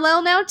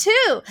parallel now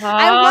too.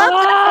 I love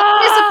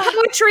that. It's a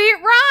poetry, it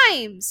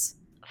rhymes.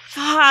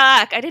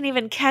 Fuck, I didn't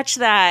even catch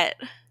that.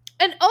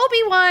 And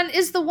Obi-Wan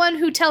is the one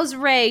who tells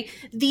Rey,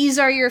 "These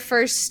are your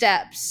first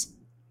steps."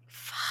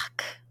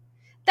 Fuck.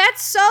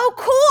 That's so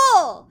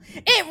cool.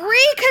 It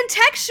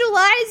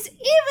recontextualized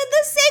even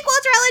the sequel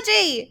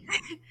trilogy.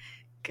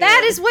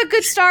 That is what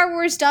good Star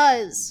Wars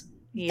does.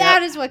 Yep.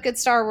 That is what good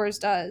Star Wars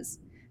does.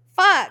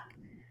 Fuck.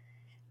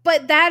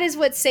 But that is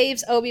what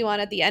saves Obi-Wan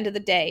at the end of the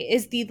day,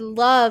 is the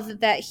love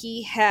that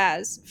he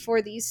has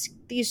for these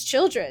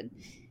children.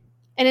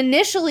 And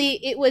initially,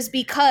 it was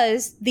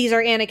because these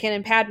are Anakin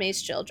and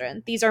Padme's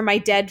children. These are my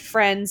dead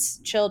friend's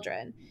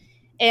children.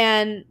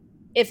 And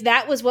if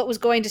that was what was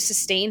going to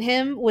sustain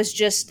him, was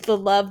just the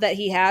love that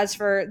he has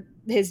for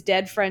his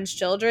dead friend's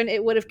children,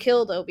 it would have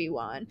killed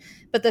Obi-Wan.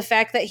 But the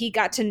fact that he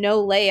got to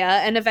know Leia,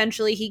 and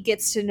eventually he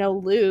gets to know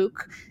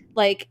Luke,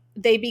 like,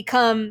 they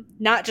become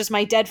not just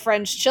my dead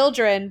friend's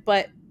children,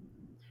 but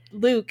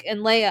Luke and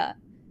Leia.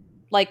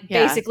 Like,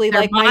 basically,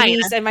 like, mine. My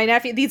niece and my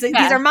nephew. These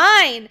are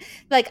mine.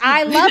 Like,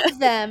 I love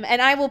them,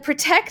 and I will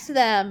protect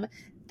them.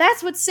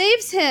 That's what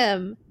saves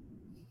him.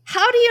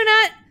 How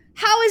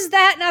is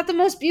that not the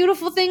most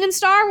beautiful thing in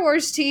Star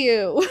Wars to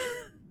you?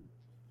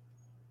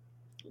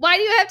 Why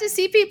do you have to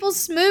see people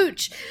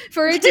smooch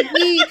for it to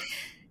be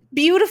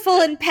beautiful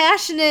and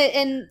passionate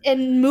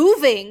and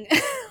moving?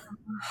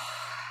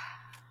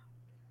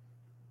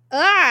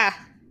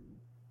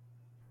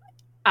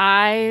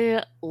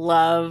 I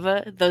love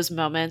those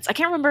moments. I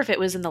can't remember if it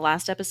was in the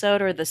last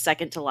episode or the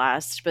second to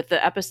last, but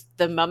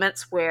the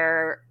moments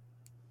where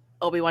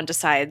Obi-Wan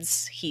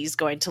decides he's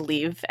going to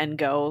leave and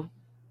go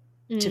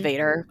to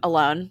Vader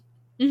alone.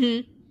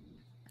 Mm-hmm.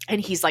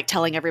 And he's, like,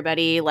 telling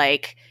everybody,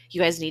 like,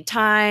 you guys need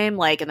time,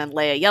 like, and then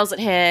Leia yells at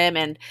him,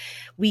 and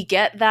we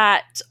get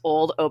that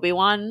old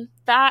Obi-Wan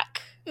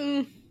back.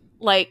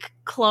 Like,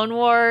 Clone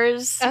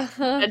Wars,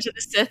 Edge of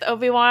the Sith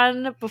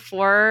Obi-Wan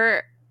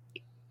before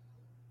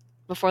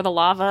the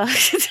lava.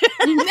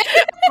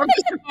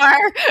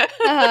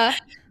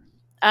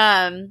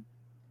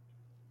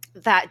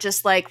 That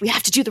just, like, we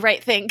have to do the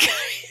right thing.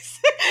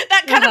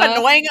 That kind of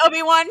annoying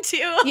Obi-Wan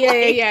too.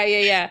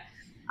 Yeah.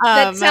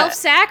 That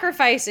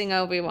self-sacrificing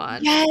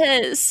Obi-Wan.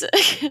 Yes.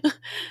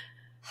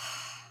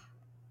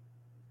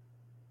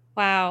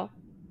 Wow.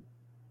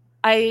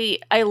 I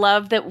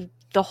love that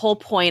the whole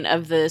point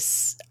of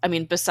this, I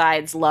mean,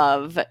 besides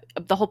love,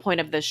 the whole point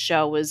of this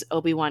show was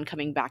Obi-Wan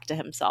coming back to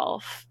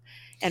himself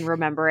and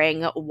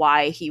remembering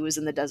why he was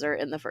in the desert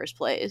in the first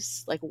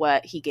place, like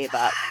what he gave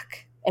up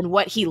and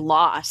what he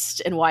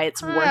lost and why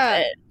it's worth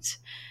it.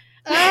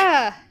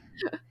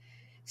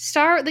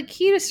 The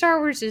key to Star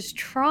Wars is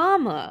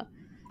trauma.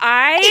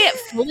 I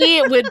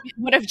fully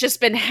would have just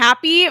been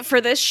happy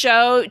for this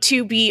show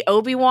to be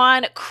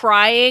Obi-Wan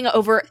crying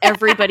over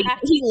everybody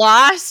he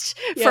lost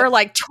for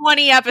like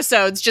 20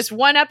 episodes. Just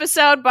one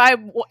episode by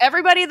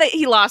everybody that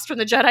he lost from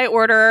the Jedi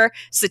Order,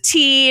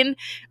 Satine,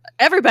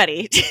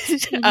 everybody,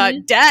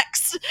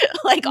 Dex,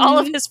 like all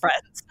of his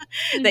friends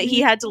that he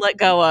had to let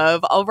go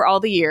of over all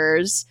the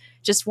years.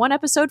 Just one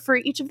episode for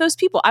each of those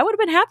people. I would have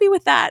been happy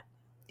with that.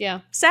 Yeah.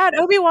 Sad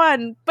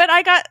Obi-Wan, but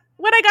I got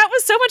what I got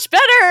was so much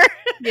better.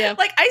 Yeah.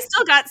 Like, I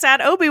still got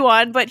sad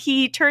Obi-Wan, but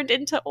he turned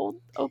into old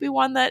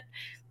Obi-Wan that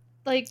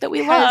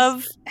we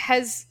love.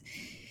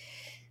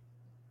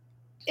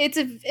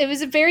 It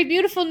was a very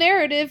beautiful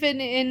narrative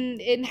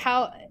in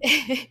how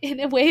in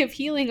a way of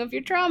healing of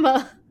your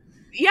trauma.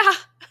 Yeah.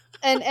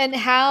 And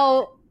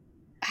how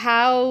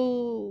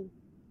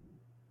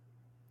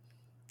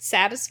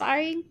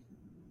satisfying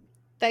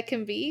that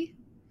can be.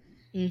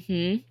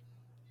 Mm-hmm.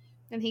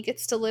 And he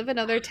gets to live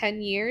another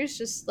 10 years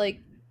just like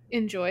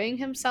enjoying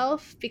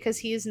himself because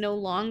he is no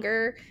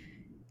longer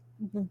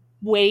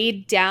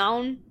weighed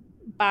down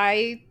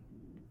by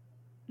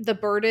the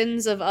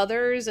burdens of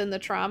others and the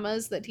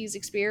traumas that he's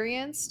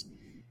experienced.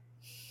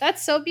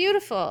 That's so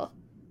beautiful.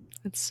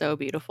 It's so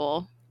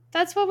beautiful.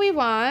 That's what we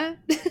want.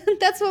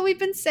 That's what we've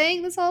been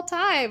saying this whole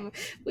time.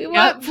 We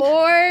want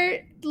more,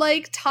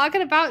 like,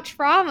 talking about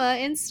trauma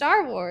in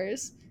Star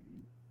Wars.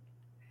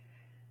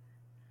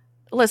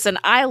 Listen,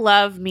 I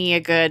love me a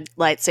good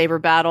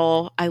lightsaber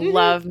battle. I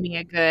love me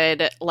a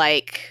good,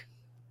 like,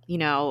 you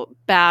know,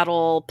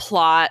 battle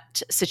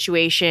plot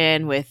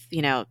situation with,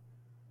 you know,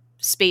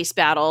 space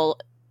battle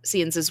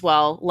scenes as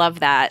well. Love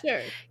that.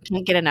 Sure.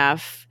 Can't get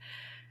enough.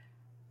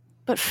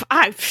 But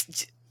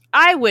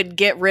I would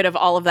get rid of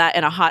all of that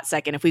in a hot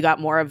second if we got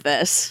more of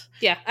this.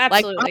 Yeah,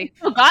 absolutely. Like, I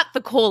still got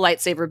the cool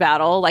lightsaber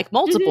battle, like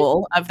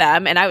multiple of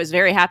them, and I was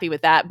very happy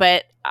with that,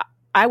 but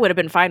I would have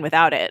been fine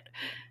without it.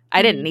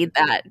 I didn't need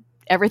that.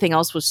 Everything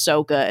else was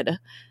so good.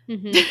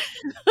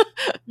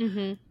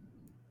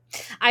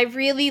 I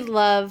really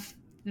love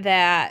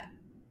that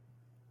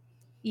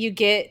you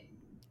get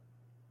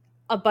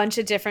a bunch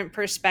of different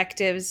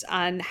perspectives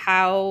on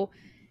how,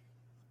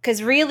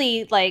 because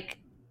really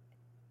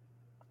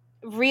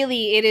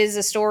it is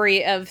a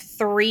story of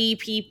 3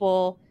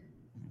 people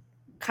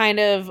kind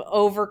of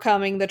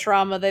overcoming the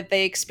trauma that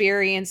they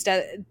experienced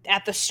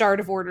at the start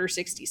of Order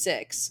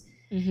 66.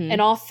 And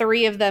all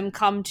 3 of them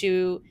come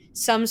to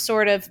some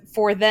sort of,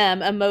 for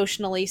them,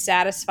 emotionally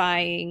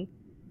satisfying,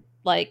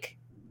 like,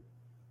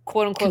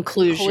 quote unquote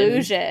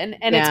conclusion.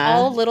 And it's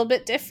all a little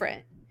bit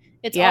different.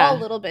 It's all a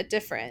little bit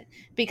different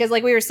because,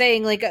 like we were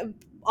saying, like,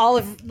 all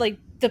of, like,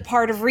 the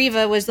part of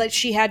Reva was that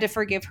she had to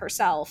forgive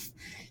herself.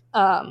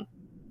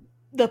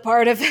 The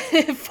part of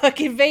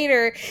fucking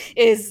Vader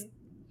is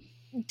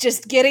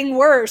just getting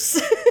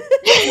worse.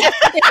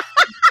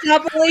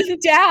 Doubling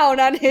down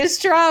on his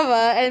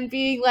trauma and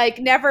being like,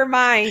 never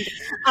mind.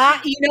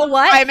 You know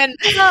what?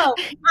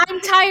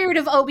 I'm tired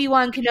of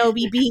Obi-Wan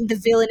Kenobi being the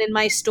villain in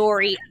my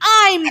story.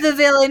 I'm the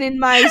villain in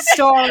my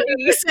story.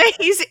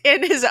 He's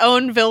in his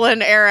own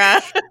villain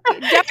era.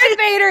 Darth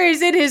Vader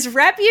is in his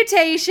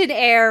reputation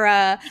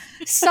era.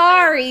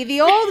 Sorry, the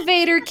old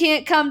Vader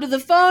can't come to the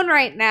phone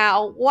right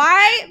now.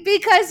 Why?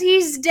 Because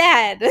he's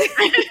dead.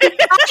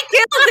 I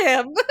killed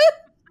him.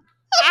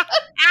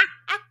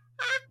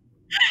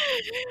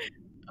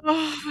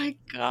 Oh my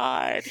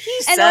god.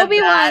 And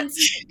Obi-Wan's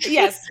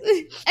yes.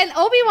 And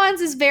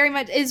Obi-Wan's is very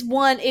much is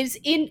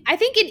in I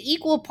think in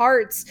equal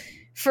parts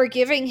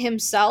forgiving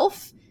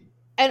himself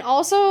and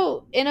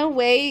also in a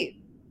way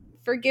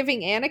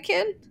forgiving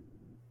Anakin.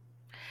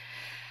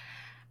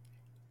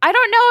 I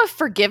don't know if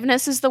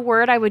forgiveness is the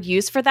word I would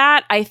use for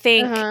that. I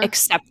think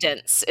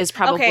acceptance is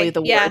probably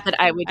the word that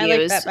I would use. I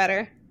like that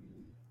better.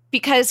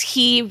 Because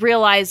he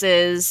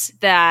realizes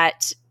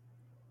that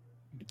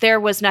there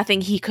was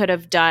nothing he could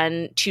have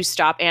done to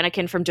stop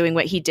Anakin from doing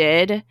what he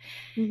did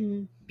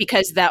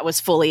because that was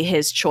fully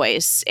his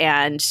choice.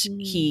 And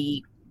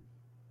he,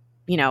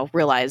 you know,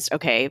 realized,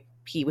 okay,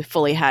 he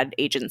fully had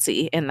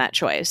agency in that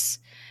choice.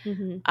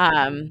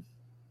 I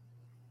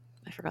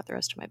forgot the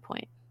rest of my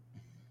point.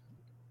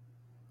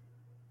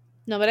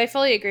 No, but I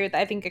fully agree with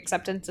that. I think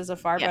acceptance is a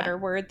far better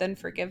word than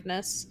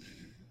forgiveness.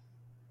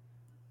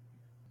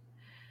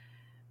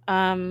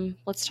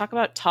 Let's talk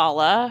about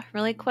Tala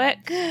really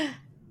quick.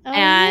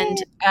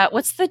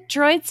 What's the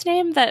droid's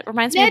name that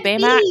reminds me of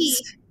Baymax?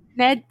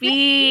 Ned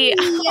B.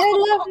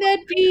 I love Ned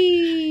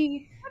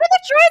B. Why do the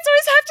droids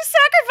always have to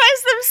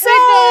sacrifice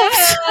themselves?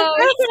 I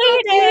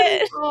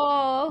hate it.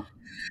 Oh.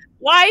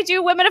 Why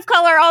do women of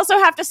color also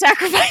have to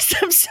sacrifice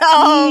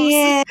themselves?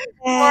 Yeah.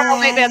 For a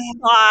white man's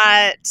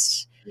plot.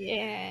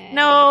 Yeah.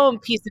 No,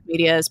 Piece of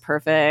Media is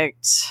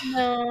perfect.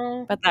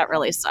 No. But that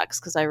really sucks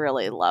because I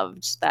really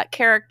loved that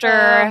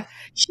character.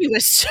 She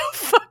was so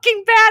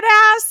fucking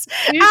badass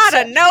out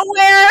of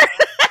nowhere.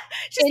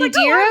 She's like,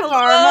 Indira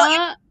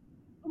Varma.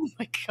 Oh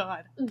my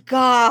god.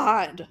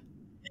 God.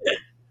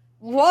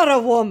 What a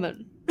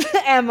woman.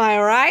 Am I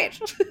right?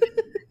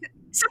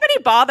 Somebody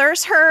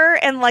bothers her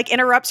and like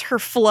interrupts her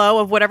flow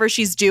of whatever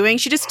she's doing.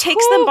 She just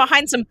takes them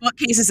behind some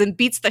bookcases and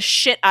beats the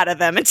shit out of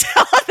them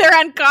until they're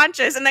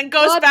unconscious and then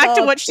goes back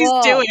to what she's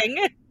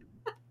doing.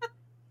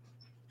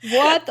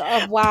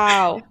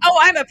 Wow. Oh,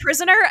 I'm a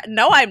prisoner?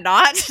 No, I'm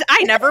not.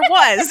 I never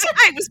was.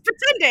 I was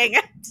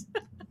pretending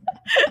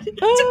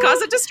to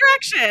cause a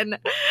distraction.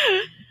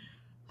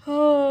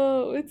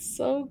 Oh, it's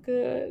so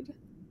good.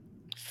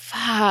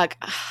 Fuck.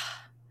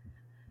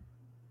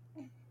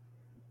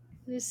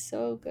 is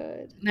so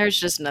good. There's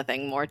just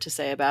nothing more to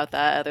say about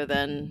that other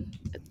than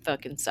it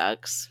fucking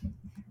sucks.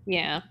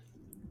 Yeah.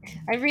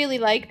 I really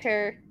liked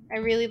her. I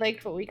really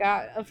liked what we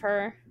got of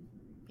her.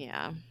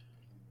 Yeah.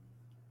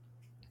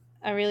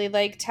 I really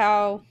liked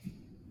how...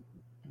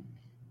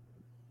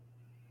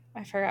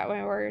 I forgot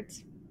my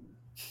words.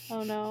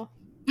 Oh no.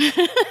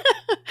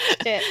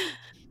 Shit.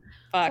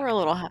 Fuck. We're a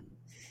little high.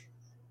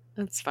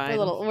 That's fine.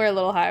 We're a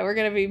little high. We're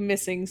gonna be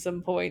missing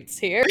some points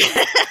here.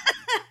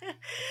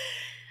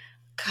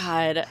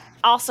 God.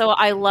 Also,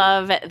 I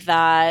love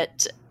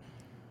that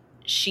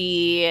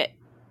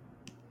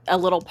a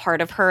little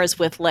part of her is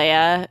with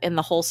Leia in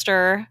the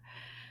holster.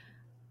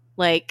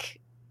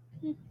 Like,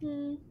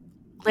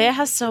 Leia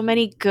has so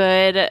many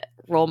good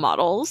role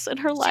models in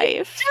her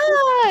life. She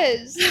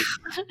does.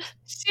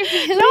 She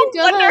really No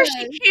wonder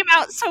she came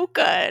out so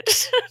good.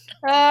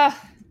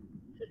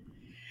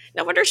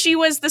 No wonder she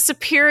was the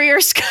superior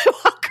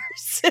Skywalker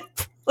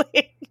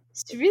sibling.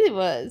 She really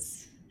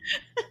was.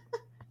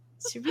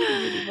 She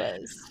really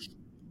was.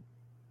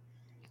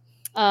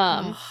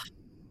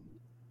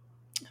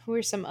 Who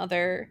are some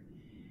other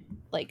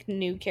like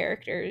new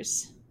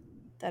characters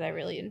that I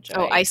really enjoy?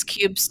 Oh, Ice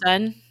Cube's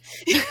son.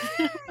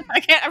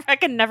 I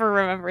can never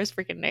remember his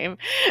freaking name.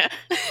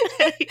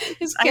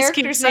 His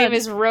character's name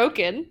is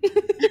Roken.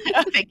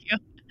 Oh, thank you.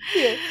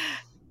 Yeah.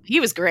 He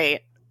was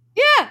great.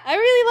 Yeah, I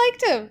really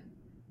liked him.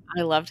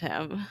 I loved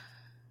him.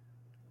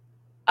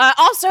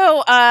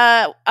 Also,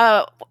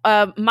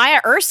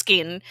 Maya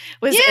Erskine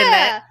was in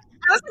it.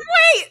 I was like,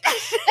 wait!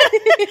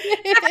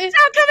 That's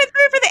not coming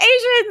through for the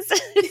Asians!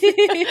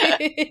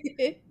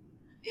 I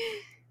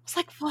was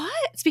like,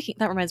 what? Speaking,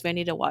 that reminds me, I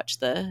need to watch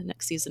the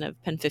next season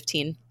of Pen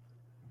 15.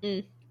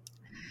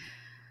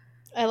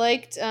 I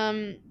liked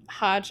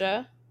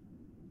Haja.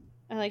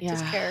 I liked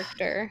his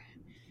character.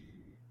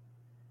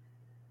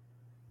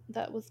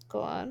 That was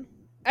gone.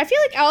 I feel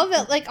like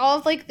all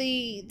of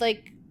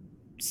the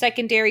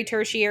secondary,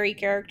 tertiary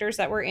characters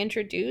that were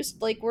introduced,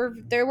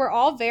 they were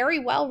all very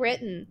well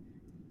written.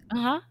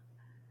 Uh-huh.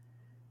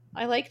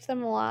 I liked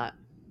them a lot.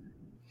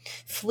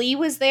 Flea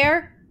was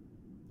there.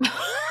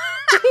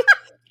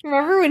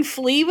 Remember when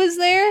Flea was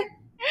there?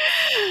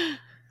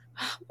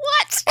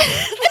 What?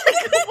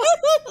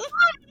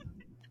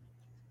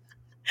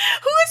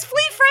 Who is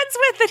Flea friends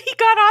with that he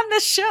got on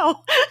this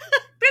show?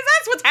 Because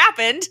that's what's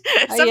happened.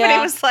 Somebody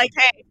was like,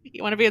 hey,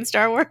 you want to be in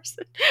Star Wars?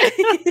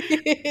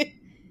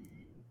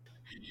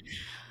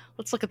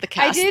 Let's look at the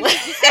cast.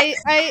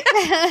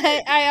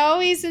 I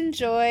always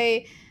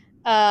enjoy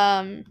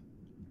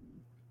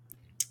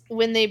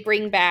when they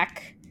bring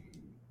back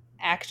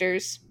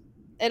actors.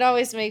 It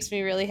always makes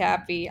me really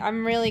happy.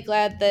 I'm really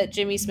glad that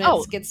Jimmy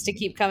Smits gets to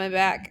keep coming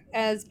back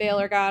as Bail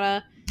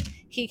Organa.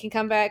 He can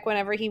come back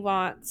whenever he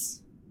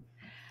wants.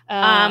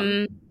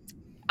 Owen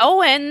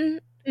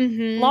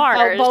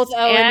Lars. Both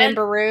Owen and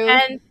Beru.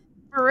 And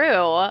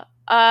Beru.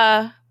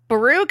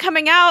 Beru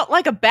coming out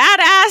like a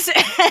badass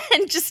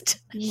and just...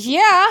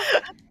 Yeah.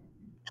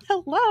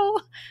 Hello.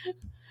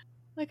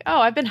 Like, oh,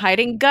 I've been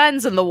hiding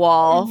guns in the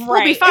wall. Right.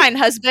 We'll be fine,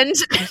 husband.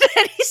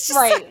 And he's just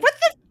like, what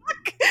the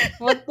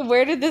fuck?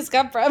 Where did this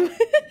come from?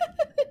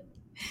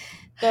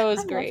 That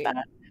was great.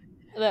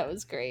 That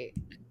was great.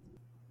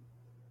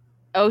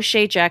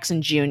 O'Shea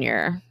Jackson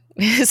Jr.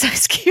 is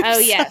Ice Cube's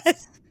son.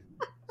 Yes.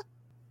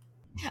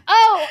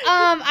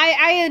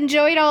 I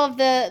enjoyed all of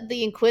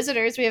the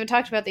Inquisitors. We haven't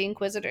talked about the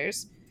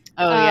Inquisitors.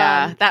 Oh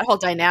yeah, that whole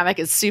dynamic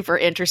is super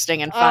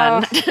interesting and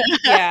fun.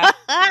 Yeah,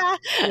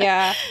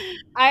 yeah.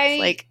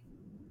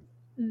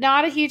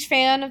 Not a huge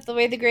fan of the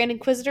way the Grand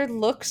Inquisitor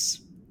looks.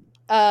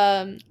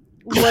 I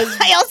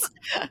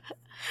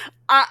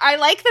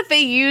like that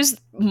they use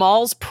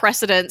Maul's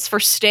precedence for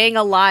staying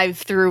alive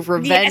through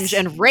revenge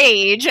and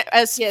rage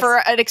as for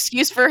an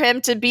excuse for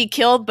him to be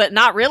killed, but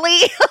not really.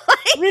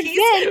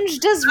 Revenge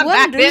does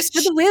wonders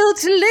for the will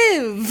to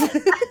live.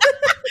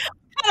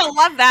 I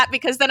love that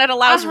because then it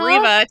allows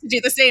Reva to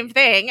do the same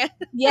thing.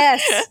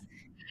 Yes.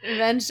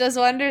 Revenge does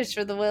wonders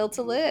for the will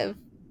to live.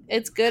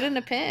 It's good in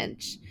a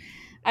pinch.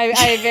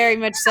 I very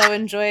much so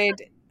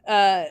enjoyed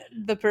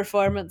the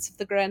performance of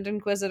the Grand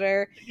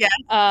Inquisitor. Yeah.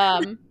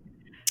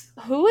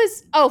 Who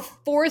is... Oh,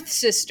 Fourth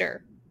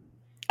Sister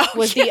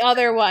was the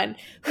other one.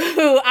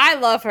 Who, I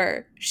love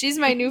her. She's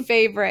my new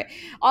favorite.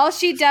 All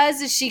she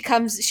does is she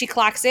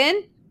clocks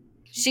in,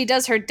 she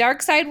does her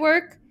dark side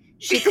work,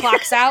 she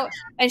clocks out,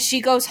 and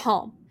she goes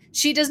home.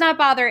 She does not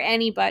bother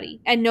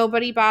anybody, and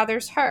nobody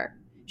bothers her.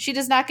 She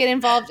does not get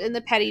involved in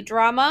the petty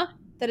drama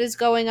that is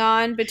going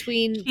on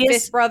between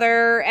Fifth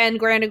Brother and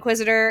Grand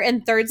Inquisitor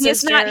and Third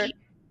Sister.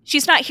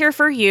 She's not here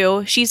for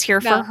you. She's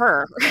here for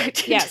her.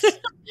 Yes.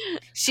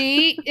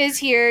 She is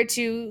here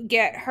to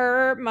get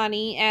her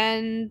money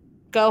and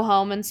go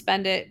home and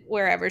spend it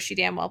wherever she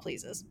damn well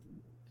pleases.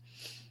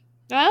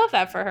 I love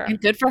that for her.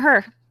 And good for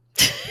her.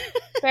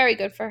 Very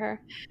good for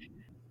her.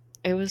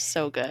 It was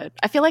so good.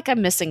 I feel like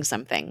I'm missing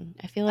something.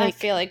 I feel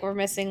like we're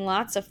missing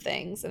lots of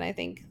things, and I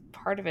think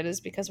part of it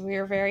is because we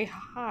are very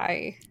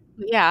high.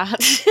 Yeah.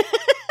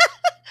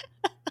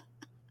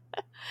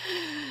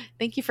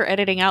 Thank you for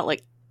editing out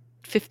like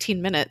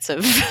 15 minutes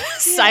of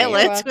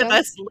silence with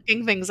us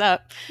looking things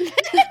up.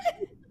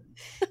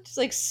 Just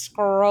like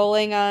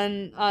scrolling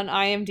on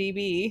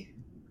IMDb.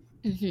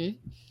 Mm-hmm.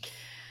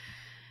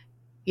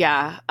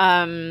 Yeah.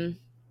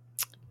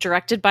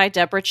 Directed by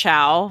Deborah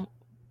Chow.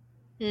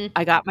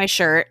 I got my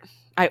shirt.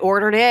 I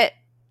ordered it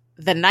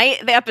the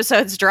night the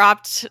episodes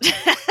dropped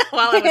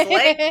while I was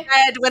laying in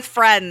bed with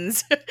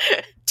friends,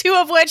 2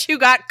 of which who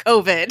got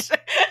COVID. And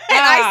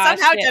I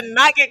somehow did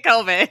not get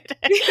COVID.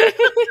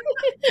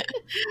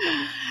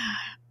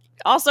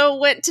 Also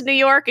went to New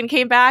York and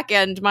came back,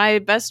 and my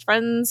best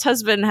friend's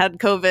husband had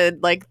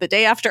COVID like the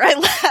day after I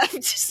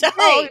left. So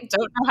I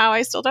don't know how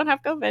I still don't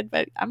have COVID,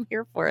 but I'm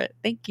here for it.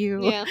 Thank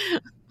you. Yeah.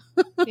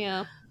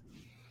 Yeah.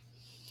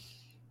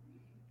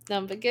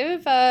 No, but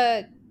give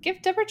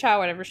Deborah Chow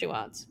whatever she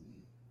wants.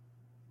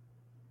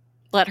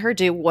 Let her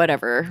do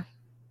whatever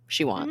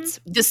she wants.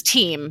 Mm-hmm. This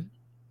team.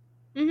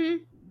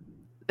 Mm-hmm.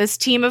 This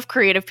team of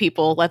creative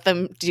people, let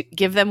them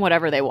give them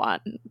whatever they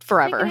want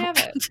forever. They can have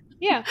it.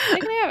 Yeah, they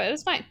can have it.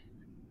 It's fine.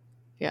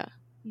 Yeah.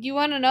 You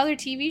want another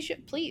TV show?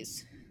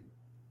 Please.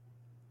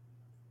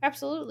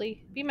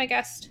 Absolutely. Be my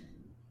guest.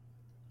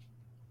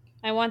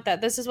 I want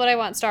that. This is what I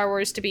want Star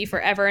Wars to be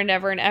forever and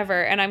ever and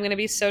ever. And I'm going to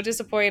be so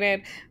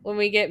disappointed when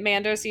we get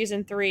Mando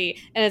season 3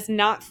 and it's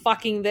not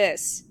fucking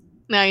this.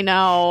 I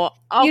know.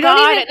 Oh, you God.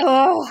 Don't even,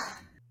 oh.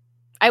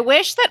 I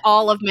wish that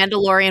all of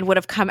Mandalorian would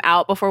have come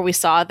out before we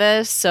saw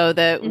this so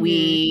that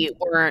we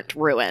weren't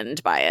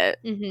ruined by it.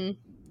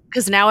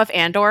 Because now if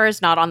Andor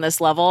is not on this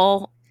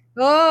level...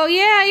 Oh,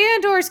 yeah,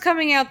 Andor's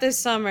coming out this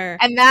summer.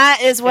 And that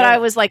is what I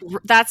was like,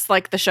 that's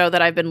like the show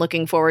that I've been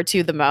looking forward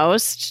to the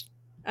most.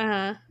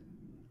 Uh-huh.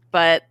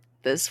 But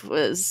this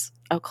was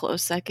a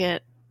close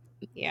second.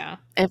 Yeah.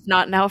 If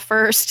not now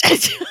first.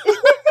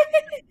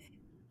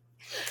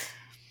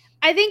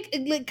 I think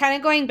kind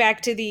of going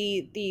back to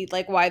the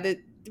like why the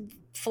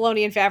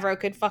Filoni and Favreau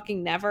could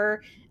fucking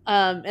never,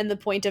 and the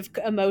point of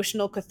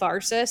emotional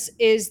catharsis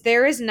is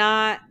there is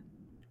not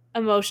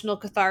emotional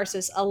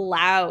catharsis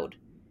allowed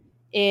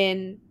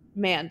in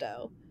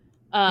Mando.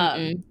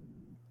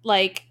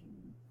 Like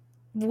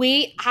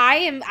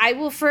I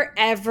will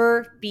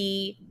forever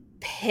be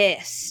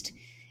pissed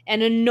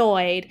and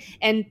annoyed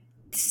and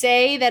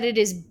say that it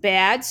is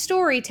bad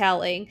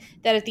storytelling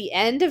that at the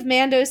end of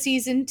Mando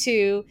season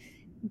 2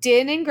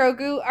 Din and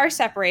Grogu are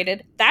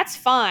separated. That's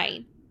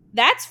fine.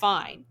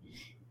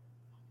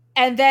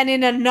 And then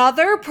in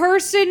another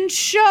person's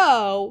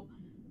show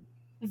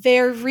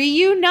they're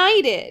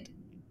reunited.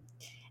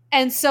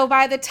 And so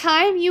by the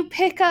time you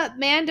pick up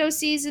Mando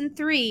season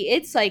 3,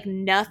 it's like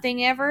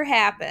nothing ever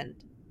happened.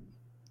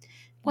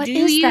 What Do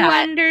is you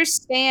that?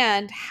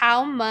 understand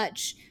how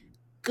much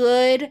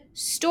good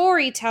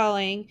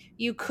storytelling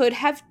you could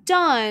have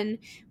done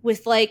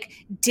with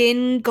like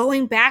Din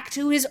going back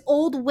to his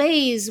old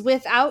ways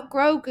without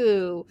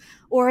Grogu,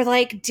 or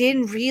like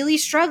Din really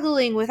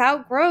struggling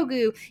without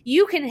Grogu?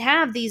 You can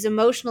have these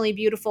emotionally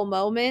beautiful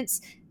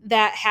moments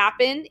that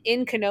happen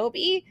in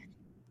Kenobi,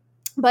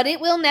 but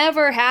it will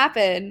never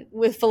happen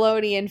with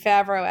Filoni and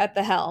Favreau at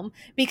the helm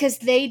because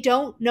they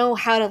don't know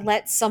how to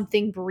let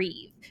something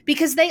breathe.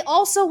 Because they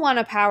also want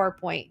a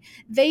PowerPoint.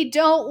 They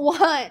don't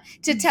want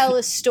to tell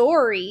a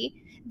story.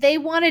 They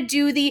want to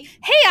do the,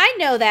 hey, I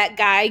know that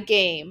guy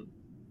game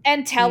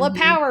and tell a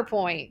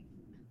PowerPoint.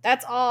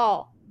 That's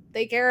all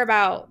they care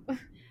about.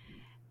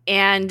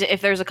 And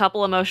if there's a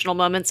couple emotional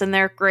moments in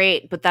there,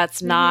 great, but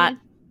that's not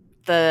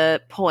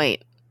the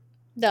point.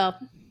 No.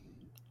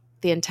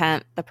 The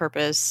intent, the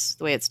purpose,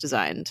 the way it's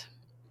designed.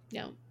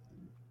 No.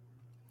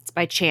 It's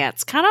by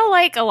chance. Kind of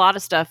like a lot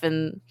of stuff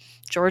in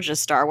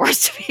George's Star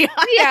Wars, to be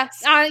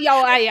honest.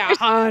 Yeah,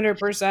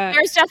 100%.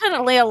 There's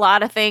definitely a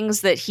lot of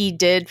things that he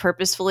did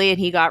purposefully and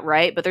he got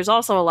right, but there's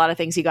also a lot of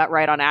things he got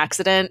right on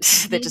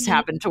accident that just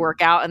happened to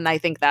work out, and I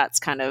think that's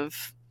kind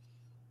of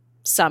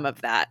some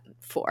of that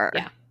for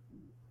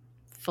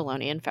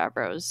Filoni and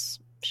Favreau's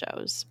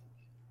shows.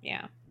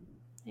 Yeah,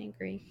 I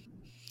agree.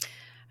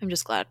 I'm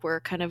just glad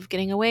we're kind of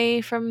getting away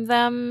from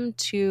them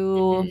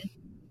to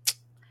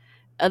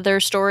other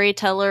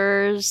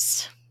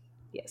storytellers.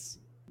 Yes.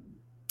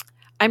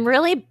 I'm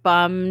really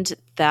bummed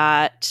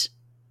that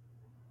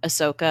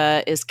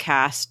Ahsoka is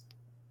cast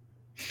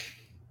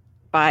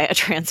by a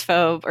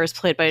transphobe or is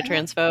played by a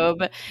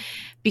transphobe,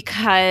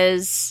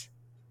 because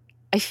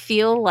I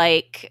feel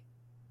like,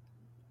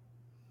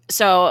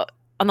 so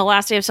on the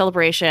last day of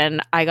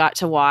Celebration, I got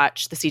to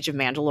watch The Siege of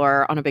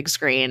Mandalore on a big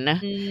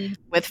screen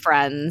with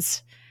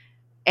friends,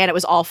 and it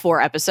was all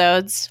 4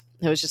 episodes.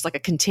 It was just like a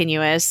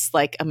continuous,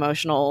 like,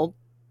 emotional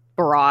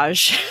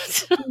barrage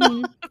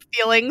of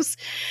feelings.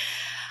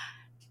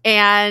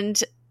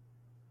 And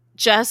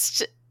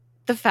just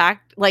the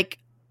fact, like,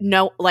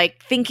 no,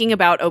 like, thinking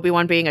about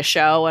Obi-Wan being a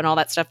show and all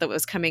that stuff that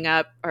was coming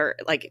up, or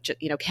like,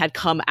 you know, had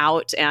come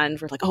out, and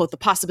we're like, oh, the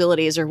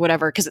possibilities or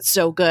whatever, because it's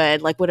so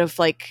good. Like, what if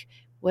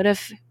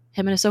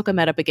him and Ahsoka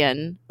met up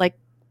again? Like,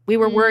 we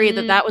were worried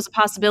that that was a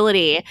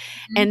possibility.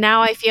 And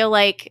now I feel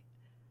like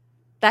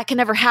that can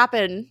never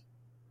happen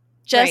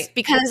just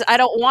because I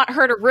don't want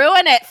her to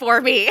ruin it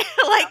for me.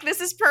 Like,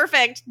 this is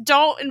perfect.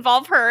 Don't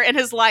involve her in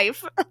his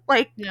life.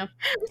 Like, yeah.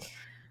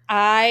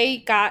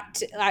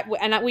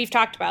 And we've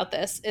talked about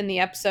this in the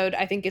episode.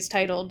 I think it's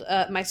titled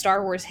 "My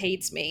Star Wars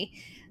Hates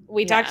Me."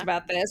 We talked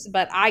about this,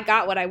 but I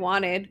got what I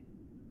wanted.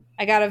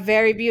 I got a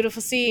very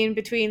beautiful scene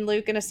between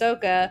Luke and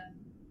Ahsoka.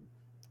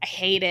 I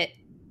hate it.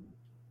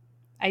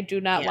 I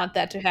do not want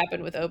that to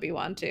happen with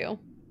Obi-Wan too.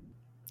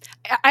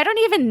 I don't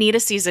even need a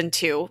season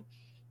 2.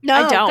 No,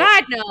 I don't.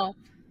 God, no.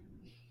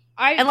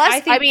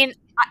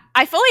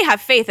 I fully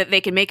have faith that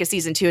they can make a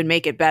season 2 and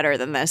make it better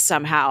than this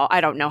somehow.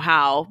 I don't know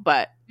how,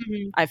 but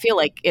I feel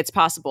like it's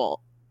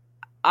possible.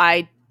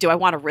 Do I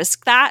want to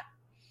risk that?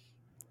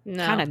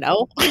 No. Kind of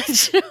no.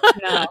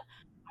 No.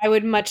 I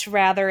would much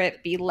rather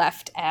it be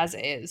left as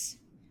is.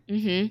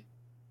 Mm-hmm.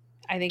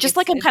 I think just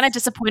like I'm kind of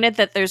disappointed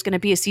that there's going to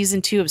be a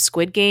season 2 of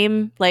Squid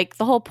Game. Like,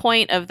 the whole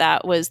point of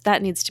that was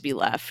that needs to be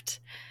left.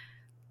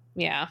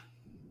 Yeah.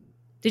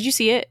 Did you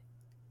see it?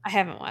 I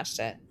haven't watched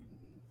it.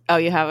 Oh,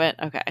 you haven't?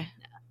 Okay.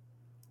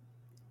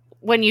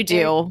 When you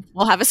do,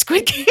 we'll have a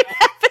Squid Game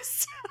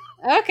episode.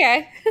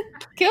 Okay.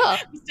 Cool.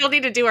 We still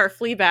need to do our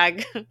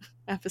Fleabag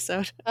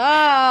episode.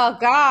 Oh,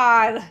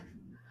 God.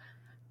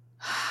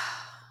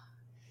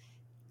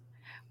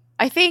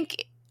 I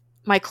think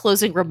my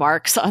closing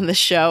remarks on the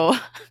show.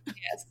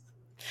 Yes.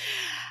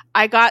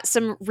 I got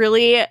some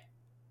really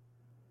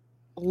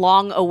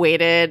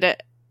long-awaited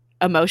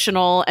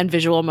emotional and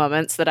visual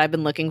moments that I've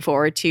been looking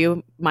forward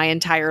to my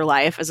entire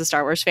life as a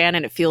Star Wars fan,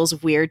 and it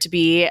feels weird to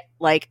be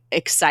like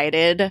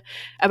excited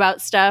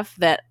about stuff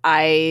that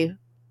I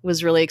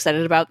was really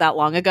excited about that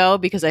long ago,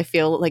 because I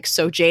feel like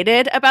so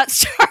jaded about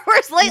Star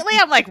Wars lately.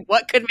 I'm like,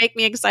 what could make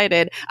me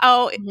excited?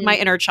 Oh, my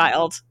inner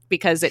child,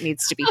 because it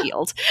needs to be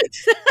healed.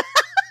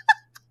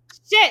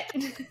 Shit.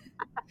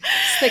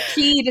 It's the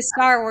key to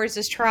Star Wars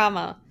is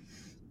trauma.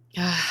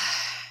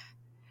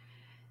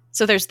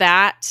 So there's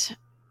that.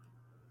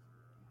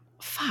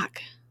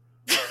 Fuck.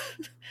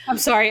 I'm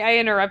sorry, I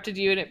interrupted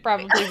you and it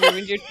probably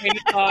ruined your train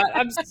of thought.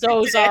 I'm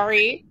so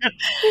sorry.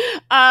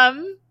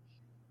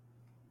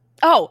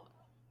 Oh.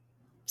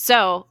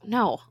 So,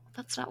 no,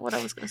 that's not what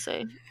I was going to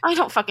say. I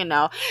don't fucking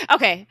know.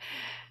 Okay.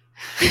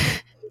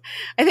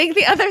 I think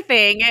the other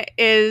thing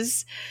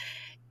is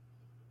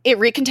it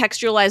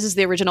recontextualizes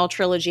the original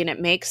trilogy, and it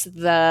makes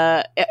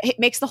the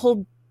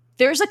whole,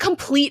 there's a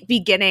complete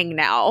beginning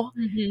now.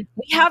 Mm-hmm.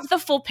 We have the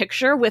full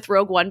picture with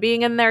Rogue One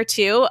being in there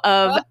too,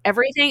 of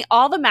everything,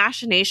 all the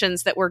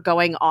machinations that were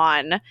going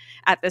on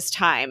at this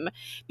time,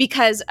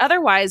 because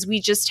otherwise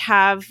we just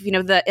have,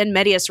 the in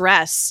medias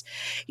res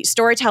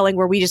storytelling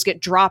where we just get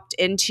dropped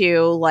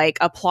into like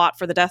a plot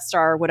for the Death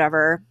Star or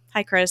whatever.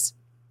 Hi, Chris.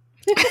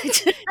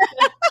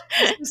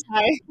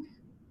 Hi.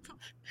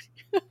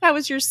 How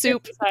was your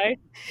soup? Hi.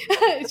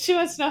 She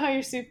wants to know how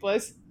your soup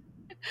was.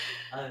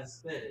 It's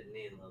good. It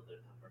needed a little bit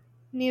of pepper.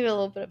 Needed a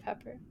little bit of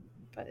pepper,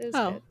 but it was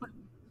good.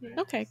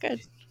 Yeah. Okay,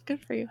 good.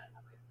 Good for you.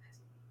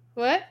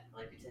 What? I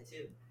like your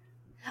tattoo.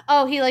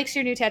 Oh, he likes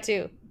your new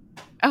tattoo.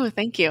 Oh,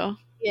 thank you.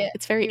 Yeah.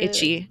 It's very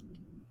itchy.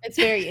 It's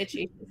very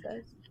itchy, he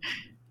says.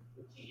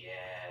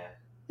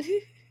 Yeah.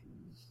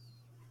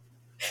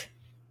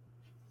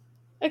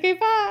 Okay,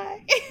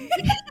 bye.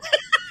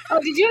 Oh,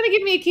 did you want to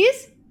give me a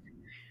kiss?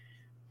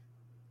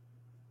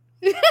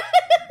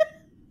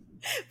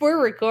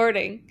 We're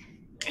recording.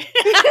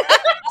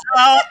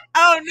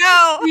 Oh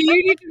no.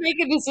 You need to make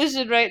a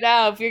decision right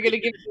now if you're going to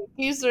give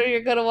me a kiss or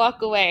you're going to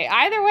walk away.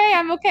 Either way,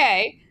 I'm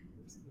okay.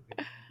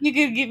 You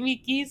can give me a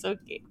kiss,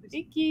 okay.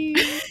 Thank you.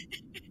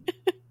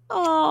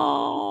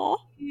 Oh.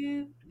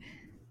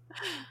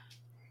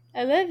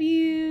 I love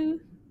you.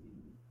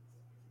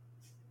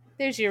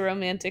 There's your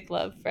romantic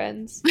love,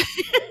 friends. Just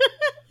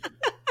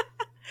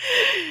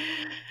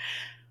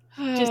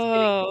kidding. Chris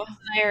and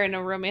I are in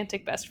a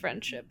romantic best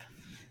friendship.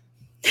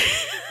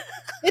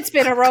 It's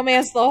been a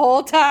romance the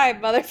whole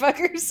time,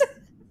 motherfuckers.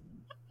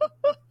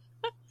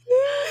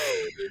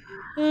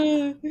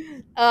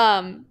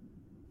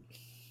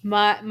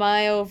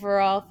 My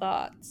overall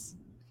thoughts.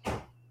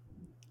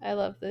 I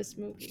love this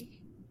movie.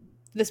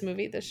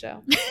 This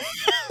show.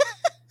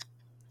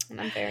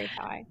 And I'm very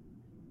high.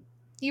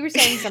 You were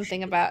saying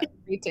something about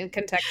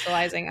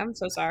contextualizing. I'm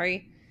so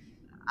sorry.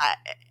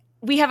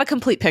 We have a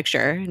complete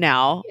picture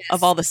now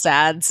of all the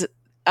sads.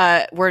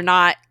 We're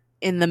not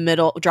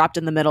dropped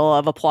in the middle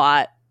of a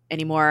plot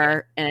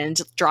anymore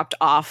and dropped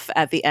off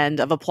at the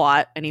end of a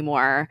plot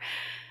anymore.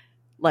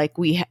 Like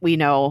we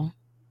know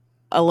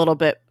a little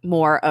bit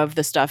more of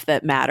the stuff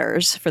that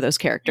matters for those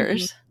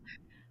characters. Mm-hmm.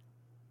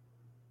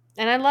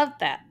 And I love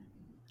that.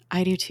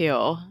 I do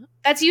too.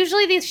 That's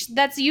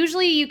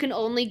usually you can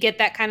only get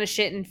that kind of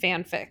shit in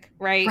fanfic,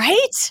 right?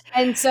 Right?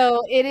 And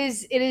so it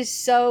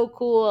is so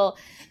cool.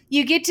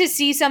 You get to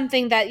see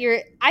something that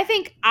I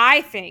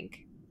think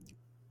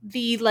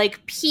the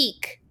like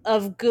peak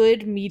of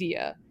good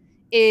media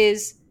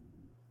is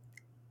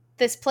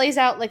this plays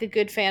out like a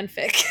good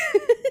fanfic.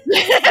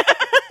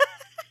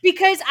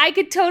 Because I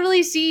could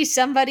totally see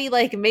somebody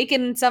like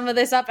making some of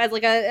this up as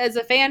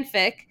a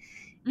fanfic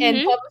and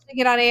publishing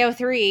it on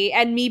AO3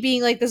 and me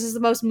being like, this is the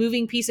most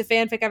moving piece of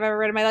fanfic I've ever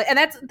read in my life. And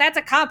that's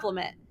a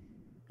compliment.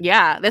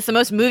 Yeah, that's the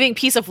most moving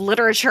piece of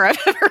literature I've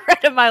ever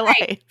read in my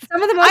life.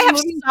 Some of the most I have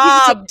moving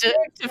sobbed pieces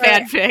to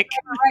fanfic.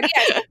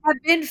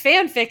 have been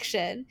fan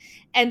fiction.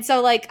 And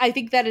so, like, I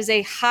think that is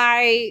a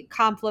high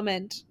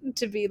compliment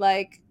to be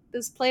like,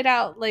 this played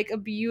out like a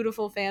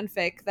beautiful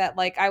fanfic that,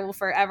 like, I will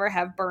forever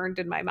have burned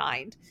in my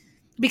mind.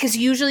 Because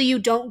usually you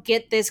don't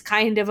get this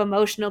kind of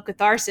emotional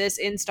catharsis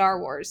in Star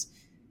Wars.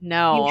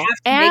 No. You have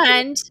to make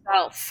it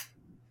yourself.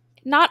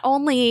 Not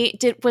only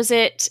was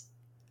it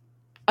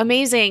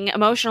amazing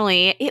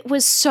emotionally, it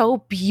was so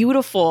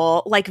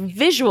beautiful, like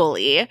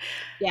visually.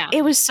 Yeah.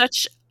 It was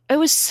such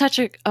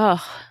a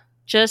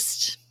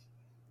just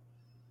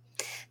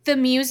the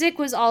music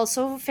was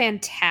also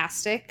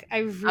fantastic. I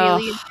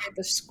really enjoyed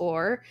the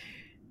score.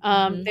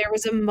 There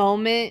was a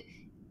moment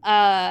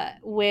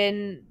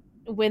when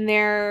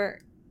they're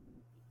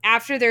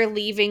after they're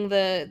leaving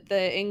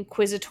the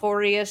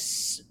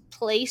Inquisitorious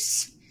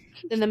place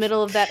in the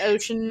middle of that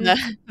ocean,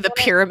 the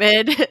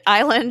pyramid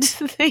island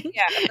thing.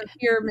 Yeah, the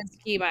pyramid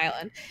scheme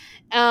island.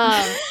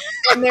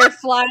 And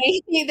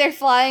they're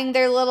flying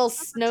their little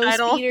snow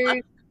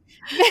speeders.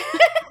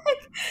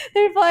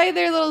 They're flying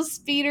their little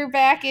speeder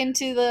back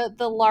into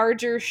the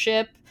larger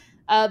ship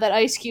that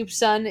Ice Cube's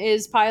son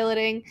is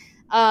piloting.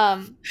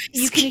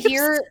 You can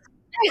hear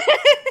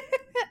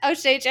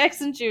O'Shea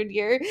Jackson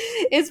Jr.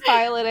 is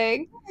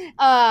piloting.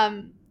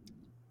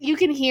 You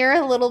can hear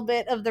a little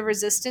bit of the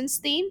Resistance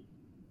theme.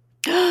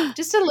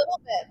 Just a little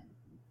bit.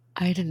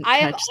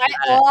 I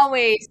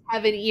always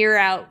have an ear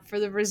out for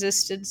the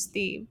Resistance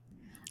theme.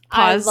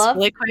 Pause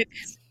really quick.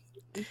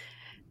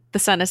 The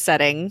sun is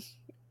setting,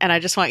 and I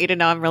just want you to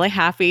know I'm really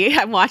happy.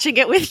 I'm watching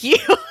it with you.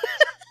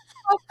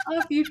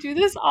 You do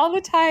this all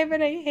the time,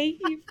 and I hate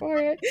you for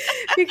it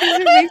because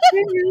it makes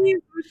me really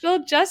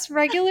emotional. Just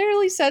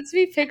regularly sends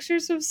me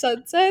pictures of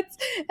sunsets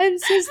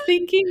and says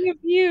thinking of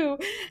you.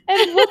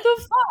 And what the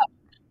fuck?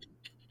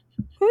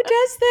 Who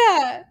does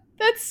that?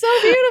 That's so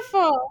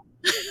beautiful.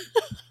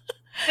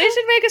 They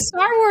should make a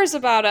Star Wars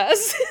about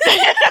us.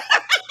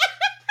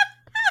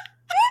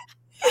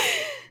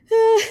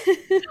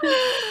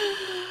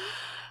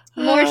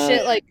 More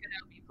shit like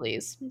Kenobi,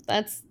 please.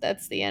 That's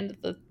the end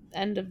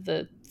of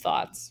the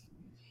thoughts.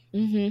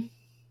 If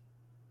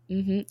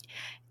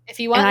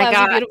you want, I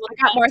got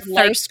more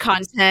thirst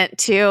content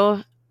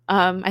too.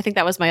 I think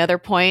that was my other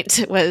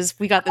point. Was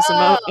we got this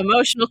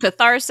emotional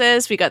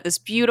catharsis. We got this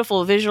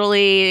beautiful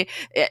visually.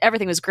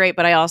 Everything was great,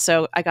 but I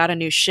got a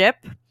new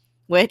ship,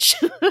 which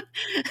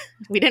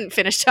we didn't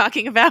finish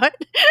talking about.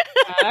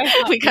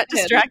 We got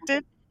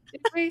distracted.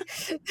 Did we?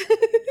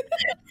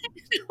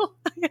 No,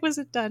 I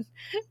wasn't done.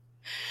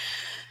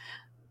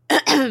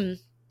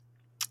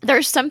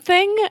 There's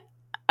something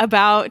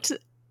about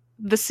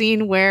the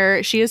scene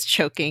where she is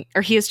choking,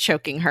 or he is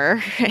choking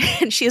her,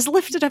 and she is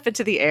lifted up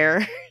into the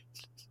air.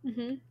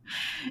 Mm-hmm.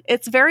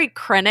 It's very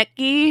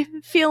Krennic-y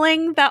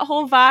feeling, that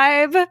whole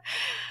vibe.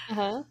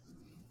 Uh-huh.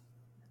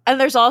 And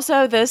there's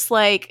also this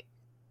a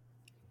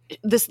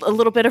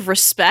little bit of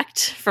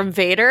respect from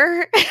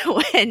Vader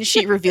when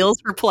she reveals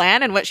her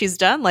plan and what she's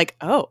done. Like,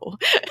 oh,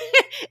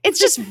 it's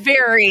just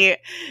very,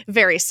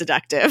 very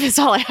seductive is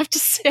all I have to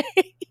say.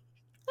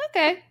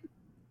 Okay.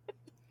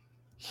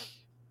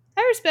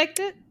 I respect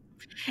it.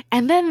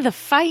 And then the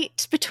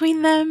fight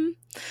between them,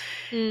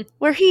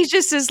 where he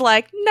just is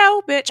like,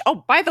 no, bitch.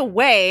 Oh, by the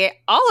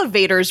way, all of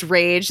Vader's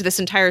rage this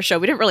entire show,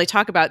 we didn't really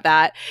talk about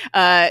that.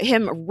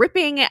 Him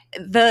ripping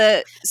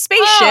the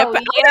spaceship out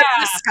of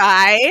the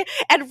sky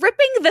and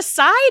ripping the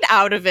side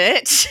out of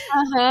it.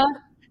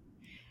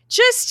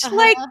 Just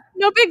like,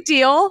 no big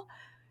deal.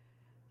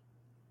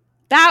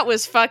 That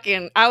was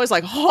fucking, I was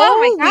like,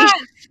 holy my God.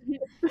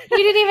 You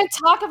didn't even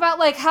talk about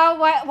like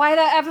why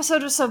that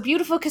episode was so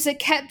beautiful, because it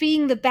kept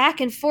being the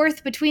back and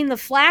forth between the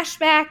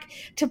flashback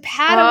to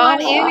Padawan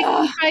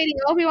Anakin fighting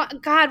Obi-Wan.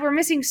 God, we're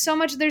missing so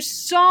much. There's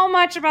so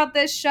much about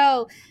this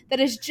show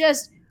that is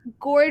just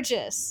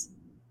gorgeous.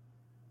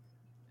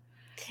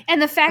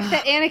 And the fact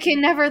that Anakin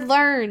never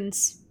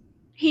learns.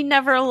 He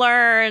never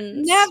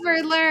learns. Never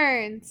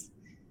learns.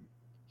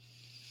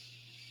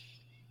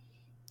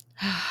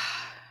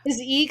 His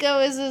ego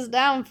is his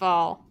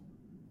downfall.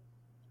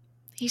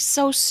 He's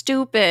so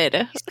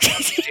stupid.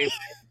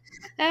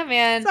 That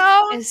man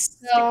is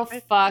so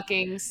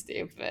fucking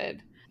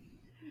stupid.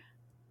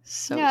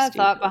 So stupid.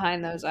 Thought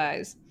behind those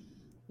eyes.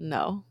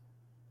 No.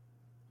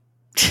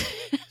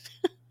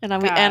 and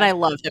I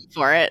love him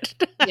for it.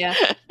 Yeah.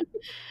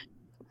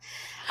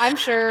 I'm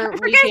sure I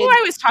forget who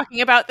I was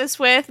talking about this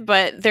with,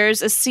 but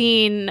there's a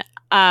scene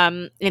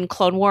in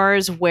Clone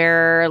Wars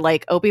where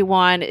like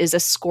Obi-Wan is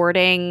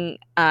escorting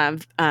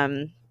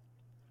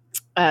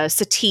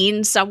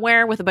Satine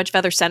somewhere with a bunch of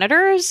other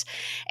senators,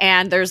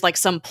 and there's like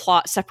some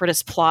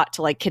separatist plot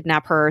to like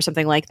kidnap her or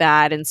something like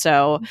that, and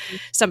so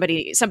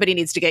somebody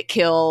needs to get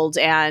killed,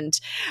 and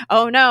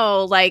oh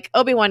no, like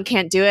Obi-Wan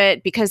can't do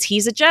it because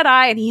he's a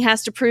Jedi and he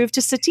has to prove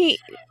to Satine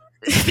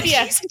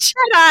He's a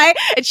Jedi,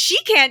 and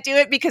she can't do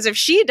it because if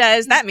she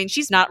does, that means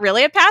she's not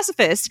really a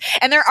pacifist.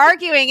 And they're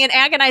arguing and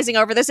agonizing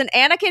over this, and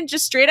Anakin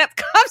just straight up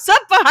comes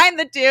up behind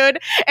the dude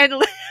and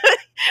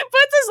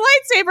puts his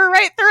lightsaber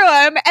right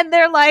through him, and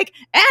they're like,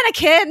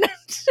 Anakin!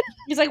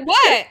 He's like,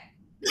 what?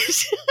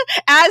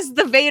 As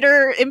the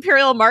Vader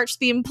Imperial March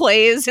theme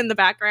plays in the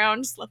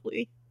background,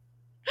 slowly.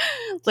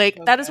 Like,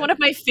 that is one of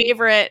my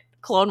favorite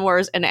Clone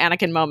Wars and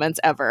Anakin moments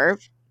ever.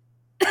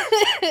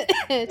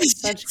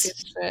 It's such good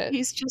shit.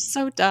 He's just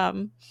so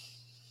dumb.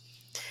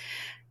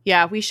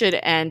 Yeah, we should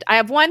end. I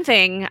have one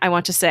thing I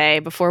want to say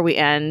before we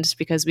end,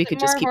 because we could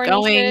just keep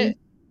going.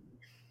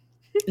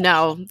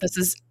 No,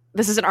 this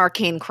is an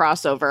Arcane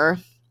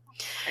crossover.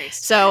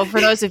 Christ. So for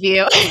those of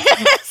you,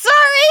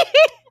 sorry,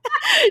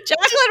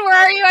 Jacqueline, where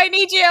are you? I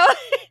need you.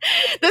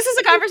 This is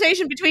a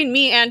conversation between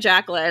me and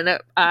Jacqueline.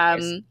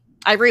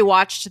 I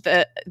rewatched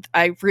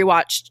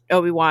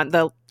Obi-Wan,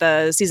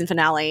 the season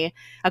finale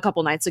a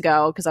couple nights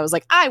ago, because I was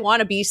like, I want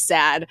to be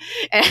sad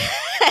and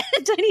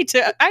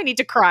I need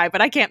to cry,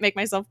 but I can't make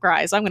myself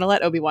cry, so I'm going to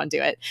let Obi-Wan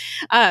do it.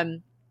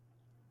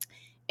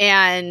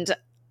 And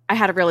I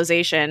had a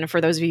realization for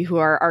those of you who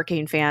are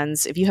Arcane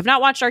fans. If you have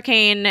not watched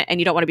Arcane and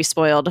you don't want to be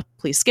spoiled,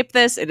 please skip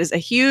this. It is a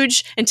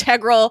huge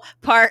integral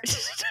part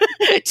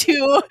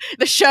to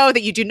the show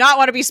that you do not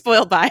want to be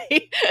spoiled by.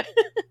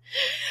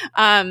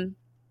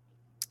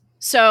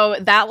 So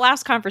that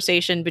last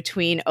conversation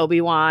between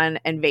Obi-Wan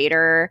and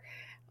Vader,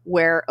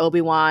 where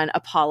Obi-Wan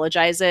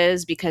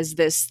apologizes because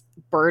this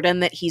burden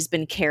that he's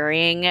been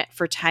carrying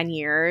for 10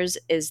 years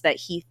is that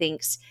he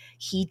thinks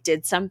he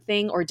did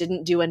something or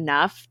didn't do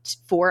enough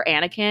for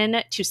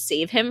Anakin to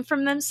save him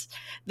from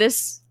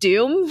this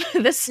doom,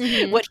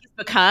 what he's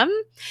become.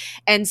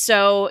 And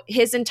so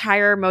his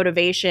entire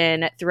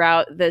motivation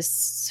throughout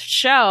this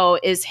show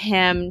is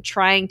him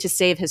trying to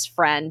save his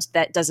friend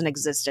that doesn't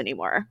exist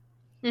anymore.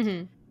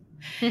 Mm-hmm.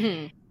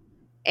 Mm-hmm.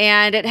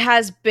 And it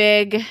has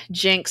big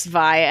Jinx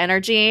Vi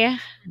energy,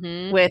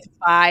 with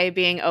Vi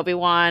being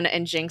Obi-Wan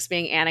and Jinx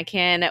being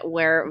Anakin,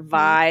 where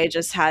Vi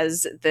just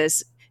has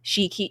this,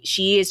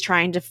 she is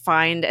trying to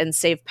find and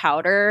save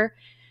Powder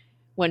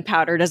when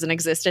Powder doesn't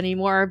exist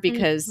anymore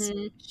because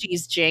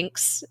she's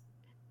Jinx.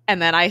 And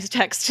then I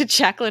texted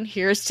Jacqueline,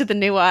 here's to the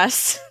new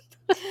us.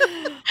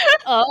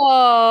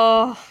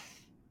 Oh.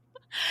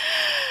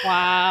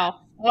 Wow.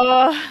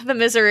 Oh, the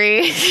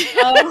misery.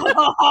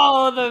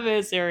 Oh, the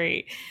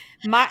misery.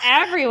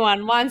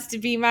 Everyone wants to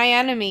be my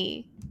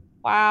enemy.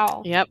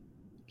 Wow. Yep.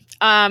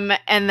 And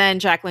then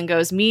Jacqueline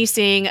goes, me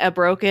seeing a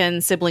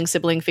broken sibling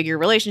figure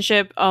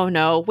relationship. Oh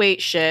no,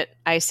 wait, shit.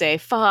 I say,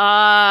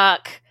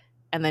 fuck.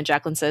 And then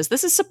Jacqueline says,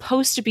 this is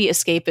supposed to be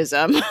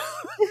escapism.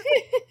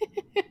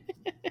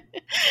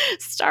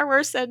 Star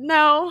Wars said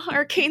no.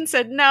 Arcane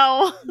said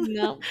no.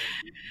 No.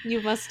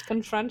 You must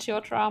confront your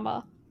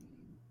trauma.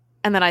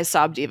 And then I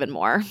sobbed even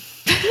more.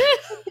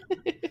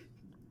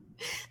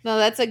 No,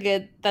 that's a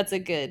good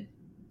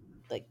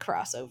like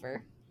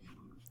crossover.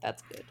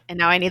 That's good. And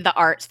now I need the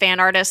fan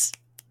artists.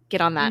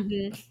 Get on that.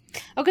 Mm-hmm.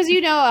 Oh, because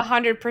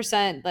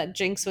 100% that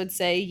Jinx would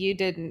say, you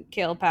didn't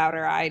kill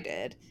Powder, I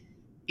did.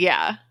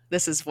 Yeah,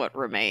 this is what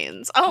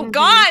remains. Oh,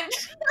 God!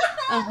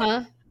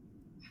 Uh-huh.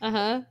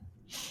 Uh-huh.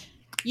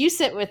 You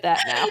sit with that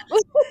now.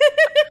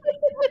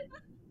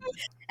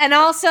 And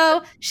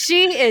also,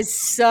 she is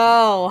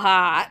so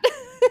hot.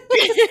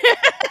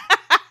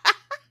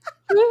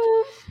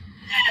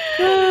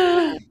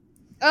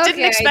 Okay.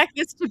 Didn't expect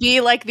this to be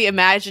like the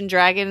Imagine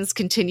Dragons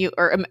continue,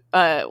 or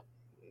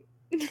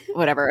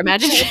whatever.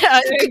 Imagine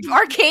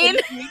Arcane.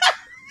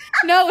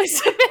 No,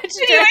 it's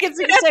Imagine Dragons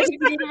Extended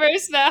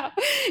Universe now.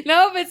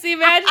 Nope, it's the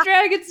Imagine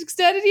Dragons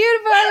Extended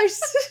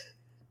Universe.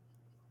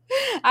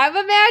 I'm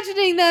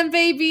imagining them,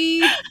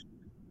 baby.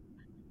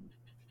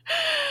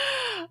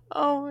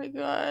 Oh my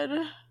God.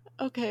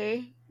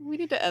 Okay. We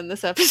need to end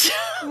this episode.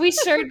 We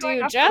sure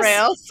do.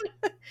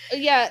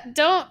 Yeah,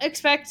 don't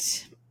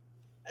expect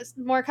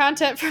more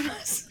content from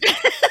us.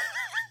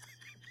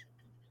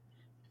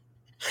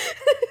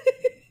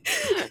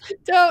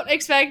 Don't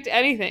expect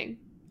anything.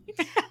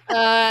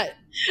 But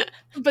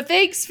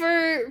thanks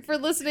for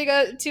listening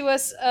to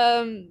us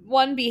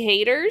be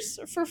haters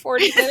for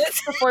 40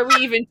 minutes before we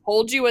even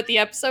told you what the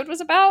episode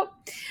was about.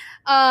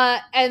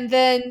 And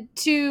then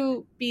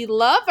to be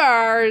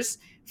lovers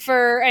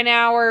for an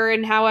hour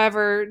and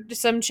however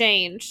some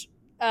change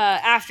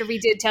after we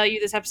did tell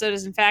you this episode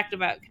is in fact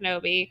about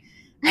Kenobi.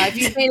 If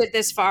you've made it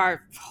this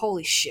far,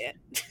 holy shit.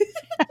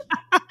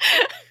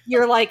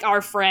 You're like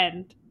our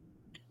friend.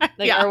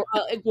 Like our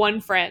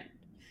one friend.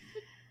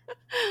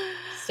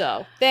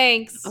 So,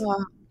 thanks.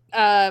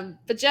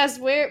 But Jess,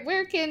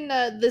 where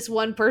can this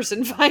one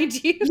person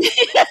find you?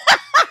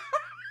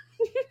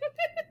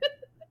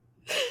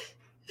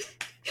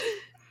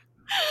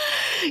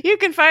 You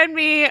can find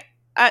me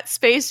at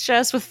Space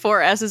Jess with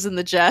 4 S's in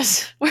the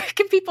Jess. Where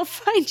can people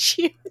find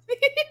you?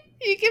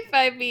 You can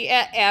find me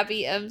at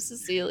Abby M.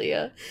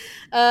 Cecilia.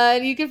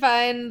 And you can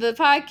find the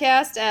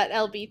podcast at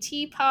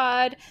LBT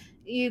Pod.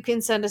 You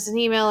can send us an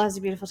email as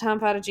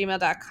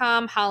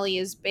beautifultownpod@gmail.com. Holly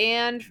is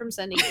banned from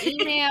sending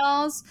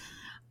emails.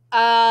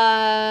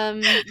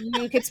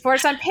 You can support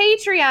us on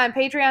Patreon,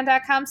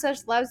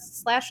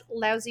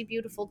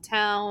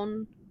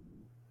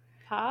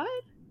 patreon.com//lousybeautifultownpod.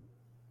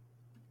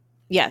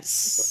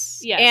 Yes.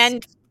 Yes.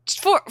 And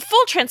for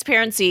full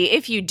transparency,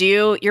 if you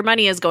do, your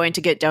money is going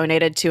to get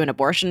donated to an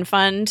abortion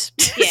fund.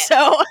 Yes.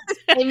 So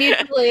A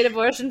mutual aid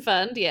abortion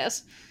fund,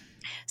 yes.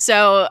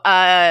 So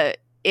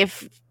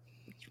if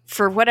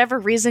for whatever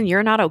reason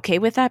you're not okay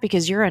with that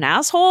because you're an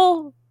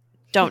asshole,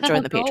 don't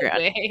join the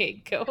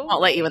Patreon.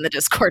 Won't let you in the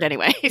Discord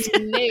anyway.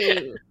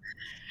 No.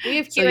 We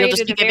have So you'll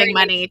just be curated a very giving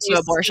money to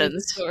exclusive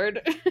abortions.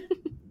 Discord.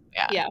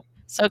 Yeah.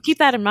 So keep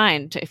that in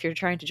mind if you're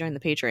trying to join the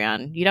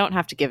Patreon. You don't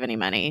have to give any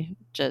money.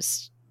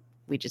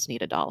 We just need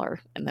 $1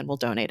 and then we'll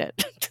donate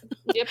it.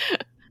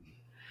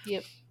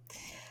 Yep.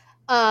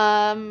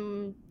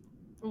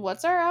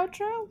 What's our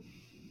outro?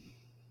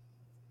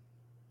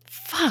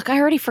 Fuck, I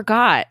already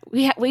forgot.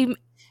 We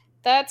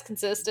That's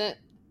consistent.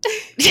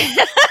 We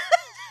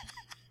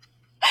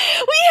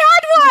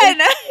had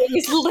one. It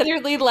was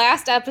literally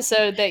last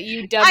episode that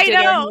you dubbed in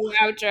our new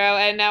outro,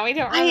 and now we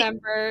don't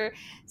remember.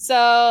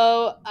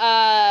 So,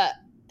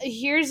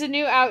 here's a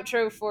new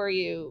outro for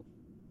you.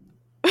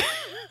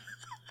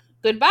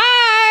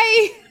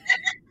 Goodbye.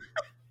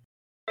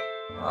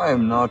 I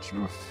am not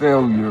your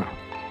failure,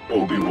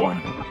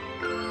 Obi-Wan.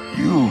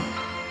 You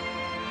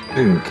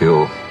didn't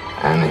kill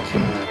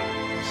Anakin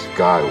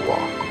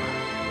Skywalker.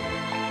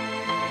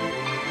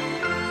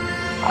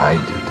 I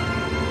did.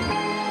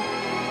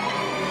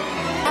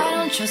 I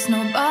don't trust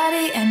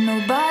nobody and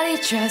nobody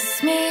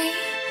trusts me.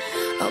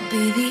 I'll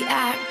be the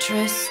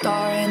actress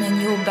starring in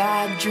your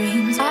bad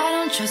dreams. I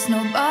don't trust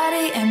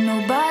nobody and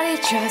nobody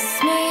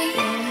trusts me.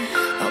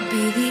 I'll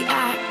be the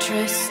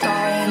actress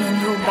starring in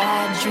your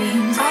bad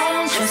dreams. I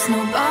don't trust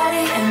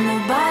nobody and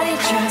nobody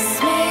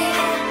trusts me.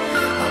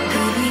 I'll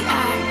be the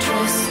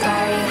actress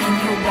starring in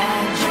your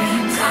bad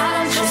dreams. I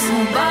don't trust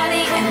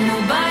nobody and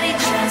nobody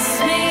trusts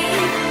me.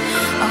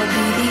 I'll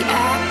be the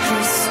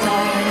actress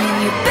starring in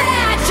your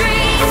bad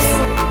dreams.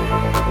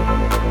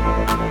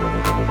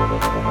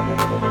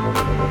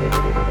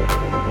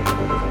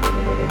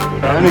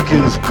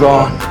 Anakin's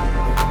gone.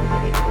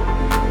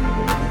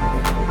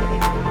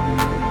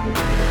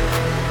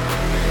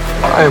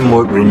 I am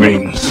what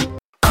remains.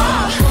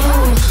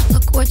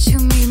 Look what you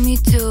made me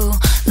do.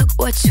 Look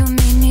what you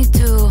made me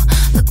do.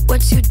 Look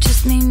what you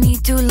just made me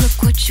do.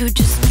 Look what you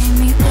just made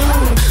me do.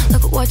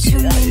 Look what you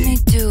made me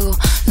do.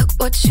 Look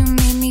what you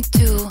made me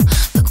do.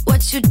 Look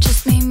what you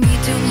just made me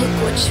do.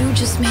 Look what you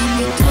just made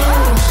me do.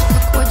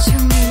 Look what you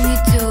made me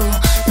do.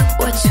 Look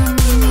what you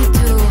made me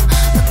do.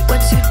 Look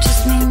what you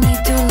just made me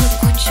do.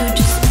 Look what you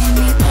just made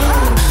me do.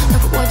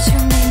 Look what you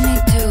made me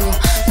do.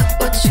 Look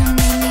what you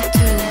made me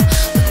do.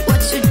 Look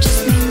what you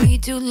just made me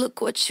do.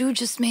 Look what you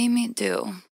just made me do.